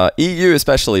 EU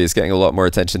especially is getting a lot more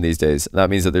attention these days. And that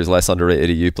means that there's less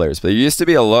underrated EU players. But there used to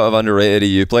be a lot of underrated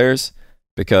EU players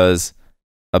because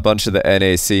a bunch of the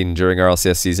NA scene during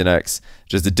RLCS Season X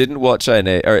just didn't watch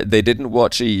NA, or they didn't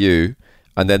watch EU,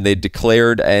 and then they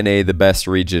declared NA the best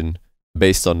region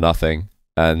based on nothing.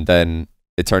 And then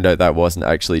it turned out that wasn't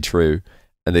actually true.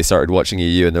 And they started watching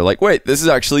EU and they're like, wait, this is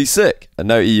actually sick. And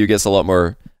now EU gets a lot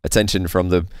more attention from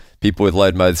the people with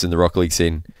loud mouths in the Rocket League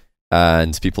scene.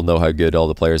 And people know how good all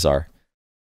the players are.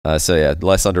 So yeah,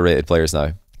 less underrated players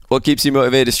now. What keeps you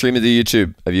motivated to stream and do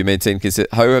YouTube?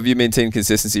 How have you maintained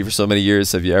consistency for so many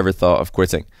years? Have you ever thought of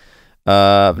quitting?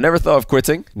 I've never thought of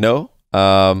quitting, no.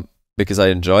 Because I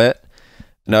enjoy it.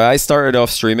 Now, I started off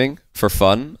streaming for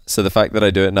fun, so the fact that I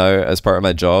do it now as part of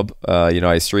my job,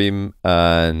 I stream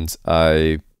and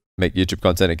I make YouTube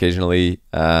content occasionally,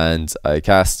 and I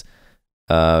cast,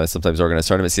 sometimes organize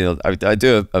tournaments. I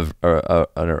do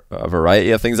a variety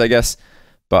of things, I guess,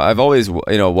 but I've always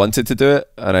wanted to do it,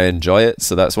 and I enjoy it,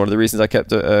 so that's one of the reasons I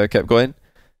kept going.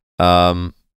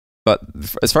 But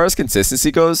as far as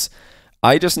consistency goes,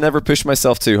 I just never push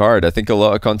myself too hard. I think a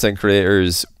lot of content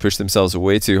creators push themselves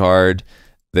way too hard.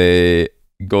 They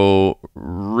go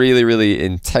really, really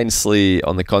intensely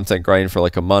on the content grind for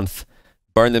like a month,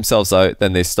 burn themselves out,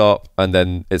 then they stop, and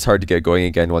then it's hard to get going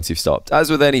again once you've stopped. As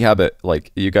with any habit,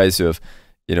 like you guys who have,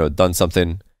 done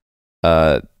something,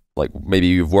 like maybe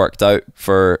you've worked out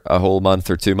for a whole month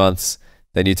or 2 months,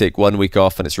 then you take 1 week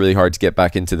off and it's really hard to get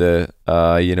back into the,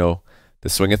 the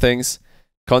swing of things.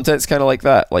 Content's kind of like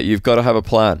that. Like you've got to have a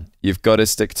plan. You've got to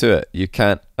stick to it. You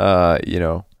can't,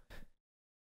 you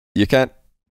can't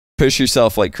push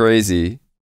yourself like crazy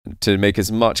to make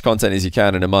as much content as you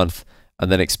can in a month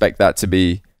and then expect that to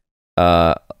be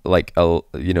like a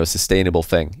sustainable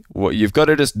thing. What you've got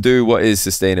to just do what is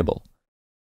sustainable,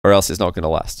 or else it's not going to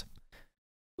last.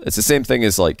 It's the same thing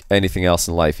as like anything else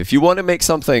in life. If you want to make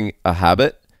something a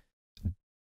habit,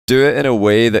 do it in a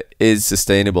way that is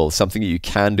sustainable, something that you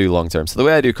can do long term. So the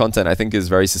way I do content, I think, is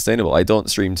very sustainable. I don't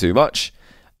stream too much.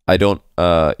 I don't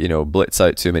blitz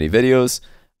out too many videos.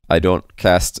 I don't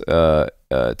cast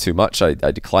too much. I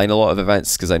decline a lot of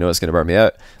events because I know it's going to burn me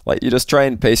out. Like, you just try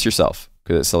and pace yourself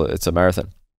because it's a marathon.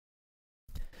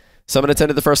 Someone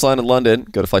attended the first line in London.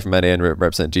 Go to Fly from NA and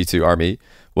represent G2 Army.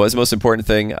 What is the most important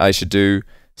thing I should do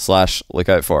 / look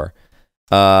out for?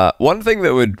 One thing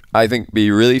that would, I think, be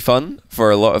really fun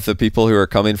for a lot of the people who are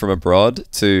coming from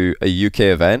abroad to a UK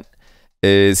event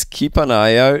is keep an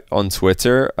eye out on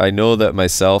Twitter. I know that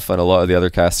myself and a lot of the other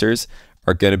casters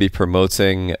are going to be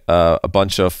promoting a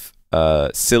bunch of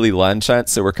silly land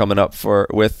chants that we're coming up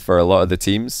with for a lot of the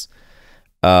teams.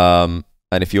 And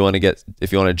if you want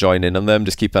to join in on them,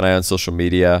 just keep an eye on social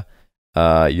media.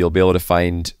 You'll be able to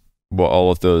find what all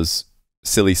of those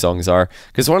silly songs are.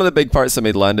 Because one of the big parts that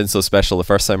made Landon so special the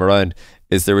first time around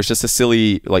is there was just a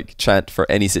silly like chant for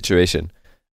any situation.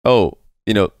 Oh,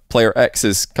 you know, player X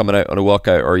is coming out on a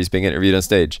walkout or he's being interviewed on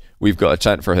stage. We've got a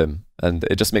chant for him, and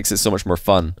it just makes it so much more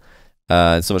fun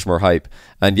and so much more hype.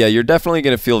 And yeah, you're definitely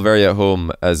going to feel very at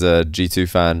home as a G2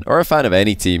 fan or a fan of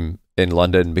any team in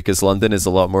London, because London is a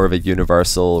lot more of a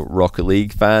universal Rocket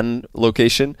League fan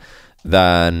location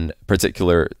than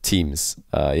particular teams.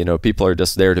 You know, people are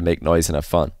just there to make noise and have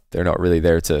fun. They're not really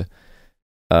there to,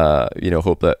 you know,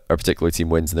 hope that a particular team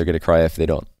wins and they're going to cry if they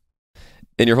don't.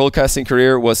 In your whole casting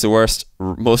career, what's the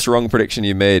most wrong prediction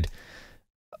you made?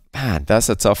 Man, that's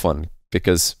a tough one,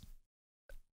 because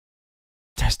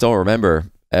I just don't remember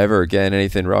ever getting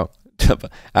anything wrong.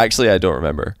 Actually, I don't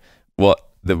remember what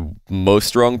the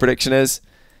most wrong prediction is,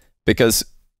 because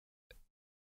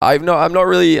I'm not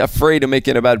really afraid of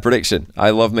making a bad prediction.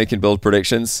 I love making bold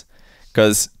predictions,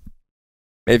 because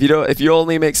if you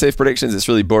only make safe predictions, it's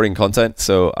really boring content.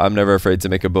 So I'm never afraid to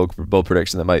make a bold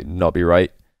prediction that might not be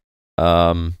right.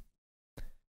 I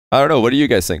don't know. What do you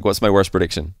guys think? What's my worst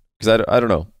prediction? Because I don't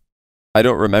know. I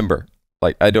don't remember.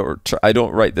 Like, I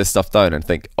don't write this stuff down and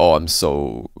think, oh, I'm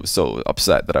so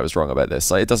upset that I was wrong about this.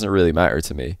 Like, it doesn't really matter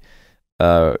to me.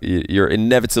 You're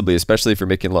inevitably, especially if you're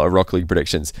making a lot of Rocket League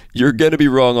predictions, you're gonna be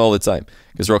wrong all the time,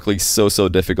 because Rocket League's so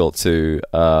difficult to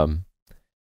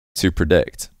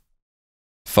predict.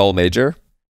 Fall Major?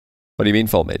 What do you mean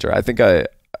Fall Major? I think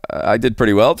I did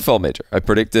pretty well at the Fall Major. I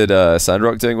predicted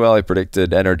Sandrock doing well. I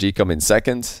predicted NRG coming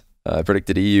second. I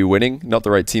predicted EU winning. Not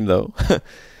the right team though.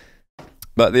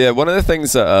 But yeah, one of the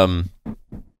things that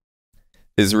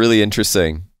is really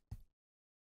interesting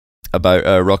about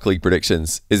Rocket League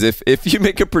predictions is if you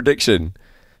make a prediction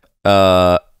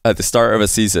at the start of a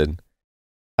season,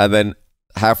 and then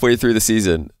halfway through the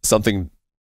season something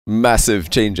massive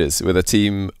changes with a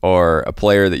team or a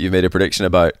player that you made a prediction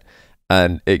about,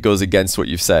 and it goes against what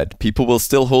you've said, people will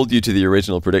still hold you to the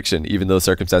original prediction even though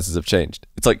circumstances have changed.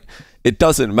 It's like, it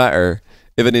doesn't matter.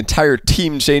 If an entire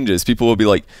team changes, people will be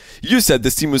like, you said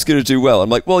this team was going to do well. I'm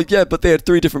like, well, yeah, but they had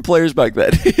 3 different players back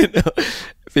then. You know?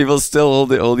 People still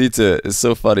hold you to it. It's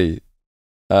so funny.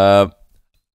 How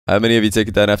many of you take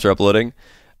it down after uploading?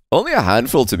 Only a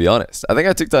handful, to be honest. I think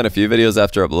I took down a few videos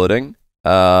after uploading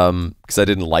because I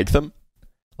didn't like them.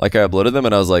 Like, I uploaded them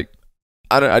and I was like,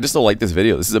 I just don't like this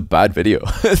video. This is a bad video.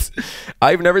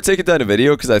 I've never taken down a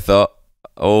video because I thought,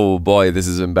 oh boy, this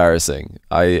is embarrassing.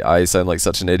 I sound like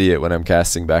such an idiot when I'm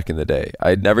casting back in the day.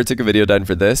 I never took a video down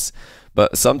for this,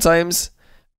 but sometimes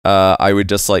I would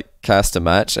just like cast a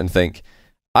match and think,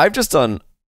 I've just done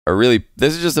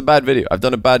this is just a bad video. I've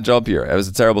done a bad job here. It was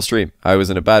a terrible stream. I was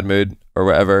in a bad mood or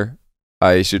whatever.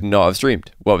 I should not have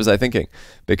streamed. What was I thinking?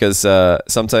 Because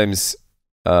sometimes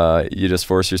you just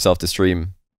force yourself to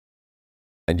stream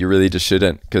and you really just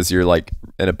shouldn't, because you're like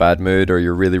in a bad mood or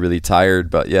you're really tired.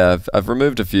 But yeah, I've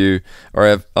removed a few, or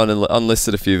I've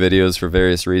unlisted a few videos for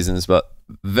various reasons, but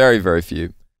very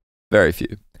few.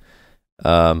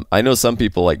 I know some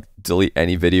people like delete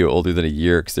any video older than a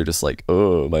year because they're just like,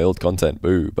 oh, my old content,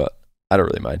 boo, but I don't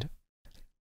really mind.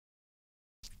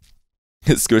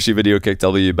 Squishy video, kick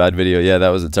W, bad video. Yeah, that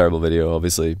was a terrible video,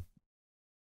 obviously.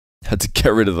 Had to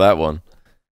get rid of that one.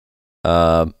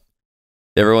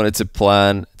 Ever wanted to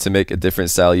plan to make a different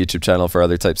style YouTube channel for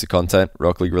other types of content,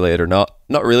 Rocket League related or not?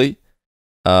 Not really.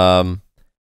 Think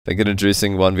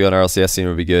introducing 1v on RLCS scene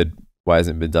would be good. Why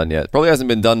hasn't it been done yet? Probably hasn't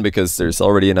been done because there's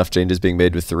already enough changes being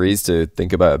made with 3s to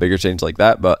think about a bigger change like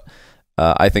that. But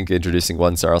I think introducing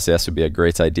 1s to RLCS would be a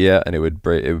great idea, and it would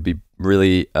be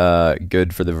really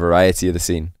good for the variety of the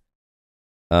scene,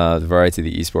 the variety of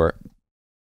the esport.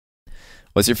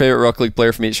 What's your favorite Rocket League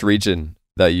player from each region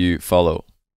that you follow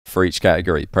for each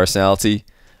category? Personality?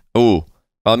 Oh,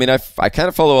 well, I mean, I kind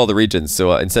of follow all the regions,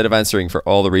 so instead of answering for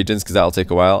all the regions, because that'll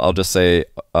take a while, I'll just say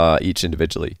each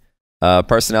individually.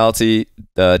 Personality,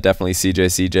 definitely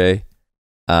CJ.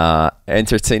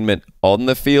 Entertainment on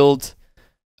the field,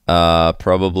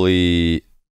 probably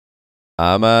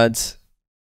Ahmad.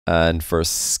 And for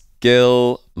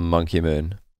skill, Monkey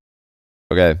Moon.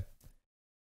 Okay.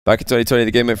 Back in 2020,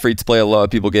 the game went free to play. A lot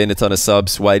of people gained a ton of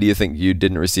subs. Why do you think you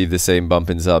didn't receive the same bump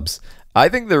in subs? I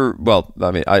think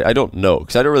I don't know,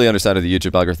 because I don't really understand how the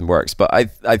YouTube algorithm works, but I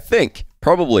think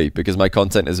probably because my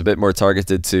content is a bit more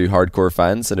targeted to hardcore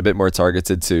fans and a bit more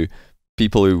targeted to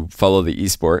people who follow the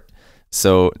esport.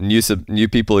 So new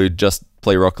people who just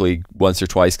play Rocket League once or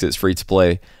twice because it's free to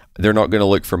play, they're not going to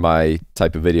look for my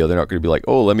type of video. They're not going to be like,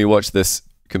 oh, let me watch this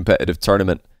competitive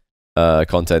tournament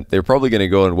content. They're probably going to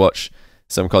go and watch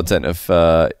some content of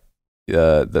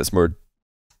that's more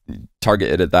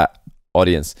targeted at that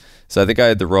audience. So I think I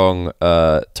had the wrong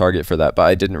target for that, but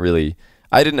I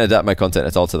didn't adapt my content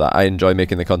at all to that. I enjoy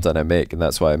making the content I make, and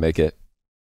that's why I make it.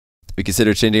 We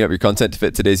consider changing up your content to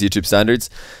fit today's YouTube standards.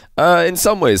 In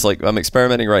some ways, like I'm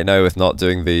experimenting right now with not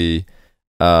doing the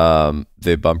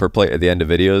bumper plate at the end of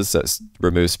videos that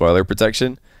removes spoiler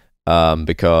protection,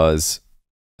 because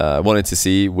I wanted to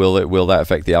see will that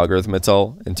affect the algorithm at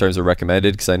all in terms of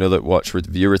recommended, because I know that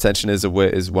view retention is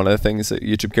one of the things that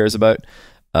YouTube cares about,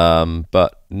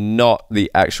 but not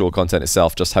the actual content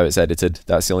itself, just how it's edited.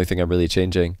 That's the only thing I'm really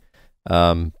changing.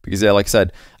 Because yeah, like I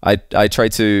said, I try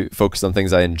to focus on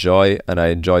things I enjoy, and I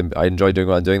enjoy doing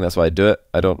what I'm doing. That's why I do it.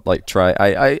 I don't like try.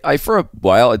 I for a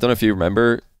while, I don't know if you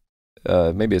remember,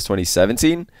 maybe it's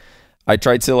 2017. I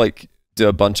tried to like do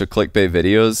a bunch of clickbait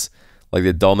videos, like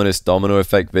the Dominus domino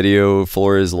effect video,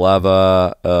 floor is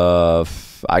lava.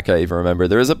 I can't even remember.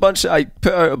 There was I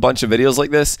put out a bunch of videos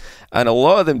like this, and a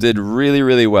lot of them did really,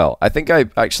 really well. I think I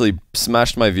actually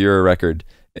smashed my viewer record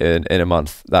in a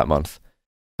month, that month.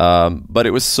 But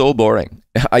it was so boring.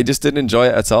 I just didn't enjoy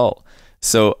it at all.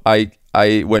 So I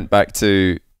went back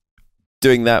to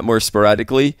doing that more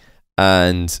sporadically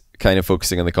and kind of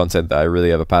focusing on the content that I really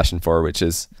have a passion for, which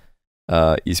is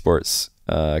esports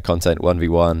content,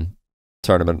 1v1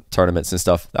 tournaments and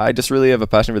stuff. I just really have a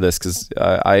passion for this because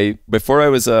before I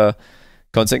was a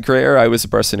content creator, I was a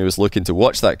person who was looking to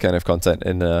watch that kind of content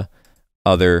in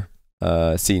other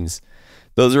scenes.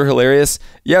 Those were hilarious.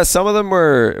 Yeah, some of them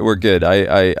were good.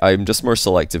 I'm just more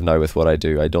selective now with what I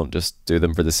do. I don't just do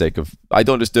them for the sake of... I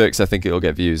don't just do it because I think it'll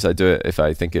get views. I do it if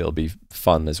I think it'll be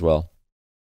fun as well.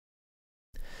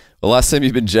 The last time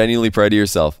you've been genuinely proud of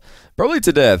yourself? Probably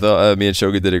today. I thought me and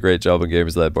Shogun did a great job on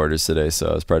Gamers Without Borders today, so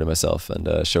I was proud of myself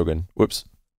and Shogun. Whoops.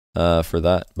 For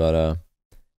that. But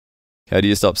how do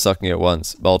you stop sucking at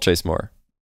once? Ball chase more.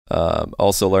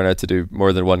 Also learn how to do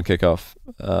more than one kickoff.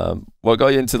 What got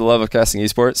you into the love of casting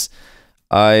esports?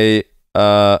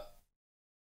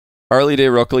 Early day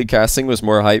Rocket League casting was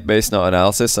more hype based, not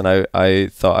analysis, and I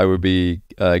thought I would be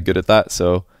good at that,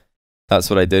 so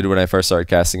that's what I did when I first started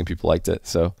casting, and people liked it.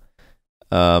 So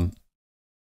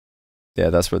yeah,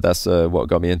 that's what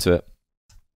got me into it.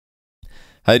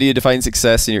 How do you define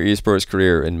success in your esports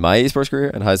career? In my esports career,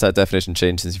 and how's that definition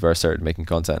changed since you first started making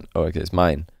content? Oh, okay, it's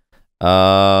mine.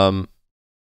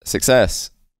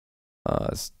 Success.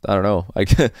 I don't know.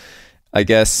 I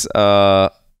guess,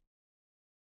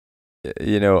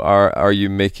 you know, are you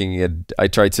making I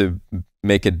try to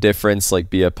make a difference, like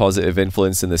be a positive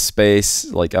influence in the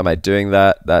space. Like, am I doing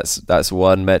that? That's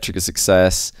one metric of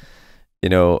success. You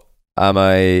know, am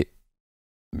I,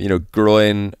 you know,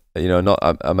 growing, you know,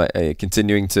 am I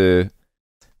continuing to,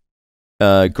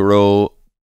 grow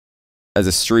as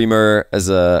a streamer, as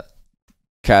a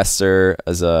caster,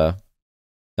 as a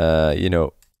you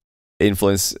know,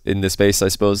 influence in the space, I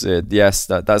suppose. Yes,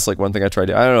 that's like one thing I try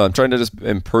to... I don't know, I'm trying to just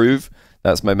improve.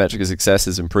 That's my metric of success,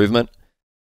 is improvement.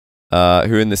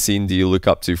 Who in the scene do you look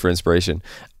up to for inspiration?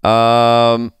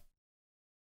 I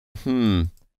mean,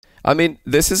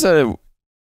 this is a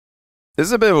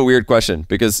bit of a weird question,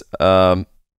 because I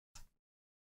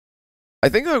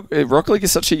think Rocket League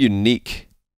is such a unique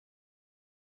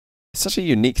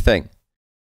thing.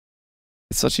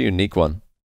 It's such a unique one.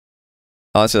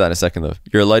 I'll answer that in a second, though.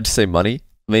 You're allowed to say money.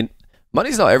 I mean,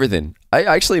 money's not everything. I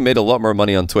actually made a lot more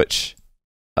money on Twitch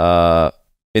in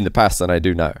the past than I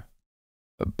do now.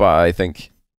 But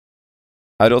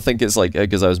I don't think it's like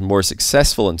because I was more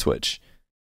successful in Twitch,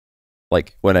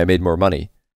 like when I made more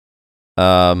money.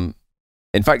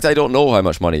 In fact, I don't know how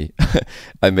much money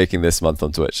I'm making this month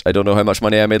on Twitch. I don't know how much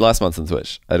money I made last month on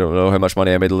Twitch. I don't know how much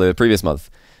money I made the previous month.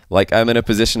 Like, I'm in a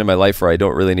position in my life where I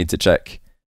don't really need to check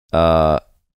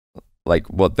like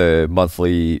what the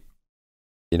monthly,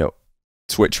 you know,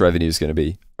 Twitch revenue is going to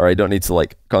be, or I don't need to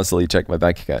like constantly check my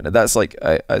bank account. And that's like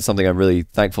something I'm really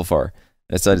thankful for.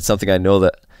 It's something I know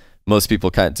that most people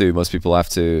can't do. Most people have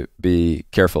to be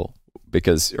careful,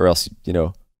 because, or else, you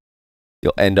know,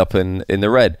 you'll end up in the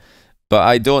red. But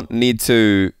I don't need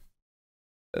to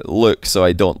look, so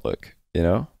I don't look, you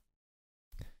know?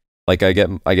 Like, I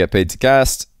get paid to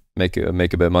cast, make a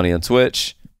bit of money on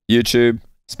Twitch, YouTube,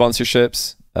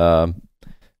 sponsorships,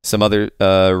 some other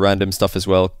random stuff as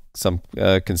well, some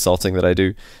consulting that I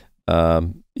do.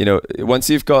 You know, once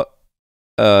you've got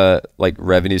like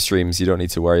revenue streams, you don't need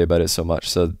to worry about it so much.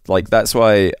 So like, that's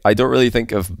why I don't really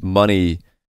think of money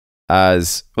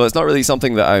as, well, it's not really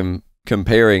something that I'm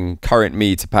comparing current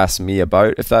me to past me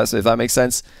about, if that makes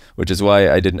sense, which is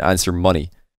why I didn't answer money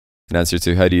in answer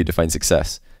to how do you define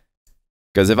success.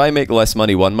 Because if I make less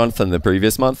money one month than the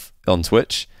previous month on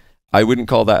Twitch, I wouldn't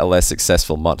call that a less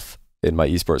successful month in my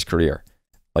esports career.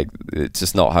 Like, it's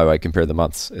just not how I compare the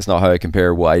months. It's not how I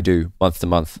compare what I do month to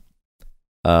month.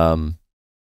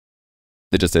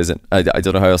 It just isn't. I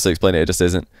don't know how else to explain it. It just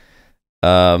isn't.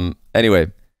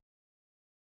 Anyway,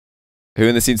 who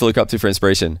in the scene to look up to for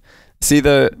inspiration? See,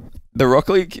 the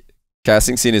Rocket League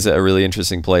casting scene is at a really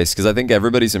interesting place because I think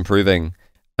everybody's improving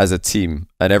as a team,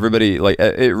 and everybody, like,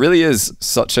 it really is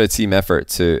such a team effort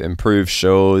to improve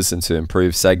shows and to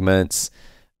improve segments,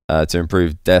 to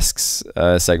improve desks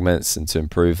segments, and to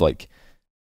improve like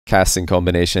casting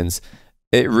combinations.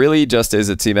 It really just is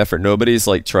a team effort. Nobody's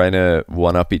like trying to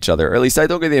one up each other, or at least I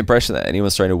don't get the impression that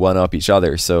anyone's trying to one up each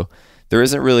other. So there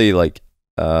isn't really like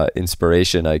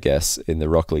inspiration, I guess, in the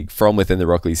Rocket League from within the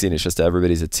Rocket League scene. It's just that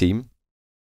everybody's a team.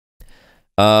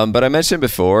 But I've mentioned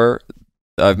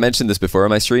this before on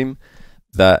my stream,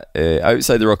 that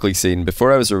outside the Rocket League scene,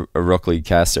 before I was a Rocket League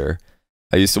caster,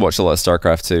 I used to watch a lot of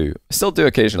StarCraft 2. I still do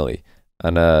occasionally.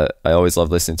 And I always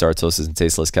loved listening to Artosis and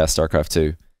Tasteless cast StarCraft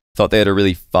 2. Thought they had a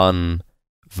really fun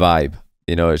vibe.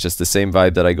 You know, it's just the same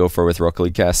vibe that I go for with Rocket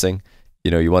League casting.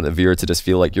 You know, you want the viewer to just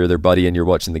feel like you're their buddy and you're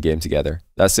watching the game together.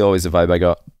 That's always the vibe I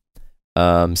got.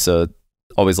 So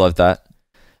always loved that.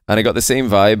 And I got the same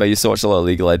vibe. I used to watch a lot of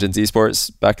League of Legends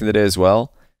esports back in the day as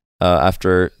well,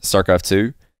 after StarCraft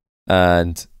 2.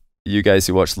 And you guys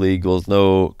who watch League will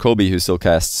know Kobe, who still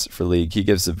casts for League. He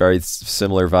gives a very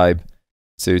similar vibe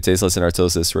to Tasteless and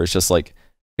Artosis, where it's just like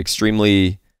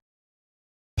extremely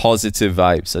positive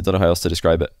vibes. I don't know how else to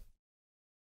describe it.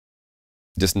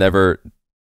 Just never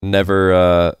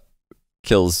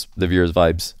kills the viewer's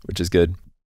vibes, which is good.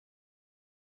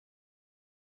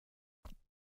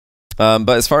 But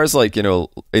as far as like, you know,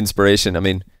 inspiration, I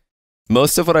mean,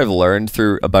 most of what I've learned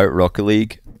about Rocket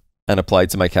League and applied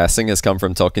to my casting has come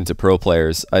from talking to pro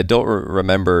players. I don't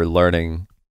remember learning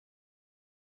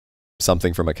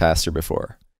something from a caster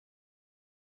before.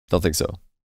 Don't think so.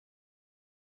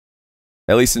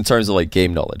 At least in terms of like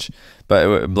game knowledge.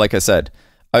 But like I said,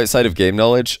 outside of game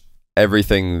knowledge,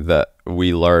 everything that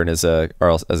we learn as a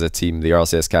team, the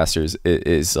RLCS casters,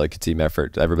 is like a team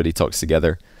effort. Everybody talks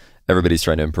together. Everybody's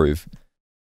trying to improve.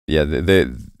 Yeah,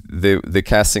 the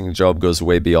casting job goes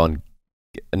way beyond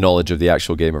knowledge of the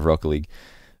actual game of Rocket League.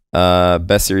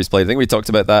 Best series played. I think we talked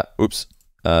about that. Oops.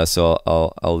 So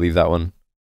I'll leave that one.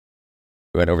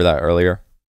 We went over that earlier.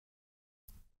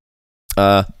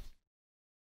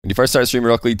 When you first started streaming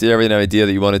Rocket League, did you have an idea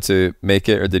that you wanted to make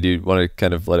it, or did you want to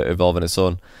kind of let it evolve on its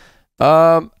own?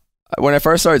 When I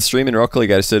first started streaming Rocket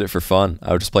League, I just did it for fun.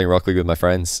 I was just playing Rocket League with my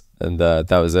friends, and that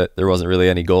was it. There wasn't really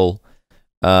any goal.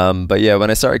 But yeah, when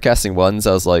I started casting ones,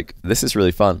 I was like, this is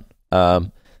really fun.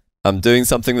 I'm doing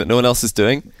something that no one else is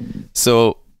doing,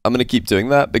 so I'm going to keep doing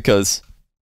that because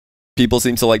people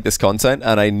seem to like this content,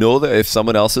 and I know that if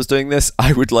someone else is doing this,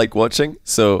 I would like watching.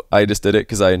 So I just did it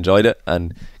because I enjoyed it,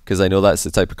 and because I know that's the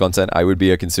type of content I would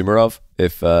be a consumer of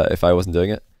if I wasn't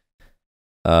doing it.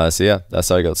 So yeah, that's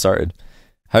how I got started.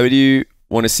 How do you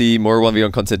want to see more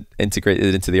 1v1 content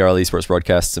integrated into the RL Esports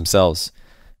broadcasts themselves?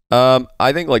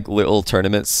 I think like little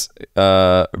tournaments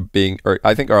I think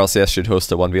RLCS should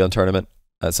host a 1v1 tournament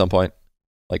at some point,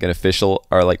 like an official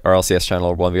or like RLCS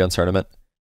channel 1v1 tournament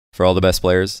for all the best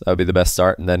players. That would be the best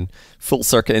start, and then full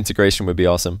circuit integration would be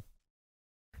awesome.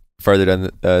 Further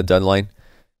down the line,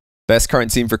 best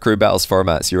current team for crew battles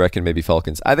formats. You reckon maybe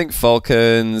Falcons? I think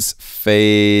Falcons,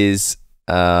 FaZe,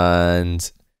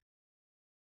 and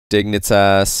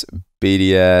Dignitas,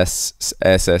 BDS,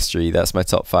 SSG. That's my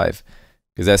top 5.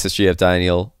 Because SSG have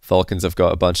Daniel, Falcons have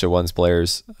got a bunch of ones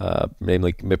players,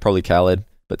 namely probably Khaled,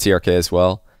 but TRK as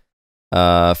well.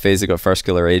 FaZe have got First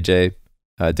Killer AJ.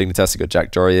 Dignitas have got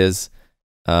Jack Dorias.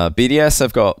 BDS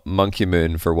have got Monkey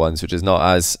Moon for ones, which is not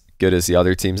as good as the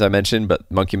other teams I mentioned, but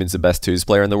Monkey Moon's the best 2s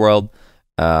player in the world,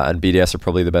 and BDS are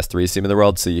probably the best 3s team in the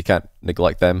world, so you can't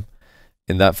neglect them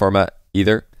in that format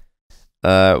either.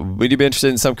 Would you be interested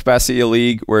in some capacity a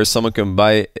league where someone can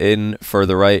buy in for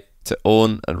the right to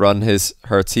own and run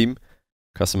her team,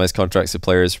 customize contracts of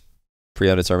players,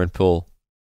 pre-undetermined pool?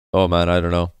 Oh man, I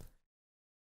don't know.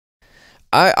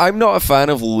 I'm not a fan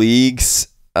of leagues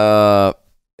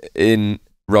in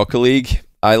Rocket League.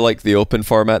 I like the open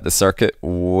format, the circuit,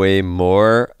 way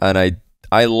more, and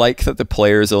I like that the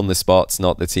players own the spots,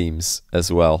 not the teams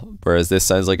as well. Whereas this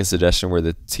sounds like a suggestion where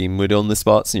the team would own the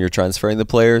spots and you're transferring the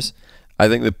players. I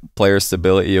think the player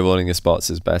stability of owning the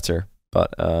spots is better,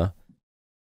 but I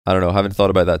don't know. I haven't thought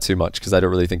about that too much because I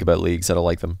don't really think about leagues. I don't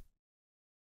like them.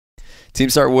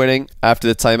 Teams start winning after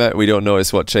the timeout. We don't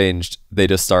notice what changed. They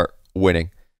just start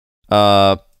winning.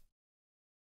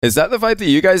 Is that the vibe that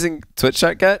you guys in Twitch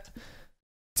chat get?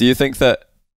 Do you think that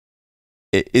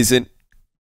it isn't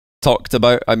talked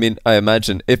about? I mean, I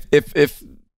imagine if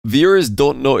viewers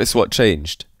don't notice what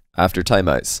changed after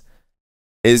timeouts.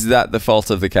 Is that the fault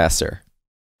of the caster?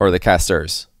 Or the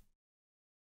casters?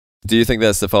 Do you think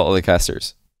that's the fault of the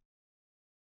casters?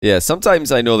 Yeah,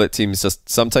 sometimes I know that teams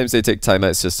sometimes they take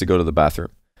timeouts just to go to the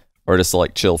bathroom. Or just to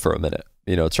like chill for a minute.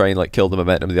 You know, try and like kill the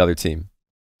momentum of the other team.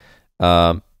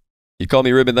 You call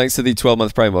me Ruben, thanks to the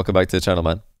 12-month Prime. Welcome back to the channel,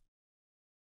 man.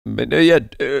 But yeah,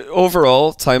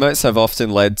 overall, timeouts have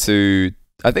often led to,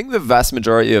 I think the vast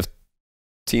majority of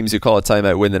teams who call a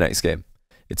timeout win the next game.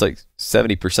 It's like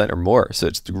 70% or more. So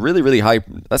it's really, really high.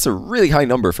 That's a really high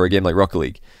number for a game like Rocket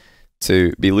League.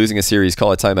 To be losing a series,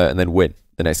 call a timeout, and then win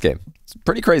the next game. It's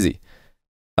pretty crazy.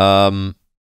 I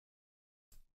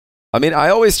mean, I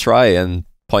always try and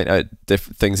point out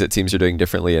things that teams are doing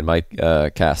differently in my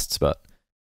casts, but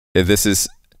if this is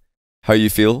how you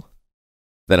feel,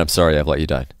 then I'm sorry I've let you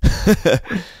down.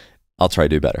 I'll try to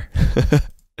do better.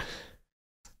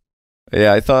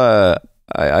 Yeah,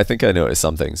 I think I noticed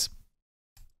some things.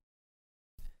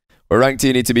 What rank do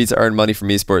you need to be to earn money from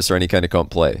esports or any kind of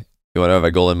comp play? You want to have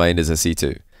a goal in mind as a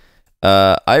C2.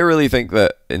 I really think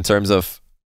that in terms of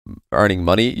earning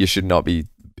money, you should not be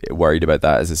worried about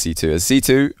that as a C2. As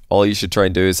C2, all you should try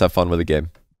and do is have fun with the game.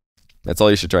 That's all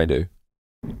you should try and do.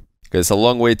 Because it's a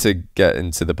long way to get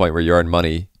into the point where you earn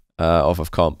money off of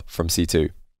comp from C2.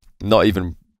 Not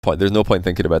even point. There's no point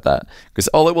thinking about that. Because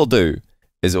all it will do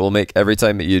is it will make every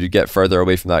time that you get further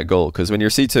away from that goal. Because when you're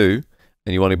C2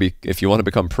 and you want to be, if you want to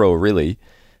become pro, really,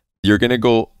 you're going to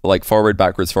go like forward,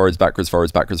 backwards, forwards, backwards,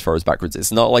 forwards, backwards, forwards, backwards.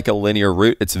 It's not like a linear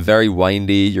route. It's very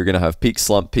windy. You're going to have peak,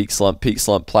 slump, peak, slump, peak,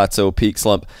 slump, plateau, peak,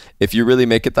 slump. If you really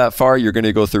make it that far, you're going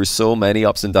to go through so many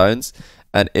ups and downs.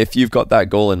 And if you've got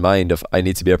that goal in mind of, I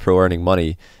need to be a pro earning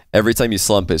money, every time you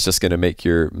slump, it's just going to make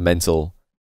your mental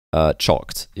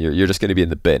chalked. You're just going to be in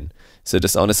the bin. So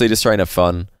just honestly, just try and have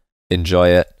fun, enjoy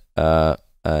it.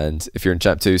 And if you're in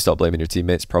Champ 2, stop blaming your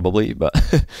teammates, probably. But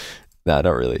nah,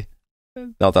 not really.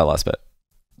 Not that last bit.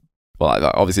 Well,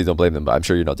 I obviously don't blame them, but I'm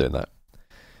sure you're not doing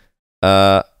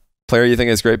that. Player you think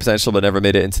has great potential but never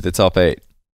made it into the top 8?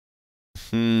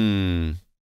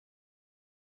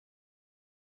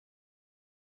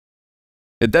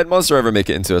 Did Dead Monster ever make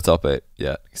it into a top 8?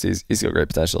 Yeah, because he's got great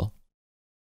potential.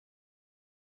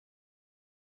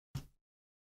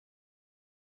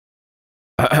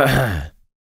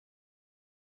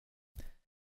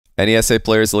 Any SA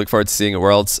players to look forward to seeing at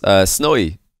Worlds?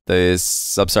 Snowy, the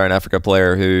Sub-Saharan Africa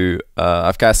player who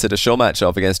I've casted a show match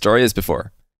of against Jorias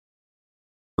before.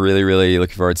 Really, really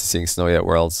looking forward to seeing Snowy at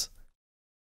Worlds.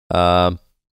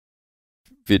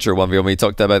 Future 1v1, we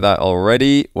talked about that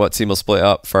already. What team will split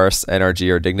up first, NRG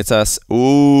or Dignitas?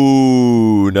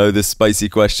 Ooh, now the spicy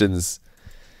questions.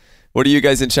 What do you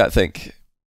guys in chat think?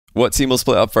 What team will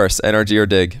split up first, NRG or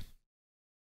Dig?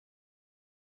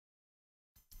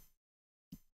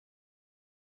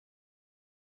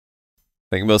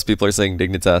 I think most people are saying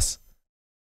Dignitas.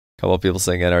 A couple of people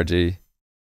saying NRG.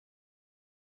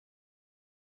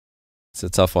 It's a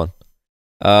tough one.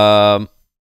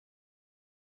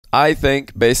 I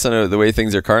think, based on the way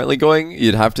things are currently going,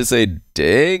 you'd have to say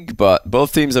Dig, but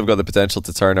both teams have got the potential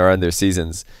to turn around their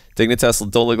seasons.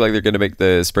 Dignitas don't look like they're going to make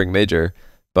the Spring Major,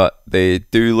 but they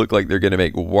do look like they're going to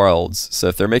make Worlds. So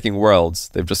if they're making Worlds,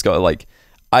 they've just got to, like,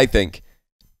 I think,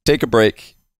 take a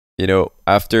break. You know,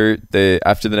 after the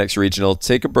next regional,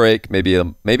 take a break, maybe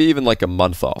even like a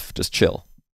month off, just chill.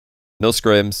 No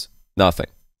scrims, nothing.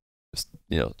 Just,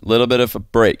 you know, a little bit of a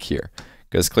break here,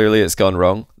 because clearly it's gone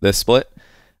wrong, this split.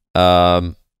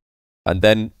 And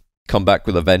then come back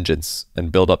with a vengeance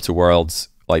and build up to Worlds,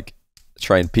 like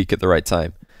try and peak at the right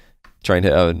time. Try and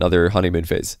hit another honeymoon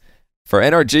phase. For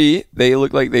NRG, they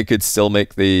look like they could still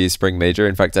make the Spring Major.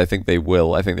 In fact, I think they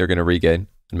will. I think they're going to regain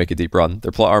and make a deep run.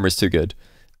 Their plot armor is too good.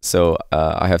 So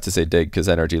I have to say Dig, because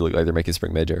NRG look like they're making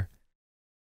Spring Major.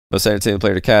 Most entertaining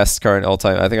player to cast, current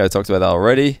all-time. I think I talked about that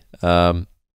already.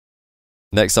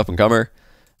 Next up-and-comer.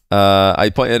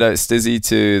 I pointed out Stizzy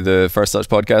to the First Touch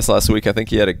podcast last week. I think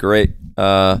he had a great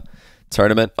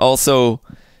tournament. Also,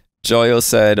 Joyo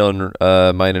said on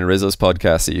mine and Rizzo's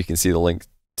podcast that you can see the link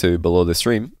to below the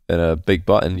stream in a big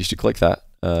button. You should click that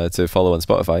to follow on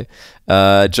Spotify.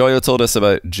 Joyo told us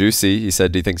about Juicy. He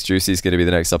said he thinks Juicy is going to be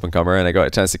the next up-and-comer, and I got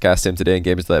a chance to cast him today in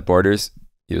Games Without Borders.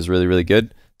 He was really, really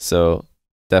good. So,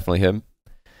 definitely him.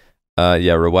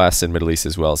 Yeah, Rawas in Middle East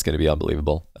as well is going to be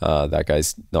unbelievable. That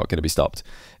guy's not going to be stopped.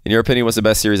 In your opinion, what's the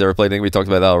best series ever played? I think we talked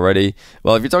about that already.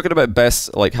 Well, if you're talking about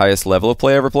best, like, highest level of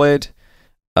play ever played,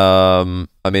 I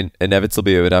mean,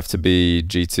 inevitably it would have to be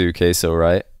G2 Queso,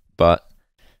 right? But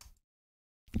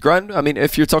I mean,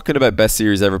 if you're talking about best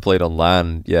series ever played on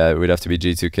LAN, yeah, it would have to be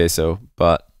G2 Queso.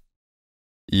 But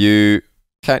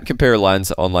Can't compare LAN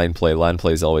to online play. LAN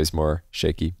play is always more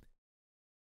shaky.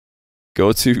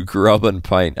 Go to Grub and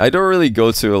Pint. I don't really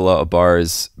go to a lot of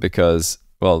bars because,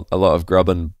 well, a lot of Grub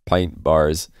and Pint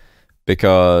bars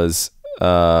because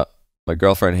my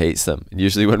girlfriend hates them. And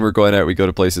usually when we're going out, we go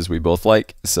to places we both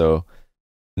like. So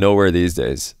nowhere these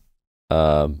days.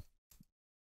 Yeah,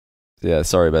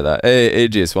 sorry about that. Hey,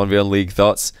 Aegis, 1v1 League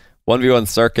thoughts? 1v1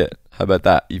 Circuit. How about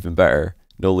that? Even better.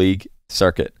 No League,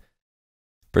 Circuit.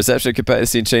 Perception of competitive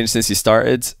scene changed since you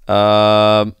started?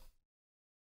 I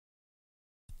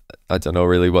don't know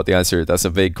really what the answer. That's a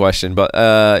vague question, but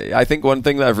I think one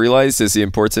thing that I've realized is the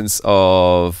importance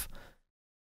of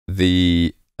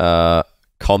the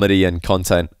comedy and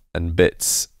content and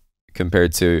bits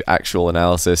compared to actual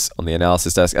analysis on the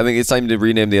analysis desk. I think it's time to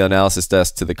rename the analysis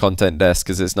desk to the content desk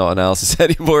because it's not analysis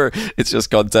anymore. It's just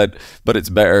content, but it's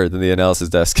better than the analysis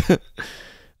desk.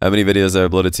 How many videos are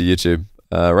uploaded to YouTube?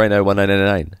 Right now,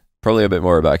 1999. Probably a bit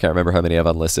more, but I can't remember how many I've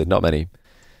unlisted. Not many.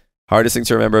 Hardest thing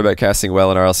to remember about casting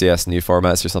well in RLCS, new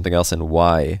formats or something else, and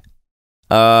why?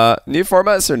 New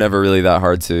formats are never really that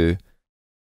hard to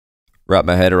wrap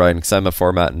my head around because I'm a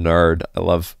format nerd. I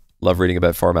love reading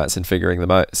about formats and figuring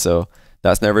them out, so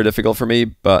that's never difficult for me.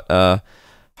 But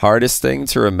hardest thing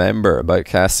to remember about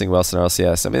casting well in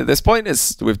RLCS, I mean, at this point,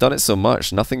 we've done it so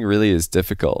much, nothing really is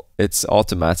difficult. It's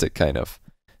automatic, kind of.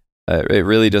 It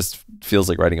really just feels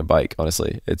like riding a bike,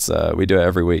 honestly. It's we do it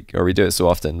every week, or we do it so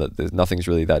often that nothing's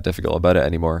really that difficult about it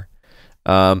anymore.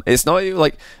 It's not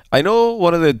like, I know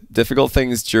one of the difficult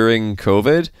things during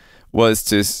COVID was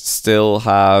to still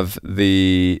have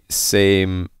the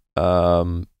same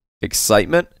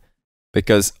excitement,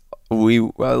 because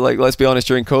let's be honest,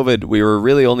 during COVID we were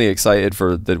really only excited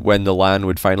for when the LAN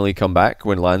would finally come back,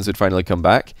 when LANs would finally come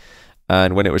back.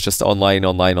 And when it was just online,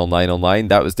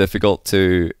 that was difficult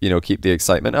to, keep the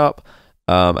excitement up.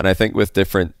 And I think with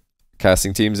different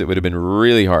casting teams, it would have been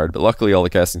really hard. But luckily, all the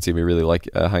casting team, we really like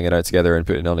hanging out together and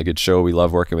putting on a good show. We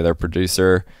love working with our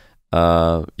producer,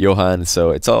 Johan.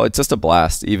 So it's just a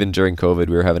blast. Even during COVID,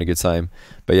 we were having a good time.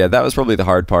 But yeah, that was probably the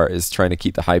hard part, is trying to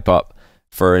keep the hype up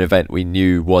for an event we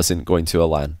knew wasn't going to a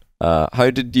LAN. How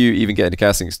did you even get into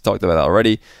casting? Talked about that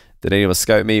already. Did anyone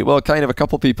scout me? Well, kind of a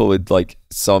couple people would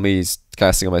saw me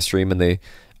casting on my stream and they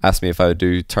asked me if I would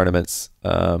do tournaments.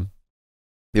 People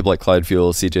like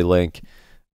Cloudfuel, CJ Link,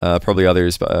 probably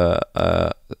others, but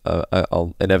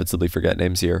I'll inevitably forget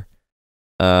names here.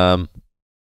 Would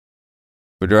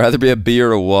you rather be a bee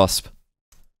or a wasp?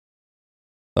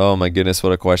 Oh my goodness,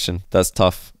 what a question. That's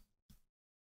tough.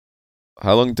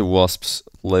 How long do wasps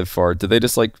live for? Do they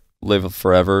just live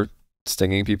forever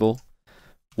stinging people?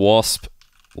 Wasp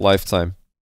lifetime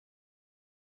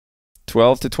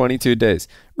 12 to 22 days.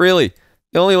 Really?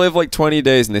 They only live 20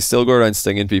 days and they still go around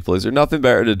stinging people. Is there nothing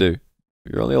better to do?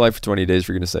 You're only alive for 20 days,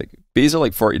 for goodness sake. Bees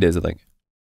are 40 days, I think.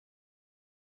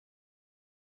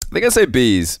 I think I say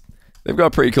bees. They've got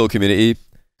a pretty cool community.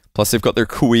 Plus they've got their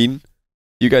queen.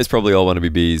 You guys probably all want to be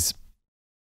bees.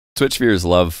 Twitch viewers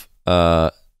love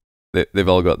they've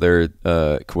all got their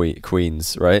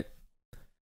queens, right?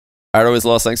 Arrow is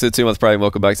lost. Thanks to the 2 month prime.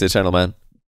 Welcome back to the channel, man.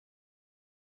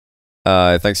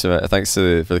 Thanks for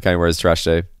the kind words, Trash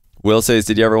Day. Will says,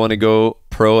 did you ever want to go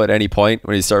pro at any point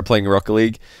when you started playing Rocket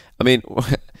League? I mean,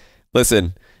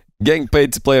 listen, getting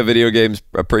paid to play a video game's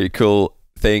a pretty cool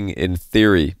thing in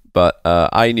theory, but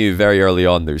I knew very early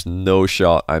on there's no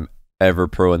shot I'm ever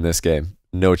pro in this game.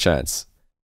 No chance.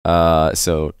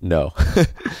 So no.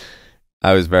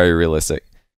 I was very realistic.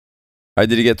 How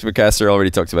did you get to McCaster?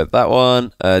 Already talked about that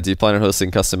one. Do you plan on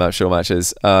hosting custom map show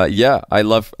matches? Yeah, I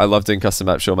love doing custom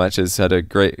map show matches. Had a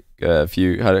great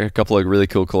had a couple of really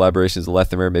cool collaborations with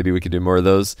Lethimer. Maybe we could do more of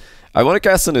those. I want to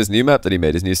cast on his new map that he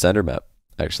made, his new standard map,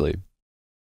 actually.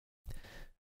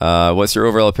 What's your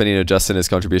overall opinion of Justin, his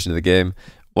contribution to the game?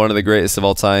 One of the greatest of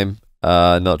all time,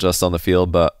 not just on the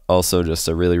field, but also just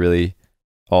a really, really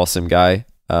awesome guy.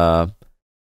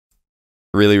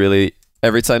 Really,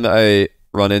 every time that I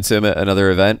run into him at another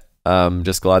event, I'm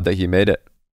just glad that he made it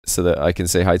so that I can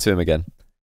say hi to him again.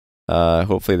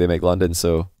 Hopefully they make London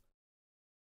so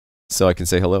I can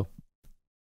say hello.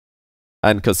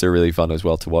 And because they're really fun as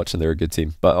well to watch and they're a good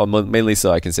team. But mainly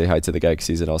so I can say hi to the guy because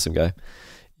he's an awesome guy.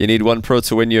 You need one pro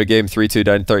to win you a game, 3-2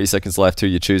 down, 30 seconds left. Who are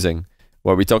you choosing?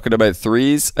 What are we talking about?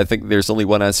 Threes? I think there's only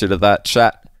one answer to that.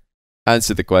 Chat,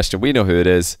 answer the question. We know who it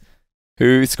is.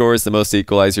 Who scores the most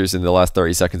equalizers in the last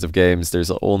 30 seconds of games?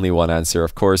 There's only one answer.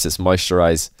 Of course, it's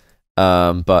Moisturize.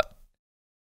 But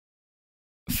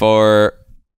for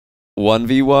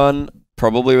 1v1,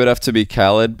 probably would have to be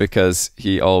Khaled because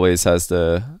he always has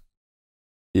the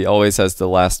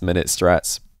last minute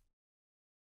strats.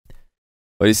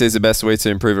 What do you say is the best way to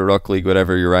improve at Rock League,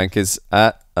 whatever your rank is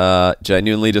at?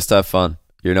 Genuinely just have fun.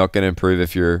 You're not going to improve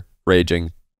if you're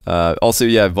raging. Also,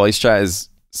 yeah, voice chat is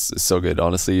so good.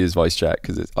 Honestly, use voice chat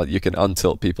because you can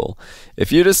untilt people.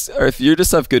 If you just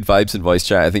have good vibes in voice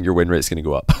chat, I think your win rate's going to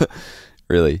go up.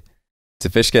 Really. Do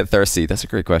fish get thirsty? That's a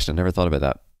great question. Never thought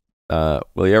about that.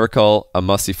 Will you ever call a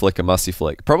musty flick a musty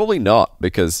flick? Probably not,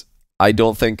 because I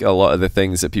don't think a lot of the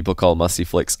things that people call musty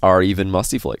flicks are even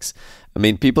musty flicks. I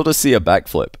mean, people just see a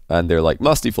backflip and they're like,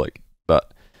 musty flick.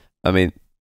 But, I mean,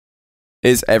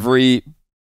 is every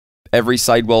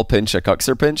sidewall pinch a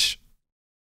Cuxer pinch?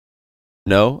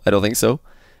 No, I don't think so.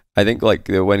 I think like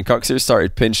when Cuxer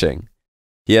started pinching,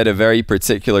 he had a very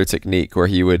particular technique where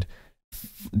he would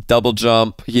double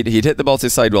jump. He'd hit the ball to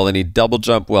sidewall and he'd double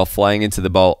jump while flying into the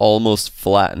ball, almost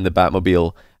flatten the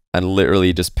Batmobile and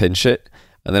literally just pinch it.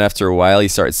 And then after a while, he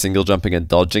started single jumping and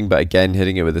dodging, but again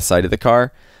hitting it with the side of the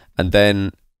car. And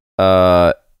then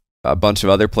a bunch of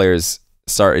other players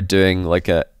started doing like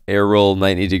a air roll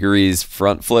 90 degrees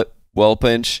front flip wall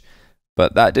pinch,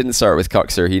 but that didn't start with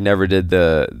Cuxer. He never did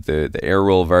the air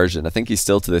roll version. I think he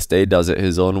still to this day does it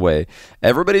his own way.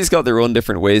 Everybody's got their own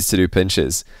different ways to do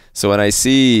pinches. So when I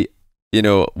see, you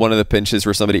know, one of the pinches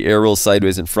where somebody air rolls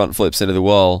sideways and front flips into the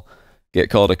wall get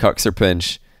called a Cuxer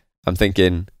pinch, I'm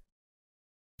thinking,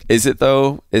 is it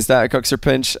though? Is that a Cuxer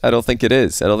pinch? I don't think it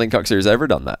is. I don't think Cuxer has ever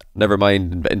done that. Never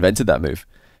mind invented that move.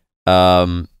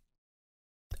 And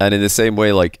in the same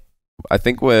way, like, I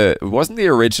think it wasn't the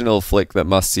original flick that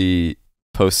Musty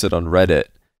posted on Reddit.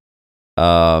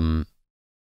 Like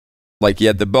he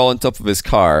had the ball on top of his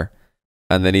car,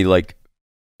 and then he like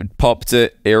popped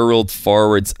it, air rolled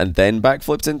forwards, and then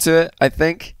backflipped into it, I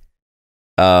think.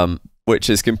 Which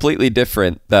is completely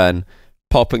different than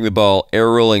popping the ball, air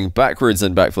rolling backwards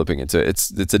and backflipping into it.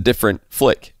 It's a different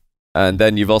flick. And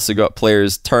then you've also got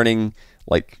players turning,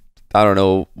 like, I don't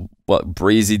know what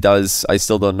Breezy does. I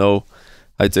still don't know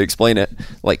how to explain it.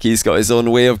 Like, he's got his own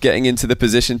way of getting into the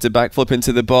position to backflip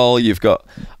into the ball. You've got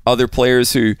other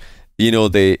players who, you know,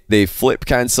 they flip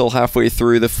cancel halfway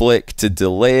through the flick to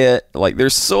delay it. Like,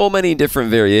 there's so many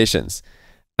different variations.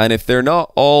 And if they're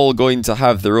not all going to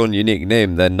have their own unique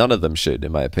name, then none of them should,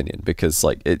 in my opinion, because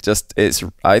like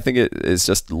I think it's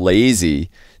just lazy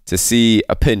to see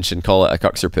a pinch and call it a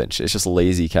Cuxer pinch. It's just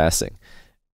lazy casting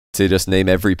to just name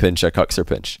every pinch a Cuxer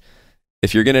pinch.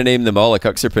 If you're going to name them all a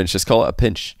Cuxer pinch, just call it a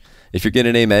pinch. If you're going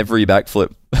to name every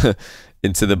backflip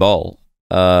into the ball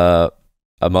a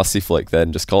musty flick,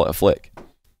 then just call it a flick.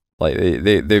 Like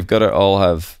they've got to all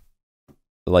have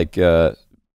like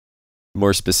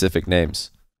more specific names.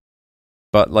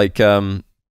 But like I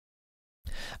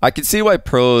can see why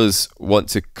pros want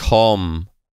to calm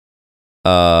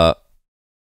in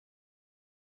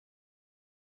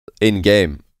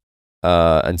game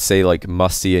and say like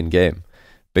musty in game,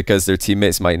 because their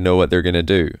teammates might know what they're gonna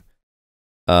do.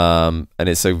 And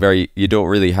it's a you don't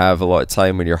really have a lot of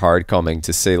time when you're hard comming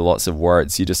to say lots of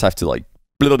words. You just have to like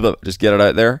blah, blah, blah, just get it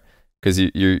out there, because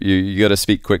you got to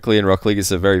speak quickly in Rock League.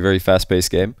 It's a very, very fast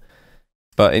paced game.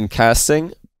 But in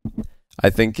casting, I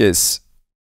think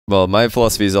my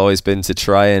philosophy has always been to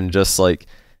try and just like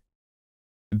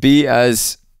be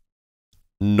as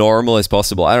normal as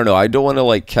possible. I don't know. I don't want to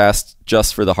like cast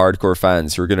just for the hardcore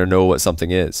fans who are going to know what something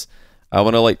is. I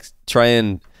want to like try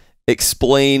and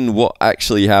explain what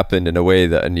actually happened in a way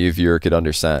that a new viewer could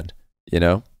understand, you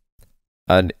know?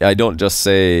 And I don't just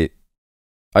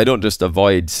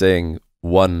avoid saying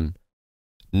one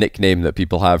nickname that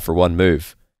people have for one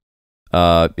move.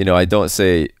 You know, I don't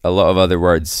say a lot of other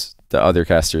words that other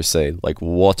casters say, like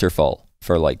waterfall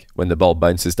for like when the ball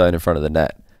bounces down in front of the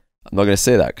net. I'm not going to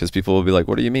say that because people will be like,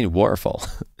 what do you mean waterfall?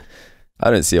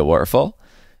 I didn't see a waterfall.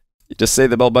 You just say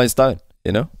the ball bounced down,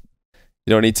 you know?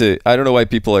 You don't need to. I don't know why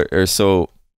people are so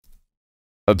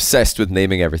obsessed with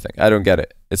naming everything. I don't get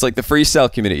it. It's like the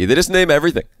freestyle community. They just name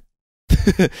everything.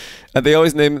 And they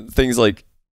always name things like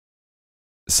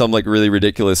some like really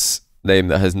ridiculous name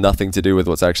that has nothing to do with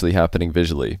what's actually happening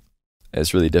visually.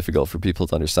 It's really difficult for people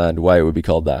to understand why it would be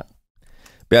called that.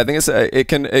 But yeah, I think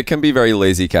it can be very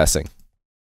lazy casting.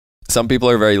 Some people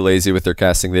are very lazy with their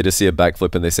casting. They just see a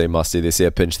backflip and they say musty. They see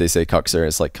a pinch, they say Cuxer. And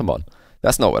it's like, come on,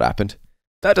 that's not what happened.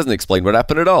 That doesn't explain what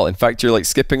happened at all. In fact, you're like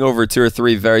skipping over 2 or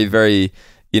 3 very, very,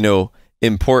 you know,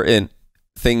 important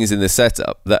things in the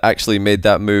setup that actually made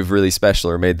that move really special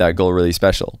or made that goal really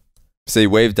special. Say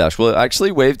wave dash. Well,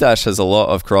 actually wave dash has a lot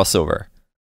of crossover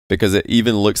because it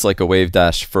even looks like a wave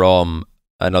dash from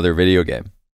another video game.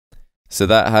 So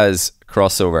that has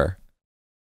crossover.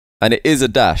 And it is a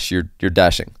dash. You're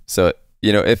dashing. So,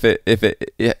 you know, if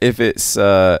it's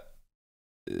kind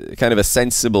of a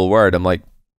sensible word, I'm like,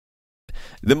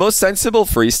 The most sensible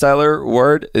freestyler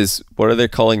word is, what are they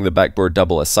calling the backboard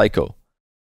double? A psycho.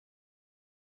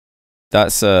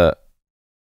 That's who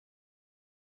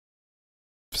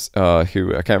I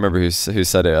can't remember who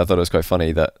said it. I thought it was quite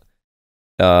funny that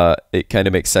it kind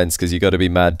of makes sense because you got to be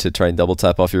mad to try and double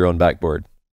tap off your own backboard.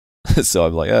 So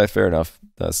I'm like, fair enough.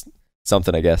 That's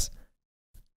something, I guess.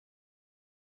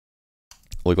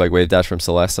 Look like wave dash from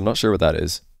Celeste. I'm not sure what that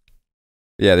is.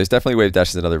 Yeah, there's definitely wave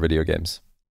dashes in other video games.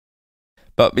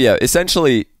 But yeah,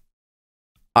 essentially,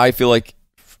 I feel like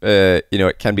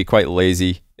it can be quite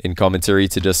lazy in commentary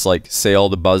to just like say all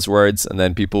the buzzwords, and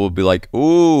then people will be like,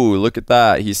 "Ooh, look at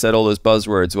that! He said all those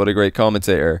buzzwords. What a great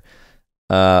commentator!"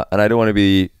 And I don't want to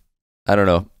be, I don't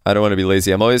know, I don't want to be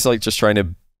lazy. I'm always like just trying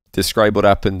to describe what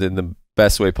happened in the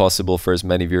best way possible for as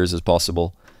many viewers as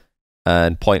possible,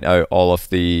 and point out all of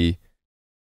the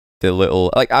little,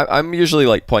 like I'm usually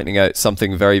like pointing out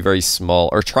something very, very small,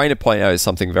 or trying to point out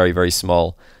something very, very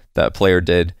small that a player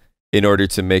did in order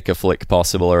to make a flick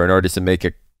possible, or in order to make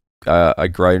a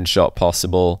ground shot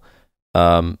possible.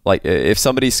 Like if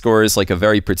somebody scores like a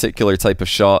very particular type of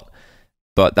shot,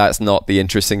 but that's not the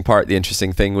interesting part. The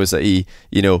interesting thing was that he,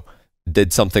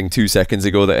 did something 2 seconds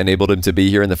ago that enabled him to be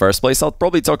here in the first place. I'll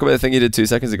probably talk about the thing he did 2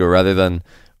 seconds ago rather than,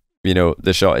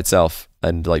 the shot itself,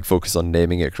 and like focus on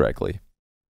naming it correctly.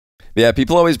 But yeah,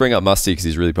 people always bring up Musty because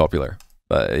he's really popular.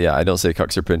 But yeah, I don't say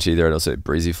Cuxer Pinch either. I don't say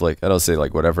Breezy Flick. I don't say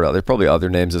like whatever. There's probably other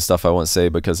names of stuff I won't say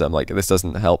because I'm like, this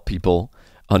doesn't help people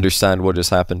understand what just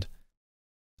happened.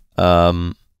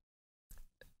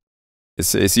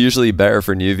 It's usually better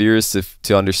for new viewers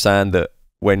to understand that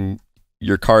when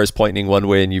your car is pointing one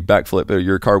way and you backflip,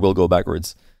 your car will go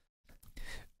backwards.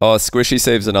 Oh, Squishy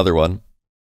saves another one.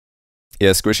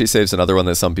 Yeah, Squishy saves another one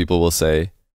that some people will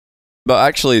say. But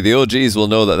actually, the OGs will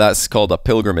know that that's called a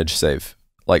pilgrimage save.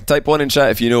 Like, type 1 in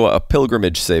chat if you know what a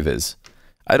pilgrimage save is.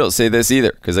 I don't say this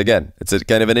either, because again, it's a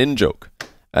kind of an in-joke,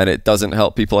 and it doesn't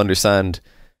help people understand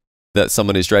that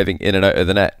someone is driving in and out of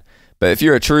the net. But if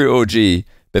you're a true OG,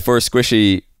 before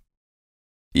Squishy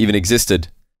even existed,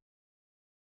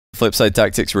 Flipside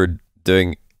Tactics were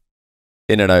doing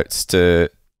in and outs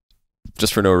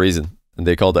just for no reason, and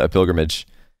they called it a pilgrimage.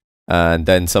 And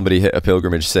then somebody hit a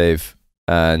pilgrimage save,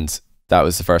 and that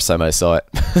was the first time I saw it.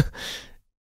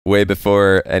 Way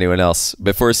before anyone else.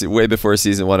 Way before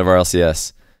season 1 of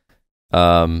RLCS.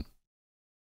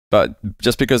 But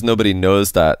just because nobody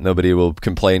knows that, nobody will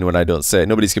complain when I don't say it.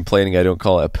 Nobody's complaining I don't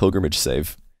call it a pilgrimage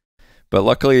save. But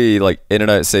luckily, like, in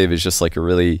and out save is just like a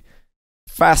really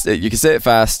fast. You can say it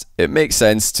fast. It makes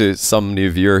sense to some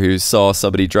new viewer who saw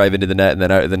somebody drive into the net and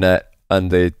then out of the net, and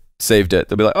they saved it.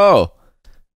 They'll be like, oh,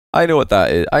 I know what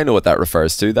that is. I know what that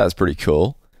refers to. That's pretty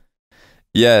cool.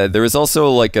 Yeah, there was also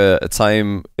like a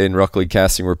time in Rocket League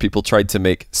casting where people tried to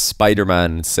make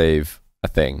Spider-Man save a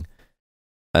thing.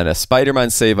 And a Spider-Man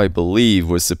save, I believe,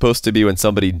 was supposed to be when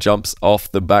somebody jumps off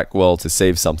the back wall to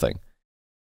save something.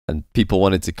 And people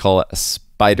wanted to call it a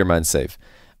Spider-Man save.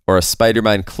 Or a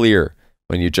Spider-Man clear,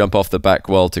 when you jump off the back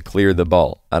wall to clear the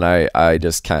ball. And I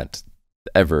just can't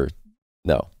ever...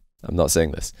 No, I'm not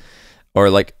saying this. Or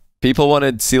like, people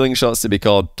wanted ceiling shots to be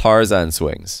called Tarzan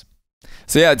swings.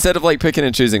 So yeah, instead of like picking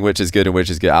and choosing which is good and which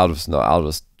is good, I'll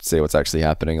just say what's actually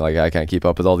happening. Like, I can't keep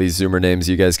up with all these Zoomer names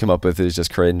you guys come up with. It's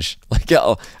just cringe. Like,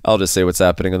 I'll just say what's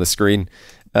happening on the screen.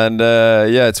 And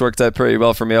yeah, it's worked out pretty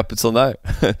well for me up until now.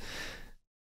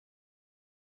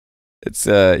 It's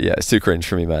too cringe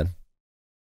for me, man.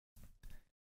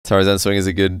 Tarzan swing is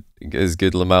good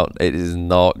Lamount. It is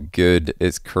not good.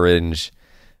 It's cringe.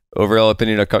 Overall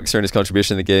opinion of Cuxer and his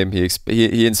contribution in the game.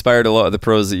 He inspired a lot of the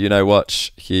pros that you now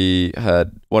watch. He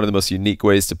had one of the most unique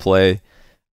ways to play,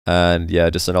 and yeah,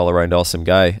 just an all-around awesome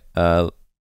guy.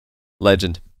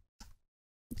 Legend.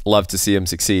 Love to see him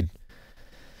succeed.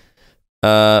 We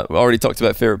already talked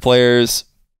about favorite players.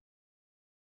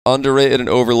 Underrated and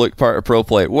overlooked part of pro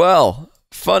play. Well,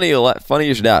 funny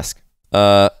you should ask.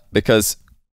 Because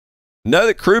now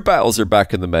that crew battles are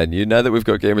back in the menu, now that we've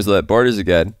got Gamers Without Borders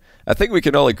again, I think we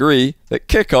can all agree that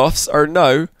kickoffs are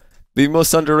now the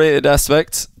most underrated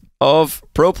aspect of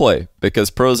pro play, because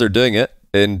pros are doing it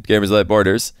in Gamers Without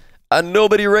Borders and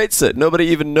nobody rates it. Nobody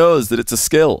even knows that it's a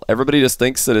skill. Everybody just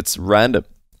thinks that it's random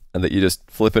and that you just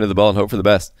flip into the ball and hope for the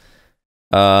best.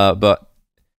 But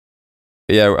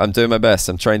yeah, I'm doing my best.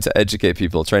 I'm trying to educate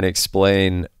people, trying to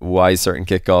explain why certain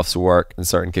kickoffs work and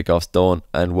certain kickoffs don't,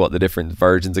 and what the different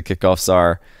versions of kickoffs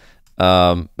are.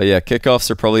 But yeah, kickoffs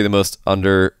are probably the most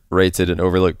underrated and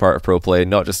overlooked part of pro play,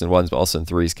 not just in ones but also in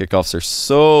threes. Kickoffs are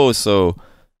so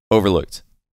overlooked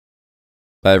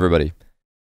by everybody.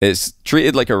 It's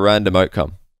treated like a random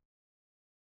outcome.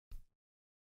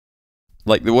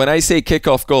 Like when I say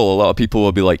kickoff goal, a lot of people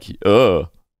will be like, "Ugh,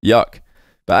 yuck."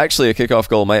 But actually, a kickoff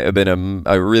goal might have been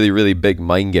a really, really big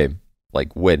mind game,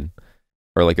 like win,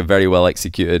 or like a very well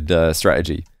executed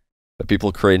strategy. But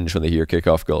people cringe when they hear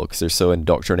kickoff goal because they're so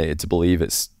indoctrinated to believe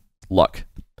it's luck.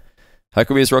 How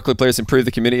can we as Rocket League players improve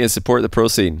the community and support the pro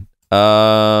scene?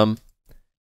 How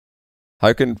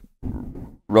can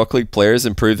Rocket League players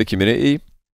improve the community?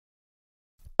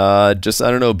 Just, I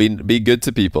don't know, be good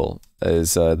to people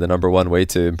is the number one way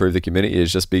to improve the community,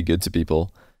 is just be good to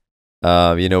people.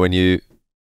 You know, when you,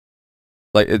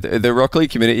 like, the Rocket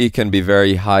League community can be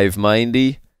very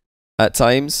hive-mindy at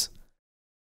times.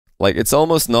 Like, it's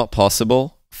almost not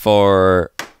possible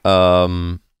for,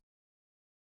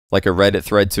 like a Reddit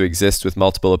thread to exist with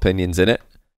multiple opinions in it.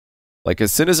 Like,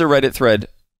 as soon as a Reddit thread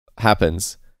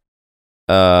happens,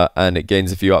 and it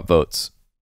gains a few upvotes,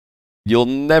 you'll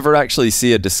never actually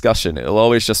see a discussion. It'll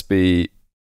always just be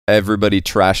everybody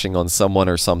trashing on someone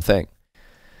or something.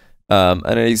 And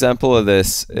an example of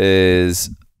this is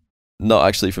not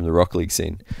actually from the Rocket League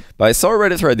scene, but I saw a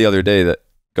Reddit thread the other day that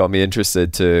got me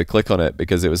interested to click on it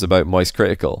because it was about Moist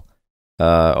Critical.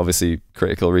 Obviously,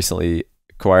 Critical recently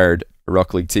acquired a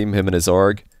Rocket League team, him and his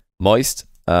org, Moist.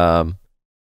 And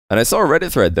I saw a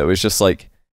Reddit thread that was just like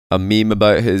a meme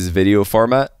about his video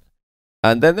format.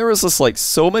 And then there was just like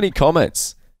so many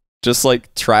comments just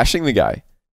like trashing the guy.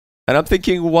 And I'm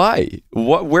thinking, why?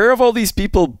 Where have all these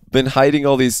people been hiding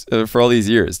all these for all these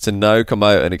years to now come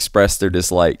out and express their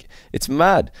dislike? It's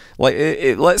mad. Like,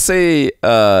 let's say,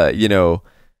 you know,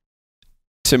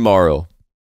 tomorrow,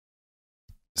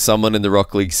 someone in the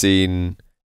Rocket League scene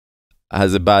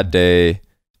has a bad day,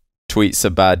 tweets a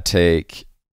bad take,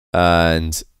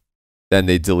 and then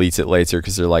they delete it later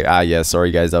because they're like, yeah,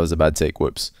 sorry guys, that was a bad take,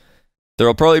 whoops.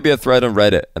 There'll probably be a thread on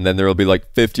Reddit, and then there'll be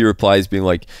like 50 replies being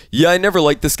like, yeah, I never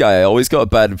liked this guy. I always got a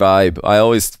bad vibe. I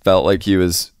always felt like he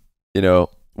was, you know,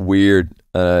 weird.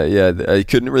 Yeah, I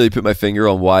couldn't really put my finger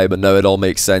on why, but now it all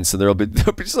makes sense. And there'll be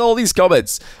just all these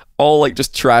comments, all like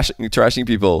just trashing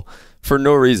people for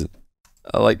no reason.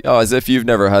 Like, oh, as if you've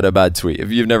never had a bad tweet, if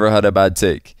you've never had a bad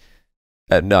take.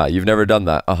 Nah, you've never done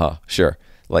that. Sure.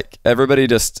 Like, everybody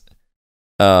just,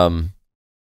 yeah,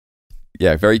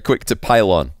 very quick to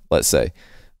pile on, let's say.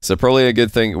 So probably a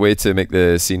good way to make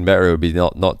the scene better would be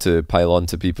not to pile on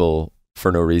to people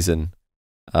for no reason,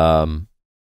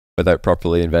 without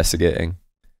properly investigating.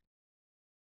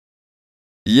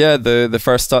 Yeah, the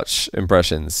first touch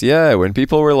impressions. Yeah, when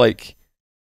people were like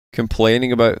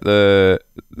complaining about the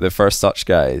first touch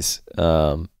guys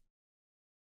on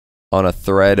a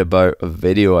thread about a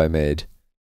video I made,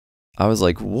 I was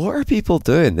like, what are people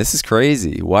doing? This is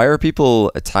crazy. Why are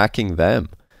people attacking them?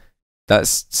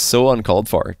 That's so uncalled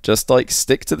for. Just like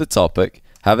stick to the topic,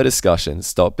 have a discussion,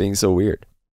 stop being so weird.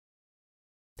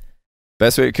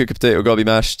 Best way to cook a potato gotta be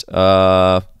mashed?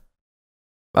 I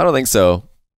don't think so.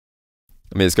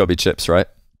 I mean, it's gotta be chips, right?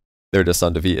 They're just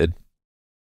undefeated.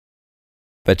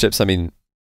 By chips, I mean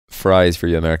fries for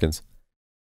you Americans.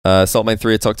 Saltmine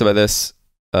 3, I talked about this.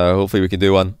 Hopefully we can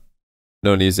do one.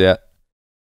 No news yet.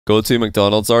 Go to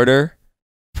McDonald's order.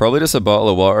 Probably just a bottle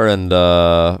of water and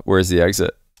where's the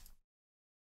exit?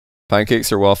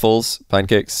 Pancakes or waffles?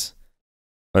 Pancakes.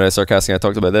 When I was sarcastic, I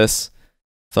talked about this.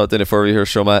 Thought did a 4v4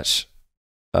 show match.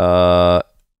 I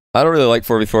don't really like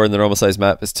 4v4 in the normal size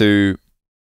map. It's too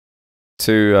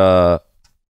I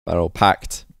don't know,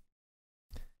 packed.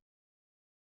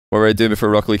 What were I doing before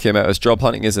Rocket League came out? I was job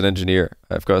hunting as an engineer.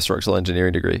 I've got a structural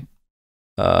engineering degree.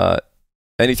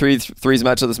 Any threes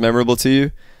matchup that's memorable to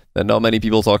you that not many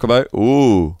people talk about?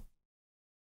 Ooh.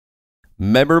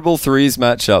 Memorable threes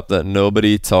matchup that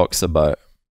nobody talks about.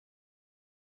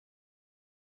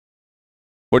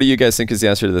 What do you guys think is the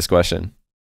answer to this question?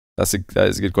 That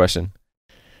is a good question.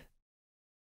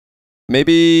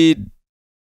 Maybe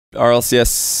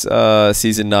RLCS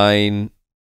Season 9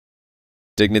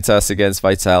 Dignitas against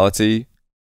Vitality,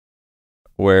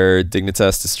 where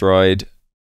Dignitas destroyed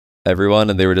everyone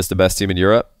and they were just the best team in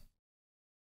Europe.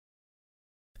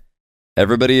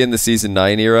 Everybody in the Season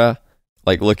 9 era,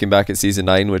 like looking back at Season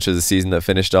 9, which is a season that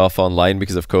finished off online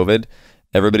because of COVID,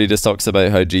 everybody just talks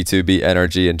about how G2 beat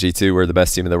NRG and G2 were the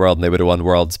best team in the world and they would have won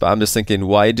Worlds. But I'm just thinking,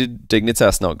 why did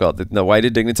Dignitas why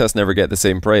did Dignitas never get the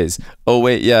same praise? Oh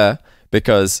wait, yeah,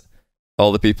 because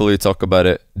all the people who talk about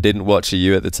it didn't watch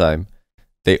EU at the time.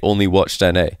 They only watched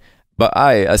NA. But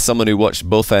I, as someone who watched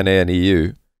both NA and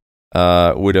EU,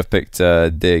 would have picked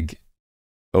Dig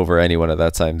over anyone at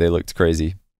that time. They looked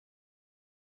crazy.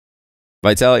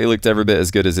 Vitality looked every bit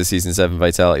as good as the Season 7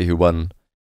 Vitality who won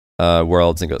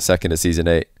Worlds and got second at Season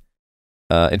 8.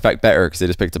 In fact, better because they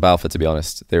just picked up Alpha. To be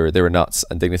honest, they were nuts,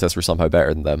 and Dignitas were somehow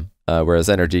better than them. Whereas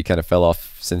NRG kind of fell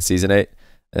off since season 8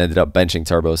 and ended up benching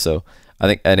Turbo. So I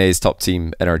think NA's top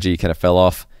team NRG kind of fell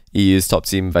off. EU's top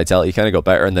team Vitality kind of got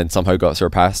better and then somehow got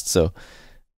surpassed. So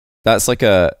that's like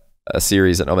a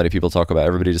series that not many people talk about.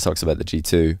 Everybody just talks about the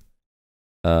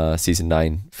G2 season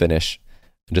 9 finish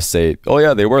and just say, oh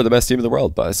yeah, they were the best team in the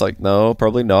world. But it's like, no,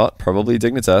 probably not. Probably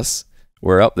Dignitas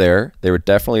were up there. They were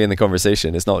definitely in the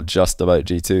conversation. It's not just about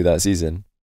G2 that season.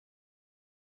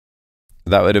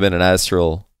 That would have been an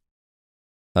Astral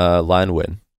LAN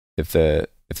win if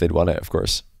they'd won it, of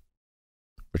course,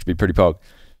 which would be pretty pog.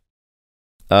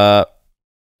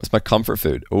 What's my comfort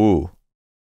food? Ooh,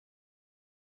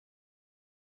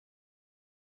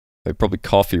 probably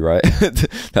coffee, right?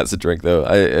 That's a drink though.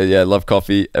 I love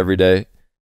coffee every day.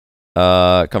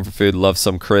 Comfort food, love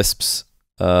some crisps.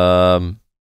 Probably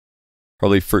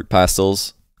fruit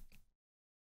pastels.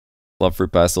 Love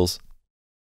fruit pastels.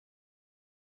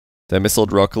 Did I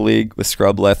missold Rocket League with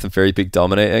Scrub, Leth, and Fairy Peak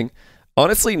dominating?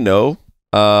 Honestly, no.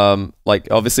 Like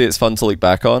obviously it's fun to look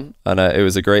back on, and it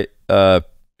was a great, it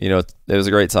was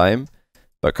a great time.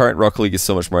 But current Rocket League is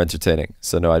so much more entertaining,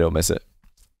 so no, I don't miss it.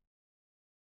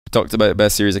 Talked about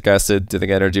best series I casted. Do you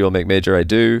think Energy will make major? I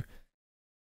do.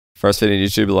 First video on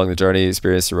YouTube along the journey,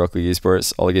 experience to Rocket League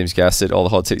esports, all the games casted, all the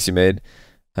hot takes you made.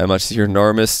 How much has your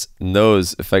enormous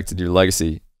nose affected your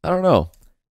legacy? I don't know.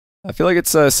 I feel like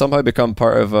it's somehow become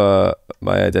part of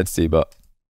my identity, but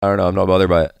I don't know. I'm not bothered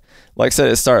by it. Like I said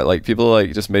at the start, like people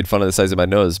like just made fun of the size of my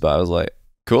nose, but I was like,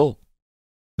 cool.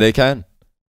 They can.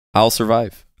 I'll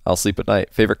survive. I'll sleep at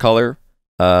night. Favorite color?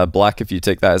 Black if you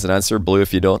take that as an answer. Blue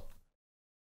if you don't.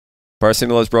 Parsing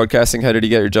loves broadcasting. How did you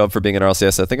get your job for being an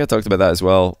RLCS? I think I talked about that as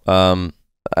well.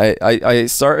 I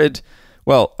started,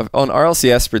 well, on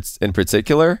RLCS in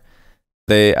particular,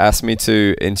 they asked me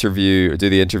to do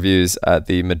the interviews at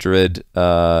the Madrid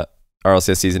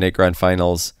RLCS Season 8 Grand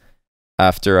Finals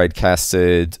after I'd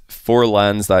casted 4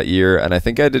 LANs that year, and I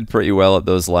think I did pretty well at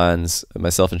those LANs.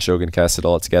 Myself and Shogun casted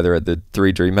all together at the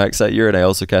 3 DreamHacks that year, and I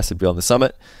also casted Beyond the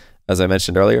Summit, as I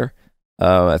mentioned earlier.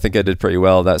 I think I did pretty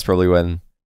well. That's probably when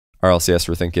RLCS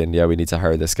were thinking, yeah, we need to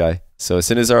hire this guy. So as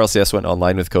soon as RLCS went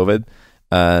online with COVID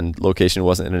and location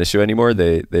wasn't an issue anymore,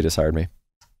 they just hired me.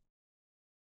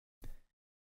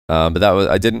 But that was,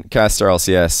 I didn't cast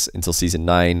RLCS until season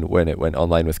 9 when it went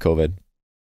online with COVID.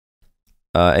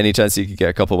 Any chance you could get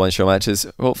a couple one-show matches?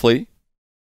 Hopefully.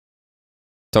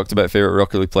 Talked about favorite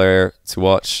Rocket League player to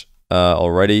watch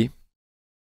already.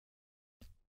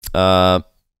 What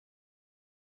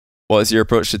is your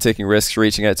approach to taking risks,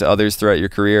 reaching out to others throughout your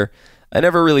career? I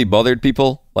never really bothered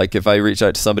people. Like if I reach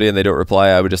out to somebody and they don't reply,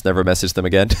 I would just never message them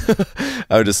again.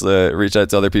 I would just reach out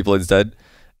to other people instead.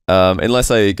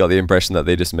 Unless I got the impression that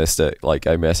they just missed it. Like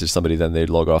I messaged somebody, then they'd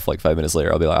log off like 5 minutes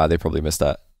later. I'll be like, they probably missed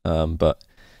that. But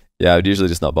yeah, I would usually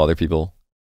just not bother people.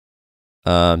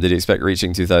 Did you expect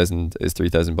reaching 2,000? Is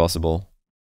 3,000 possible?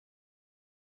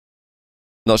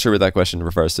 Not sure what that question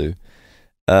refers to.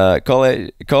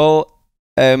 Call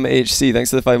MHC, thanks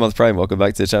for the 5-month Prime. Welcome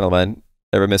back to the channel, man.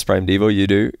 Ever miss Prime Devo? You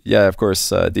do? Yeah, of course.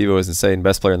 Devo is insane.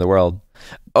 Best player in the world.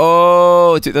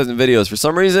 Oh, 2,000 videos. For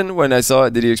some reason, when I saw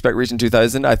it, did you expect reaching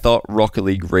 2,000? I thought Rocket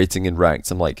League rating and ranked.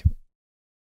 I'm like,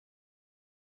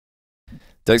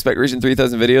 do I expect reaching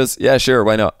 3,000 videos? Yeah, sure.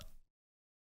 Why not?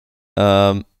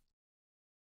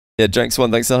 Yeah,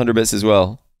 Jenks1, thanks to 100 bits as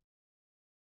well.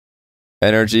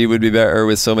 Energy would be better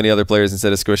with so many other players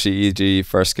instead of Squishy, e.g.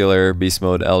 First Killer, Beast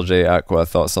Mode, LJ, Aqua.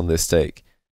 Thoughts on this take?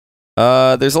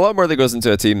 There's a lot more that goes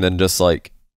into a team than just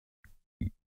like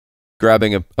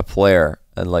grabbing a player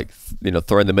and like,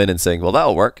 throwing them in and saying, well,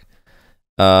 that'll work.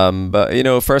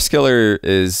 But, First Killer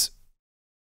is,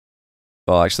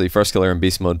 well, actually, First Killer and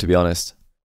Beast Mode, to be honest,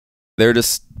 they're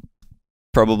just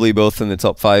probably both in the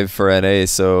top 5 for NA,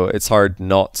 so it's hard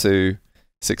not to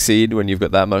succeed when you've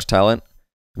got that much talent.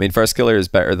 I mean, First Killer is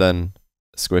better than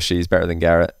Squishy, he's better than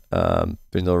Garrett.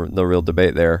 There's no real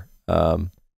debate there.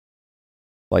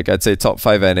 Like, I'd say top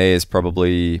 5 NA is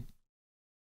probably,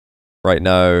 right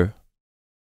now,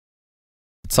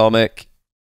 Atomic,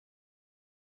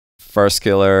 First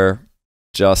Killer,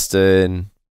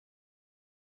 Justin,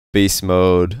 Beast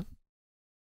Mode,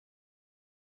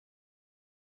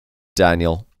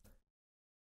 Daniel.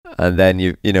 And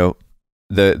then,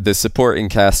 the supporting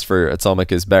cast for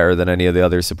Atomic is better than any of the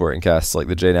other supporting casts, like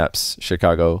the JNAPS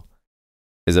Chicago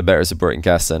is a better supporting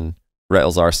cast than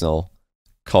Rettles Arsenal,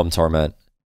 Calm Torment,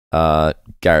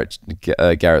 Garrett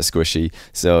Squishy.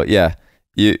 So yeah,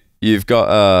 you've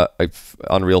got a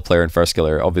unreal player in First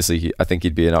Killer. Obviously, I think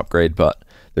he'd be an upgrade, but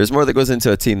there's more that goes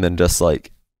into a team than just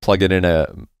like plugging in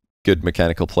a good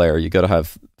mechanical player. You got to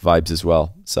have vibes as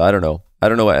well. So I don't know. I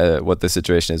don't know what the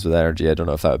situation is with energy. I don't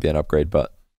know if that would be an upgrade,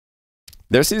 but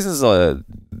their season's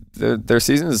their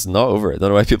season is not over. I don't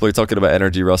know why people are talking about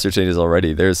energy roster changes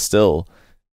already. They're still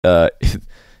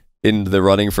in the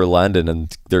running for Landon,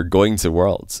 and they're going to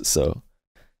Worlds. So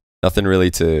nothing really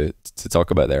to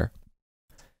talk about there.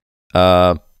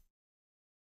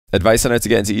 Advice on how to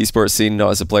get into esports scene, not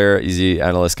as a player, easy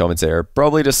analyst, commentator.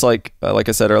 Probably just like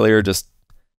I said earlier, just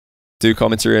do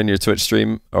commentary on your Twitch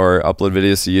stream or upload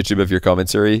videos to YouTube of your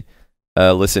commentary.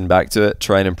 Listen back to it,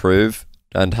 try and improve,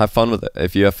 and have fun with it.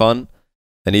 If you have fun,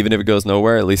 and even if it goes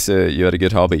nowhere, at least you had a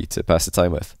good hobby to pass the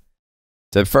time with.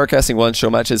 To prefer casting one, show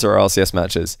matches or LCS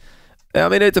matches? I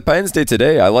mean, it depends day to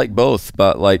day. I like both,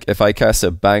 but like if I cast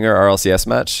a banger RLCS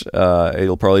match,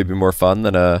 it'll probably be more fun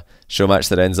than a show match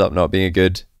that ends up not being a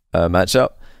good matchup.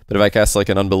 But if I cast like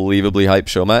an unbelievably hype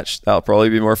show match, that'll probably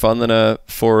be more fun than a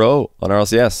 4-0 on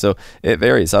RLCS. So it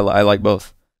varies. I like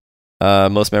both.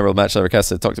 Most memorable match I ever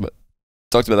cast, I talked about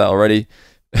that already.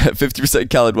 50%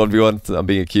 Khaled 1v1. I'm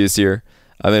being accused here.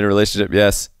 I'm in a relationship.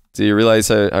 Yes. Do you realize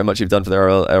how much you've done for the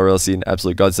RL scene?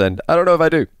 Absolute godsend. I don't know if I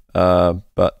do.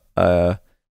 But I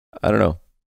don't know.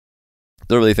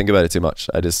 Don't really think about it too much.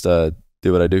 I just do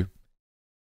what I do.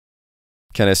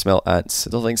 Can I smell ants? I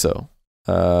don't think so.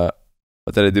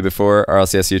 What did I do before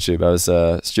RLCS YouTube? I was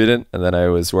a student, and then I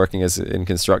was working in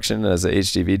construction as an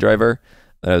HGV driver,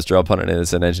 and I was job hunting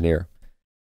as an engineer.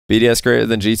 BDS greater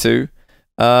than G2?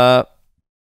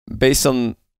 Based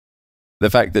on the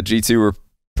fact that G2 were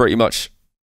pretty much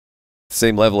the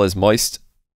same level as Moist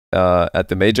at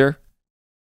the major,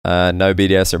 and now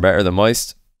BDS are better than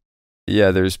Moist,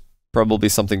 yeah, there's probably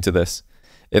something to this.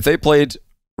 If they played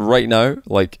right now,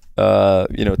 like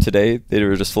today, they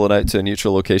were just flown out to a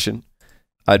neutral location,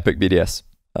 I'd pick BDS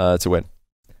to win,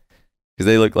 because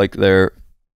they look like they're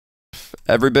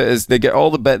every bit as they get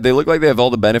all the they look like they have all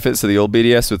the benefits of the old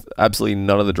BDS with absolutely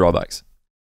none of the drawbacks.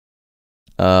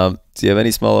 Do you have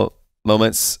any small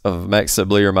moments of mechs that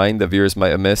blow your mind that viewers might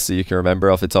have missed that you can remember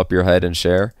off the top of your head and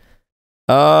share?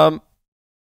 I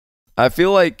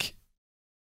feel like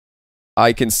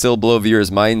I can still blow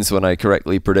viewers' minds when I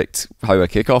correctly predict how a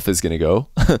kickoff is going to go.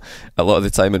 A lot of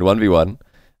the time in 1v1,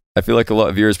 I feel like a lot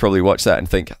of viewers probably watch that and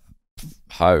think,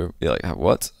 how? You're like,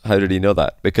 what? How did he know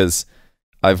that? Because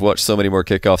I've watched so many more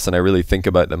kickoffs and I really think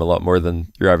about them a lot more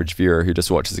than your average viewer who just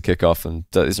watches a kickoff and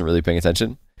isn't really paying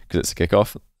attention because it's a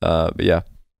kickoff. But yeah,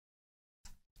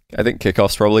 I think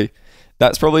kickoffs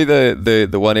that's probably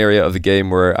the one area of the game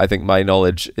where I think my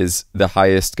knowledge is the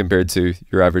highest compared to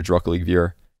your average Rocket League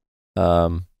viewer.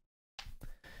 Or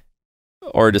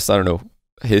just, I don't know,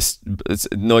 it's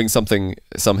knowing some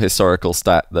historical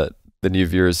stat that the new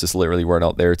viewers just literally weren't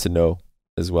out there to know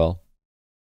as well.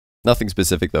 Nothing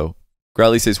specific though.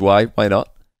 Growly says why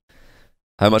not?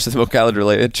 How much is the Khaled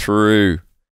related? True.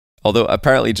 Although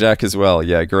apparently Jack as well.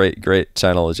 Yeah, great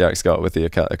channel Jack's got with the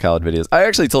Khaled videos. I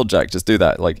actually told Jack, just do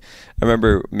that. Like, I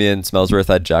remember me and Smellsworth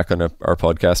had Jack on our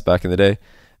podcast back in the day,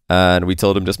 and we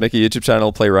told him just make a YouTube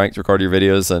channel, play ranked, record your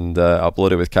videos, and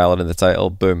upload it with Khaled in the title.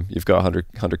 Boom, you've got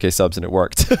 100k subs, and it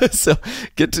worked. So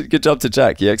good job to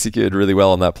Jack. He executed really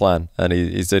well on that plan, and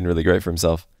he's doing really great for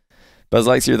himself. Buzz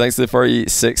likes here. Thanks to the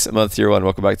 46-month tier 1.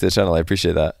 Welcome back to the channel. I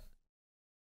appreciate that.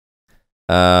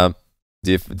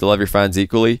 Do you love your fans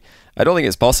equally? I don't think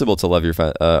it's possible to love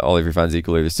all of your fans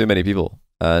equally. There's too many people,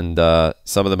 and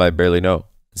some of them I barely know.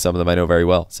 Some of them I know very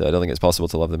well, so I don't think it's possible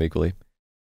to love them equally.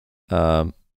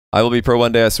 I will be pro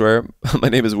one day, I swear. My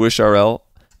name is WhooshRL.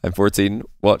 I'm 14.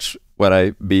 Watch when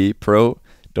I be pro.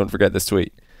 Don't forget this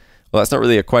tweet. Well, that's not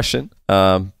really a question,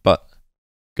 but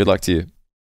good luck to you.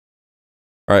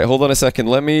 All right, hold on a second.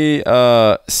 Let me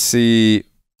see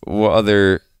what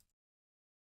other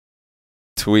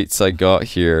tweets I got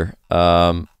here.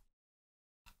 I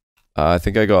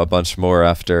think I got a bunch more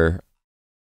after.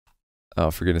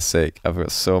 Oh, for goodness sake. I've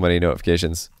got so many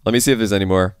notifications. Let me see if there's any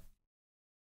more.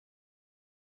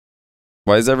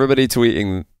 Why is everybody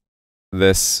tweeting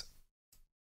this?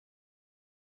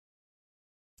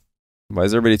 Why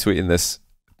is everybody tweeting this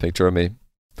picture of me?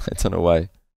 I don't know why.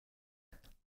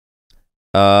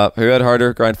 Who had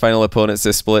harder grand final opponents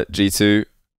this split, G2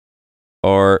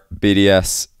 or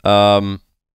BDS? Well,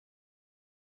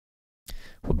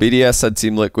 BDS had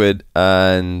Team Liquid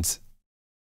and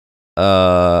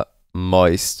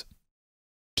Moist.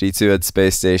 G2 had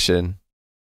Space Station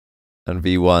and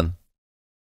V1.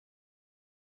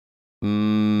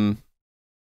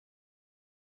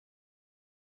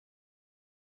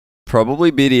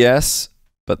 Probably BDS,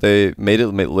 but they made it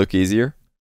look easier.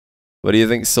 What do you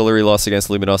think? Solary lost against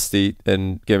Luminosity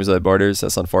in Gamers Without Borders.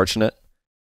 That's unfortunate.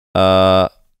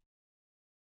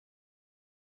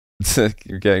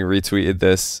 You're getting retweeted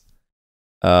this.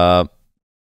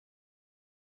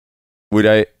 Would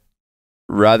I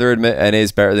rather admit NA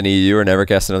is better than EU or never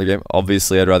cast another game?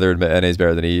 Obviously, I'd rather admit NA is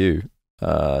better than EU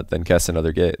than cast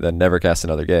another game, than never cast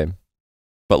another game.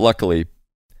 But luckily,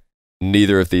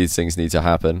 neither of these things need to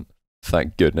happen.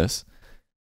 Thank goodness.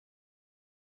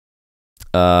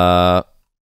 All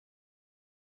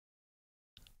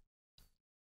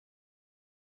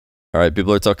right,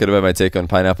 people are talking about my take on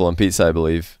pineapple on pizza, I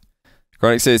believe.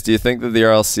 Chronic says, do you think that the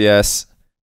RLCS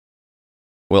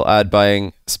will add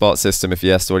buying spot system? If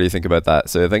yes, what do you think about that?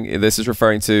 So I think this is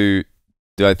referring to,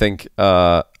 do I think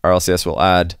RLCS will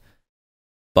add,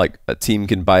 like, a team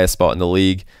can buy a spot in the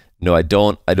league? No, I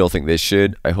don't. I don't think they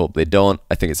should. I hope they don't.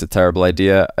 I think it's a terrible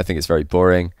idea. I think it's very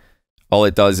boring. All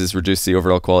it does is reduce the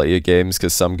overall quality of games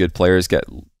because some good players get,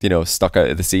 you know, stuck out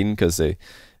of the scene because they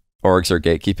orgs are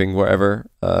gatekeeping whatever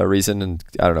reason, and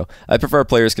I don't know. I prefer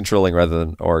players controlling rather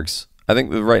than orgs. I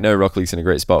think that right now Rocket League's in a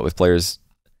great spot with players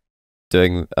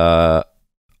doing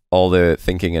all the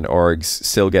thinking and orgs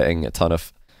still getting a ton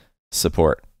of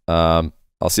support. I'll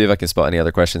see if I can spot any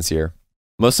other questions here.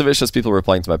 Most of it's just people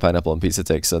replying to my pineapple and pizza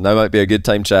take, so now might be a good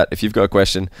time, chat. If you've got a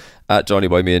question, at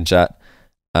JohnnyBoyMe in chat,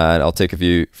 and I'll take a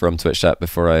view from Twitch chat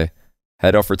before I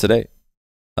head off for today.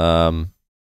 Yeah,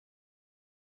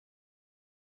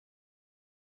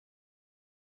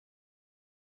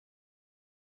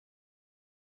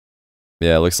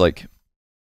 it looks like.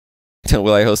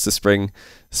 Will I host the Spring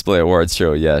Split Awards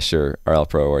show? Yeah, sure. RL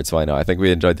Pro Awards. Why not? I think we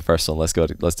enjoyed the first one. Let's do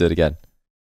it again.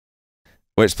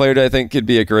 Which player do I think could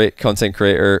be a great content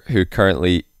creator who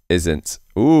currently isn't?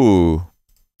 Ooh,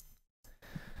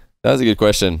 that was a good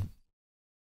question.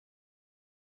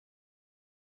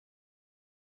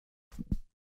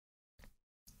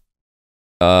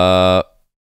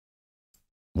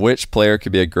 Which player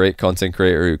could be a great content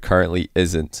creator who currently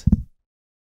isn't?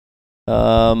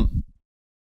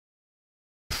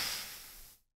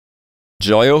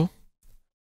 Joyo.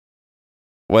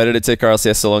 Why did it take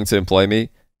RLCS so long to employ me?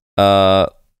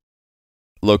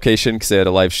 Location, because they had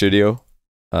a live studio.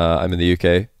 I'm in the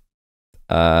UK.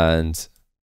 And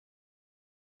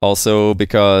also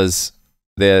because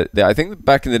they I think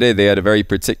back in the day they had a very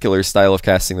particular style of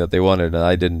casting that they wanted, and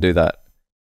I didn't do that.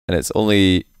 And it's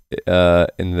only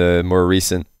in the more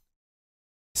recent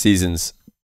seasons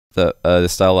that the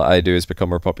style that I do has become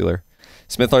more popular.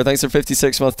 Smithlord, thanks for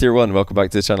 56 month tier 1. Welcome back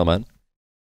to the channel, man.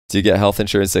 Do you get health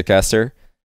insurance at caster?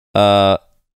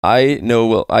 I know,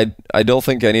 well, I don't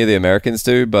think any of the Americans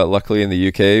do, but luckily in the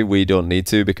UK we don't need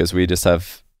to because we just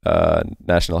have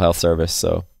National Health Service.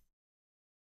 So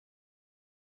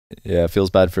yeah, it feels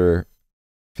bad for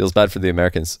the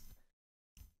Americans.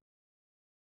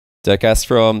 Do I cast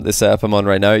from the setup I'm on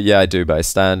right now? Yeah, I do, but I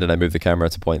stand and I move the camera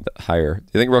to point higher. Do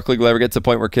you think Rocket League will ever get to a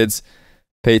point where kids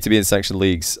pay to be in sanctioned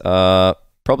leagues?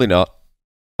 Probably not.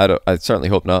 I certainly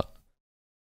hope not.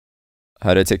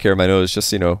 How do I take care of my nose?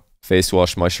 Just, you know, face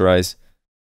wash, moisturize.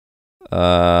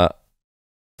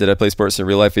 Did I play sports in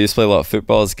real life? I used to play a lot of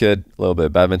football as a kid, a little bit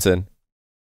of badminton.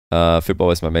 Football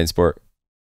was my main sport.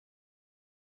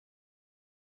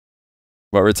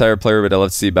 What retired player would I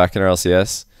love to see back in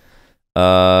RLCS?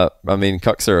 I mean,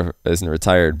 Cuxer isn't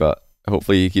retired, but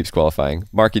hopefully he keeps qualifying.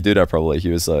 Marky Duda, probably. He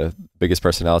was the biggest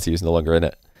personality. He's no longer in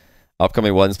it.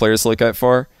 Upcoming ones players to look out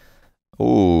for?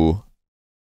 Ooh.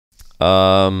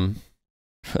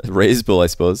 Raised Bull, I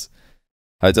suppose.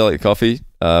 How do I like coffee?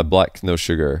 Black, no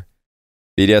sugar.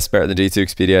 BDS better than G2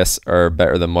 because BDS are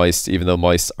better than Moist, even though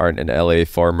Moist aren't in LA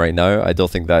form right now. I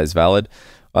don't think that is valid.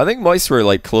 I think Moist were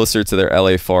like closer to their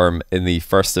LA form in the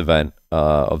first event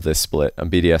of this split,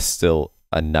 and BDS still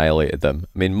annihilated them.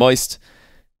 I mean, Moist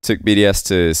took BDS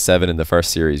to 7 in the first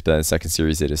series, but then the second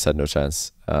series they just had no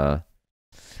chance. But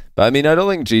I mean, I don't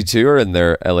think G2 are in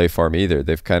their LA form either.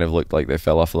 They've kind of looked like they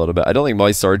fell off a little bit. I don't think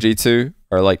Moist or G2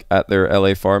 are like at their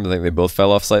LA form. I think they both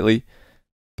fell off slightly.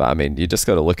 But I mean, you just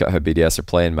got to look at how BDS are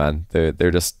playing, man. They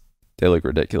look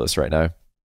ridiculous right now.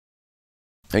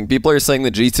 I think people are saying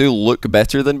that G2 look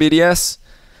better than BDS.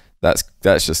 That's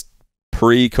just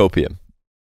pre-copium.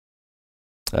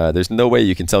 There's no way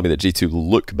you can tell me that G2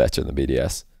 look better than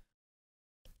BDS.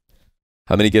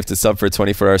 How many gifted sub for a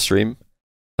 24-hour stream?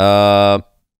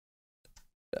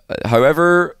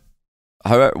 However,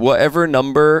 whatever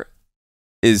number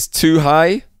is too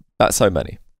high, that's how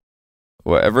many.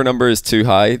 Whatever number is too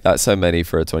high, that's how many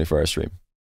for a 24-hour stream.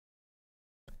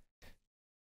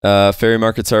 Fairy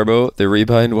Market Turbo, they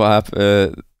rebound. What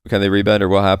happened? Can they rebound or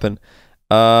what happened?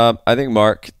 I think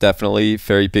Mark definitely.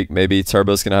 Fairy Peak maybe.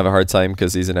 Turbo's gonna have a hard time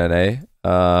because he's in NA.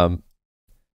 But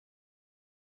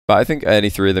I think any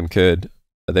three of them could.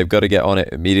 They've got to get on it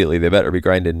immediately. They better be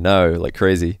grinding now like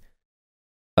crazy.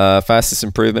 Fastest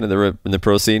improvement in the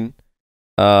pro scene.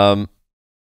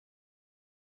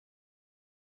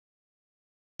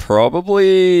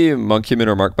 Probably Monkey Moon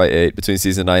or Mark by 8 between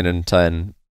season 9 and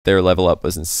 10. Their level up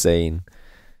was insane.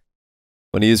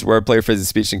 When you use wordplay, phrases,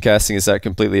 speech, and casting, is that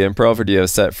completely improv, or do you have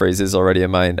set phrases already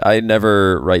in mind? I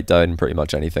never write down pretty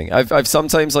much anything. I've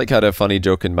sometimes like had a funny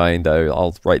joke in mind.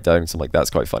 I'll write down something like, that's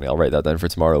quite funny, I'll write that down for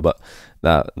tomorrow. But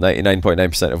nah,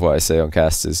 99.9% of what I say on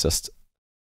cast is just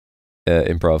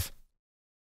improv.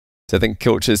 So I think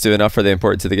coaches do enough. Are they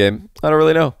important to the game? I don't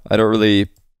really know. I don't really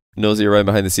nosy around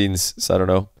behind the scenes, so I don't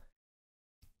know.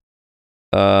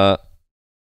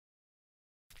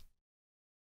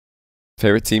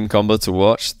 Favorite team combo to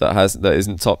watch that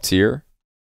isn't top tier?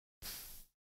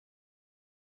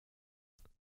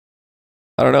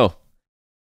 I don't know.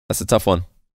 That's a tough one.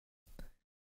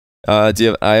 Do you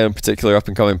have an eye on a particular up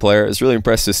and coming player? I was really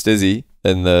impressed with Stizzy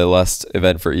in the last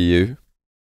event for EU.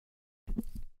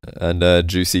 And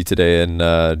Juicy today in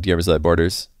Gamers Without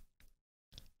Borders.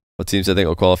 What teams I think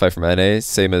will qualify from NA?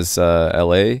 Same as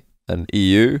LA and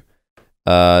EU.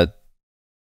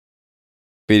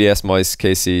 BDS, Moist,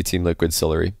 KC, Team Liquid,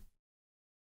 Solary.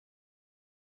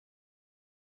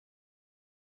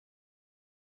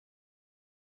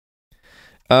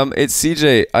 It's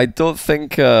CJ. I don't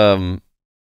think so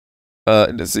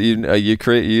you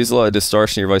use a lot of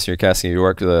distortion in your voice when you're casting. You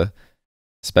work with a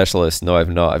specialist. No, I've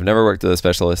not. I've never worked with a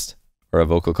specialist or a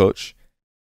vocal coach.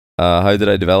 How did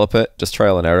I develop it? Just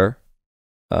trial and error.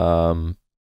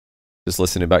 Just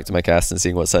listening back to my cast and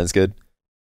seeing what sounds good.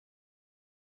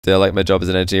 Did I like my job as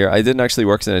an engineer? I didn't actually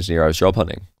work as an engineer. I was job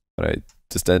hunting, but I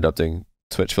just ended up doing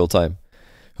Twitch full time.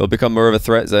 He'll become more of a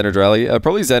threat, Zen or Drally?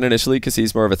 Probably Zen initially, because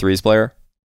he's more of a threes player.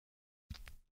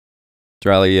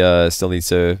 Drally still needs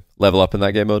to level up in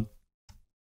that game mode.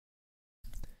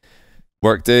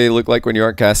 Workday look like when you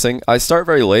aren't casting? I start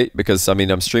very late because, I mean,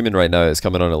 I'm streaming right now. It's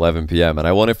coming on 11 PM, and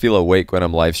I want to feel awake when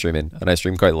I'm live streaming, and I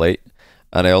stream quite late,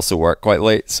 and I also work quite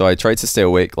late, so I try to stay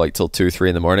awake like till 2, 3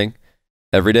 in the morning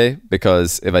every day,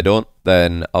 because if I don't,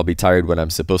 then I'll be tired when I'm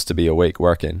supposed to be awake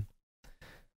working.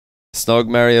 Snog,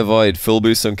 marry, avoid, full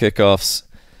boost on kickoffs.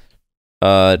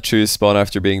 Choose spawn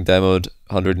after being demoed,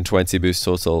 120 boost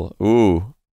total.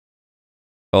 Ooh.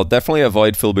 Well, definitely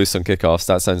avoid full boost on kickoffs,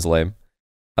 that sounds lame.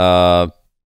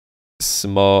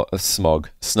 Smog.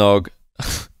 Snog.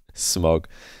 Smog.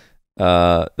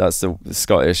 That's the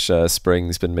Scottish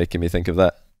spring's been making me think of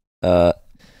that.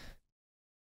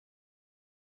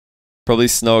 Probably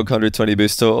Snog, 120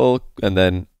 boost total, and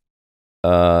then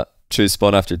choose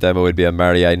spawn after demo would be a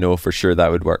marry. I know for sure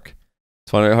that would work.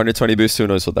 120 boost, who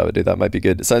knows what that would do. That might be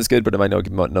good. It sounds good, but it might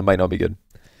not be good.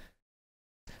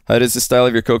 How does the style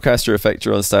of your co-caster affect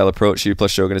your own style approach? You plus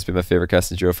Shogun has been my favorite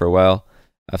casting duo for a while.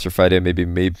 After Friday, maybe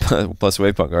me plus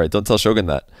Wavepunk. Alright, don't tell Shogun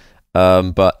that.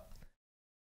 But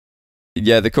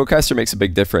yeah, the co-caster makes a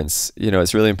big difference. You know,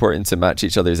 it's really important to match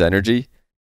each other's energy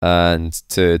and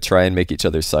to try and make each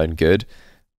other sound good.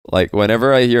 Like,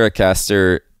 whenever I hear a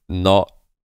caster not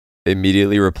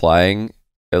immediately replying,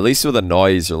 at least with a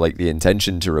noise or like the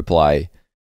intention to reply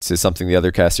to something the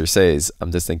other caster says,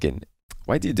 I'm just thinking,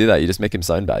 why do you do that? You just make him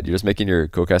sound bad. You're just making your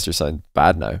co-caster sound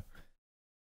bad now.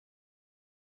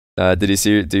 Do you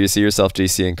see yourself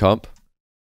GC in comp?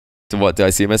 Do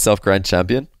I see myself grand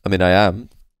champion? I mean, I am,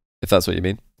 if that's what you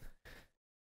mean.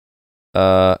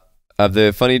 Have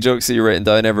the funny jokes that you've written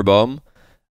down ever bomb?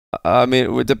 I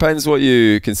mean, it depends what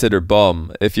you consider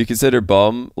bomb. If you consider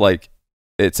bomb like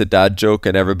it's a dad joke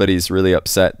and everybody's really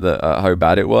upset that how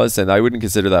bad it was, then I wouldn't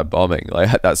consider that bombing.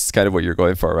 Like, that's kind of what you're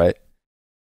going for, right?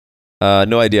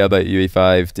 No idea about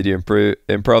UE5. Did you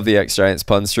improv the X Giants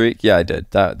pun streak? Yeah, I did.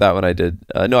 That one I did.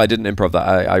 No, I didn't improv that.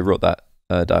 I wrote that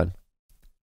down.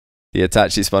 The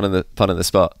Itachi pun on the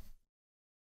spot.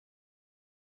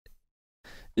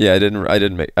 Yeah, I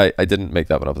didn't make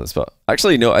that one up on the spot.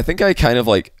 Actually, no, I think I kind of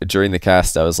like during the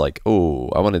cast I was like, oh,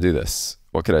 I want to do this.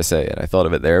 What could I say? And I thought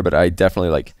of it there, but I definitely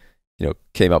like, you know,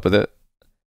 came up with it.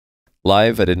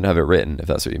 Live, I didn't have it written, if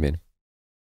that's what you mean.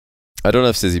 I don't know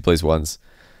if Sizzy plays ones.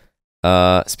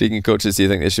 Speaking of coaches, do you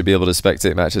think they should be able to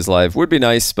spectate matches live? Would be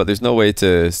nice, but there's no way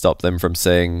to stop them from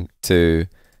saying to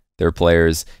their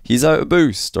players, he's out of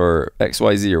boost or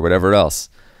XYZ or whatever else.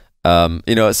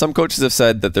 You know, some coaches have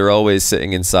said that they're always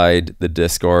sitting inside the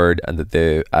Discord and that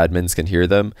the admins can hear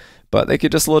them, but they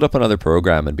could just load up another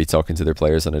program and be talking to their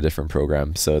players on a different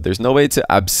program. So there's no way to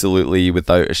absolutely,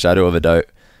 without a shadow of a doubt,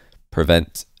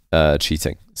 prevent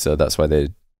cheating. So that's why they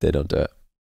don't do it.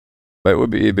 But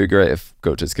it'd be great if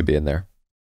coaches could be in there.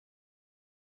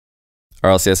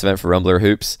 RLCS event for Rumbler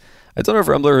Hoops. I don't know if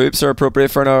Rumbler Hoops are appropriate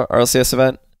for an RLCS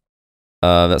event.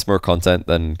 That's more content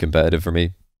than competitive for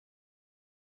me.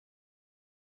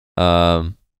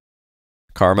 Um,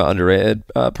 Karma underrated?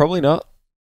 Probably not.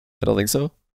 I don't think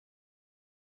so.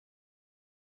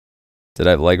 Did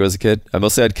I have Lego as a kid? I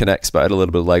mostly had Kinects, but I had a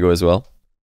little bit of Lego as well.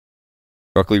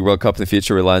 Rocket League World Cup in the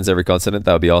future with LANs every continent.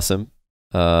 That would be awesome.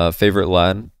 Favorite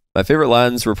LAN? My favorite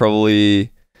LANs were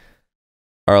probably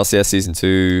RLCS Season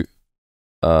 2,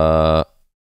 Beyond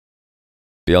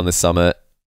the Summit.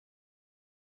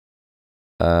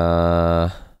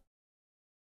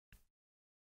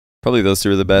 Probably those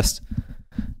two are the best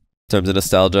in terms of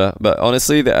nostalgia. But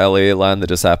honestly, the LA LAN that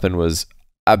just happened was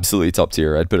absolutely top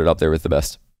tier. I'd put it up there with the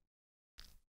best.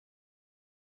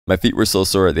 My feet were so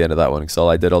sore at the end of that one because all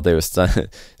I did all day was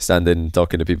standing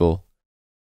talking to people.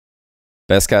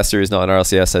 Best caster is not an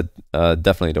RLCS. I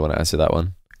definitely don't want to answer that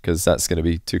one because that's going to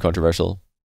be too controversial.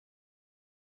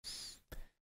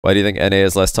 Why do you think NA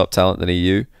has less top talent than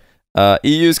EU?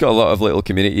 EU's got a lot of little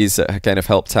communities that kind of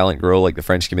help talent grow, like the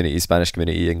French community, Spanish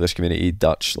community, English community,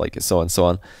 Dutch, like so on, so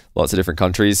on. Lots of different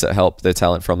countries that help the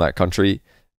talent from that country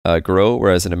grow.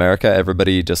 Whereas in America,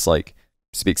 everybody just like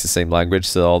speaks the same language,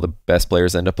 so all the best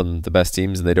players end up on the best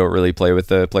teams, and they don't really play with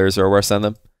the players who are worse than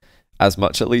them, as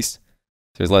much at least.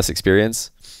 There's less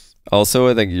experience. Also,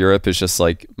 I think Europe is just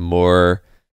like more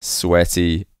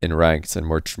sweaty in ranked and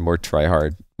more try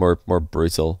hard, more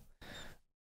brutal.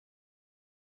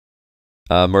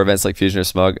 More events like Fusion or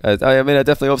Smug. I mean, I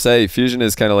definitely hope so. Fusion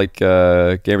is kind of like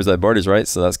Gamers Without Borders, right?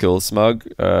 So that's cool. Smug,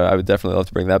 I would definitely love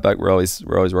to bring that back. We're always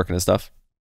working on stuff.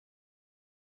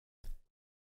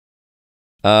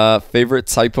 Favorite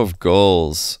type of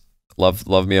goals.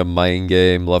 Love me a mind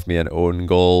game. Love me an own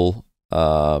goal.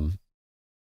 What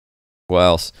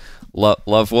else?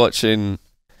 Love watching.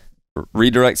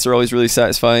 Redirects are always really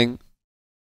satisfying.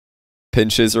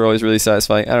 Pinches are always really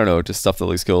satisfying. I don't know, just stuff that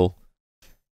looks cool.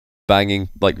 Banging,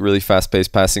 like really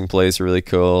fast-paced passing plays are really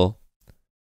cool.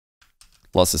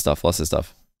 Lots of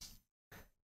stuff.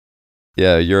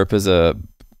 Yeah, Europe is a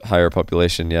higher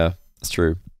population. Yeah, that's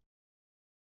true.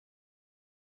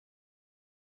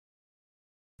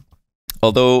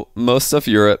 Although most of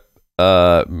Europe,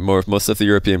 most of the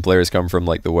European players come from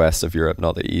like the west of Europe,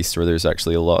 not the east, where there's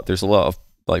actually there's a lot of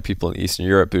like people in Eastern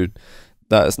Europe who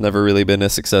that has never really been a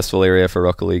successful area for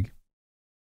Rocket League.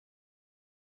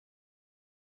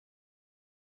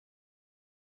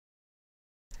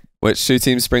 Which two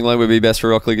teams spring line would be best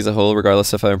for Rocket League as a whole,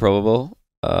 regardless of how improbable?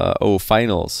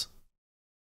 Finals.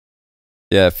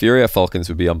 Yeah, Furia Falcons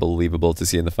would be unbelievable to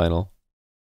see in the final.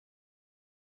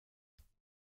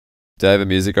 Do I have a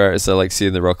music artist I like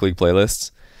seeing the Rocket League playlists?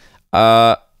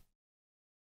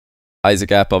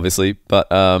 Isaac App, obviously,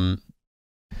 but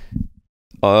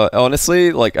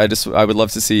honestly, like I would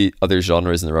love to see other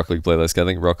genres in the Rocket League playlist. I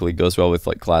think Rocket League goes well with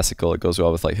like classical, it goes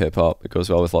well with like hip hop, it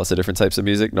goes well with lots of different types of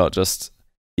music, not just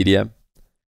EDM.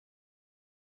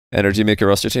 Energy make a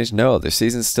roster change? No, their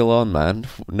season's still on, man.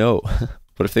 No.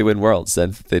 What if they win Worlds?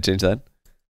 Then they change that.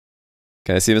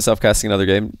 Can I see myself casting another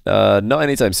game? Not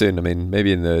anytime soon. I mean,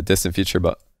 maybe in the distant future,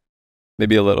 but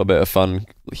maybe a little bit of fun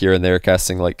here and there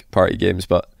casting like party games,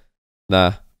 but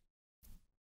nah.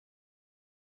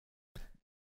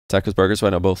 Tacos, burgers, why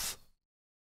not both?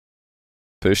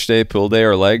 Push day, pull day,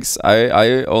 or legs?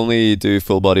 I only do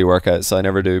full body workouts, so I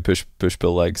never do push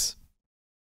pull legs.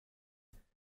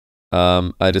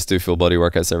 I just do full body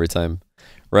workouts every time.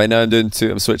 Right now I'm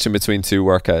switching between two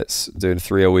workouts. I'm doing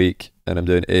 3 a week and I'm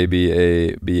doing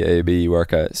AB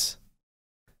workouts.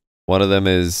 One of them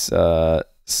is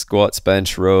squats,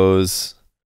 bench, rows,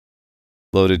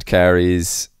 loaded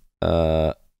carries,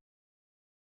 lying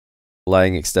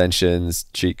extensions,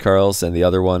 cheek curls, and the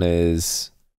other one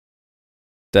is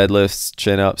deadlifts,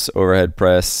 chin-ups, overhead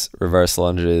press, reverse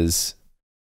lunges,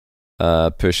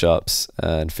 push-ups,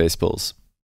 and face pulls.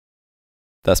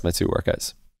 That's my two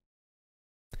workouts.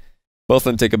 Both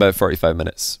of them take about 45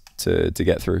 minutes to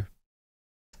get through.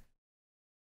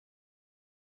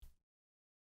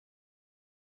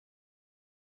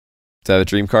 Do I have a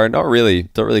dream car? Not really.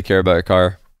 Don't really care about a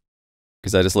car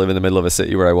because I just live in the middle of a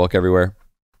city where I walk everywhere.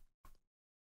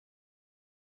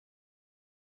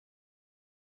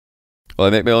 Will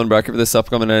I make my own bracket for this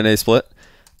upcoming NA split?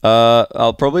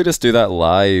 I'll probably just do that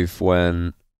live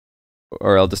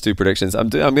or I'll just do predictions. I'm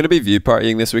going to be view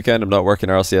partying this weekend. I'm not working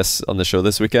RLCS on the show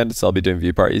this weekend, so I'll be doing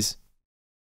view parties.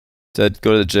 To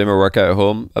go to the gym or work out at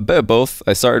home? A bit of both.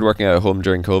 I started working out at home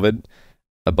during COVID.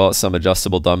 I bought some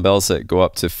adjustable dumbbells that go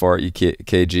up to 40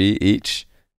 kg each.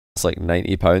 It's like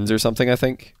 90 pounds or something, I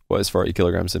think. What is 40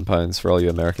 kilograms in pounds for all you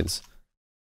Americans?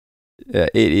 Yeah,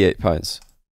 88 pounds.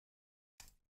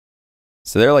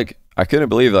 So they're like, I couldn't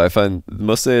believe that. I found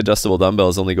most of the adjustable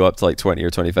dumbbells only go up to like 20 or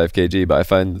 25 kg, but I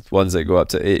found ones that go up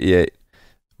to 88,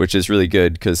 which is really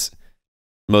good because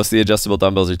Most of the adjustable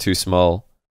dumbbells are too small.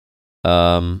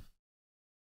 They're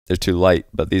too light,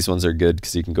 but these ones are good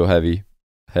because you can go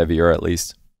heavier at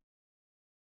least.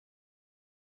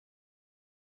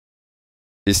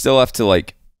 You still have to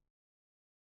like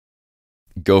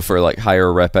go for like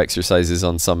higher rep exercises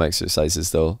on some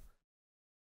exercises though.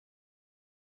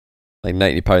 Like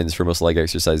 90 pounds for most leg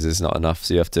exercises is not enough,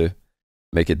 so you have to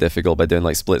make it difficult by doing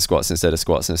like split squats instead of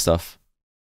squats and stuff.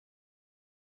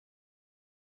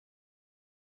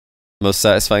 Most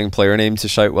satisfying player name to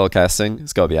shout while casting?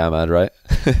 It's gotta be Ahmad, right?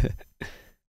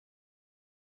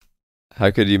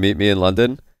 How could you meet me in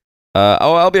London?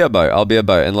 I'll be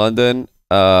about in London.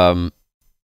 Don't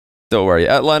worry.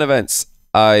 At LAN events,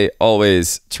 I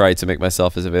always try to make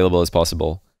myself as available as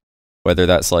possible. Whether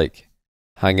that's like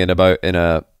hanging about in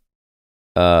a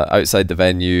outside the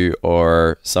venue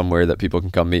or somewhere that people can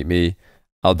come meet me,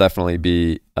 I'll definitely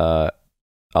be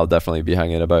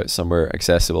hanging about somewhere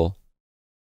accessible.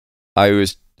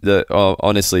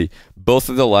 Honestly, both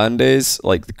of the LAN days,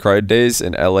 like the crowd days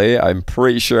in LA, I'm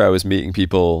pretty sure I was meeting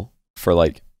people for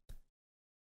like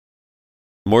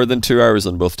more than 2 hours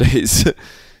on both days.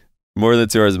 More than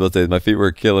 2 hours on both days. My feet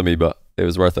were killing me, but it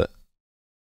was worth it.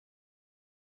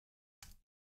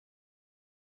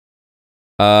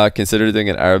 Consider doing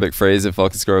an Arabic phrase if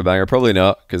Falcon score a banger. Probably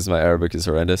not, because my Arabic is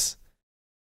horrendous.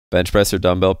 Bench press or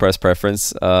dumbbell press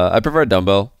preference? I prefer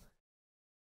dumbbell.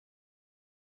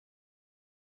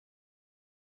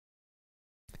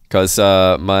 Because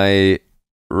my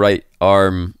right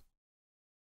arm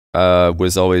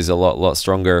was always a lot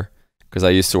stronger because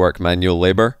I used to work manual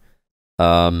labor.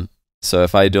 So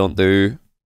if I don't do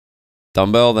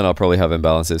dumbbell, then I'll probably have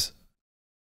imbalances.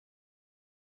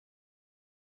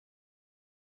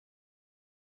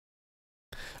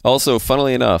 Also,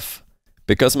 funnily enough,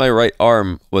 because my right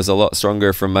arm was a lot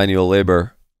stronger from manual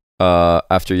labor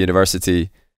after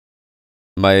university,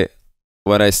 when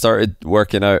I started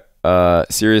working out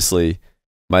seriously,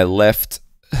 my left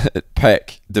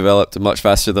pec developed much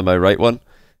faster than my right one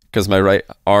because my right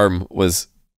arm was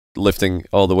lifting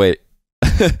all the weight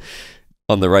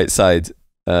on the right side.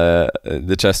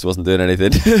 The chest wasn't doing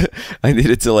anything. I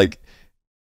needed to like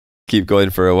keep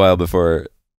going for a while before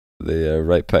the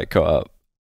right pec caught up.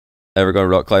 Ever gone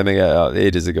rock climbing?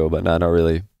 Ages ago, but nah, not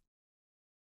really.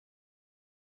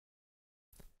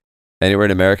 Anywhere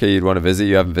in America you'd want to visit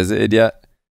you haven't visited yet?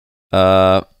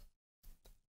 I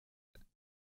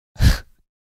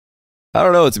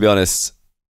don't know, to be honest.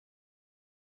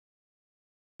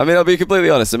 I mean, I'll be completely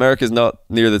honest. America's not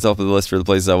near the top of the list for the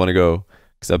places I want to go.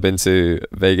 Because I've been to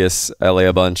Vegas, LA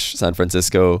a bunch, San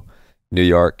Francisco, New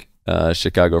York,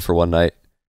 Chicago for one night.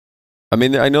 I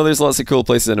mean, I know there's lots of cool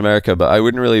places in America, but I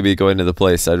wouldn't really be going to the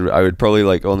place. I would probably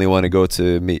like only want to go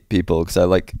to meet people because I've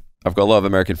got a lot of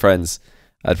American friends.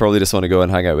 I'd probably just want to go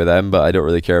and hang out with them, but I don't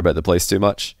really care about the place too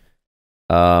much.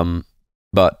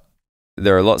 But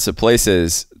there are lots of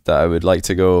places that I would like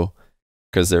to go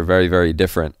because they're very, very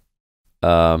different.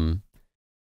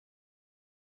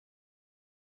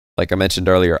 Like I mentioned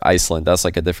earlier, Iceland, that's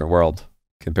like a different world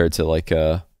compared to like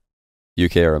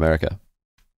UK or America.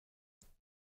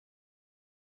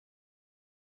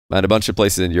 And a bunch of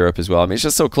places in Europe as well. I mean, it's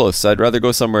just so close. So I'd rather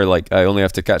go somewhere like I only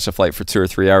have to catch a flight for 2 or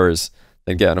 3 hours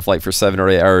than get on a flight for 7 or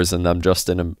 8 hours and I'm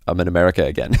in America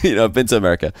again. You know, I've been to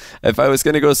America. If I was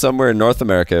going to go somewhere in North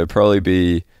America, it'd probably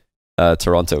be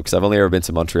Toronto because I've only ever been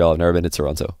to Montreal. I've never been to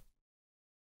Toronto.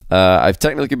 I've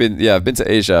technically I've been to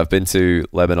Asia. I've been to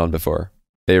Lebanon before.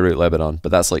 Beirut, Lebanon. But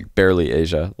that's like barely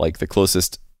Asia. Like the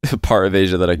closest part of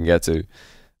Asia that I can get to.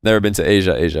 Never been to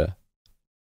Asia.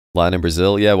 LAN in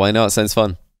Brazil. Yeah, why not? Sounds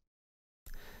fun.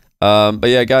 But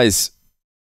yeah, guys,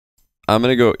 I'm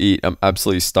gonna go eat. I'm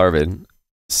absolutely starving.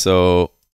 So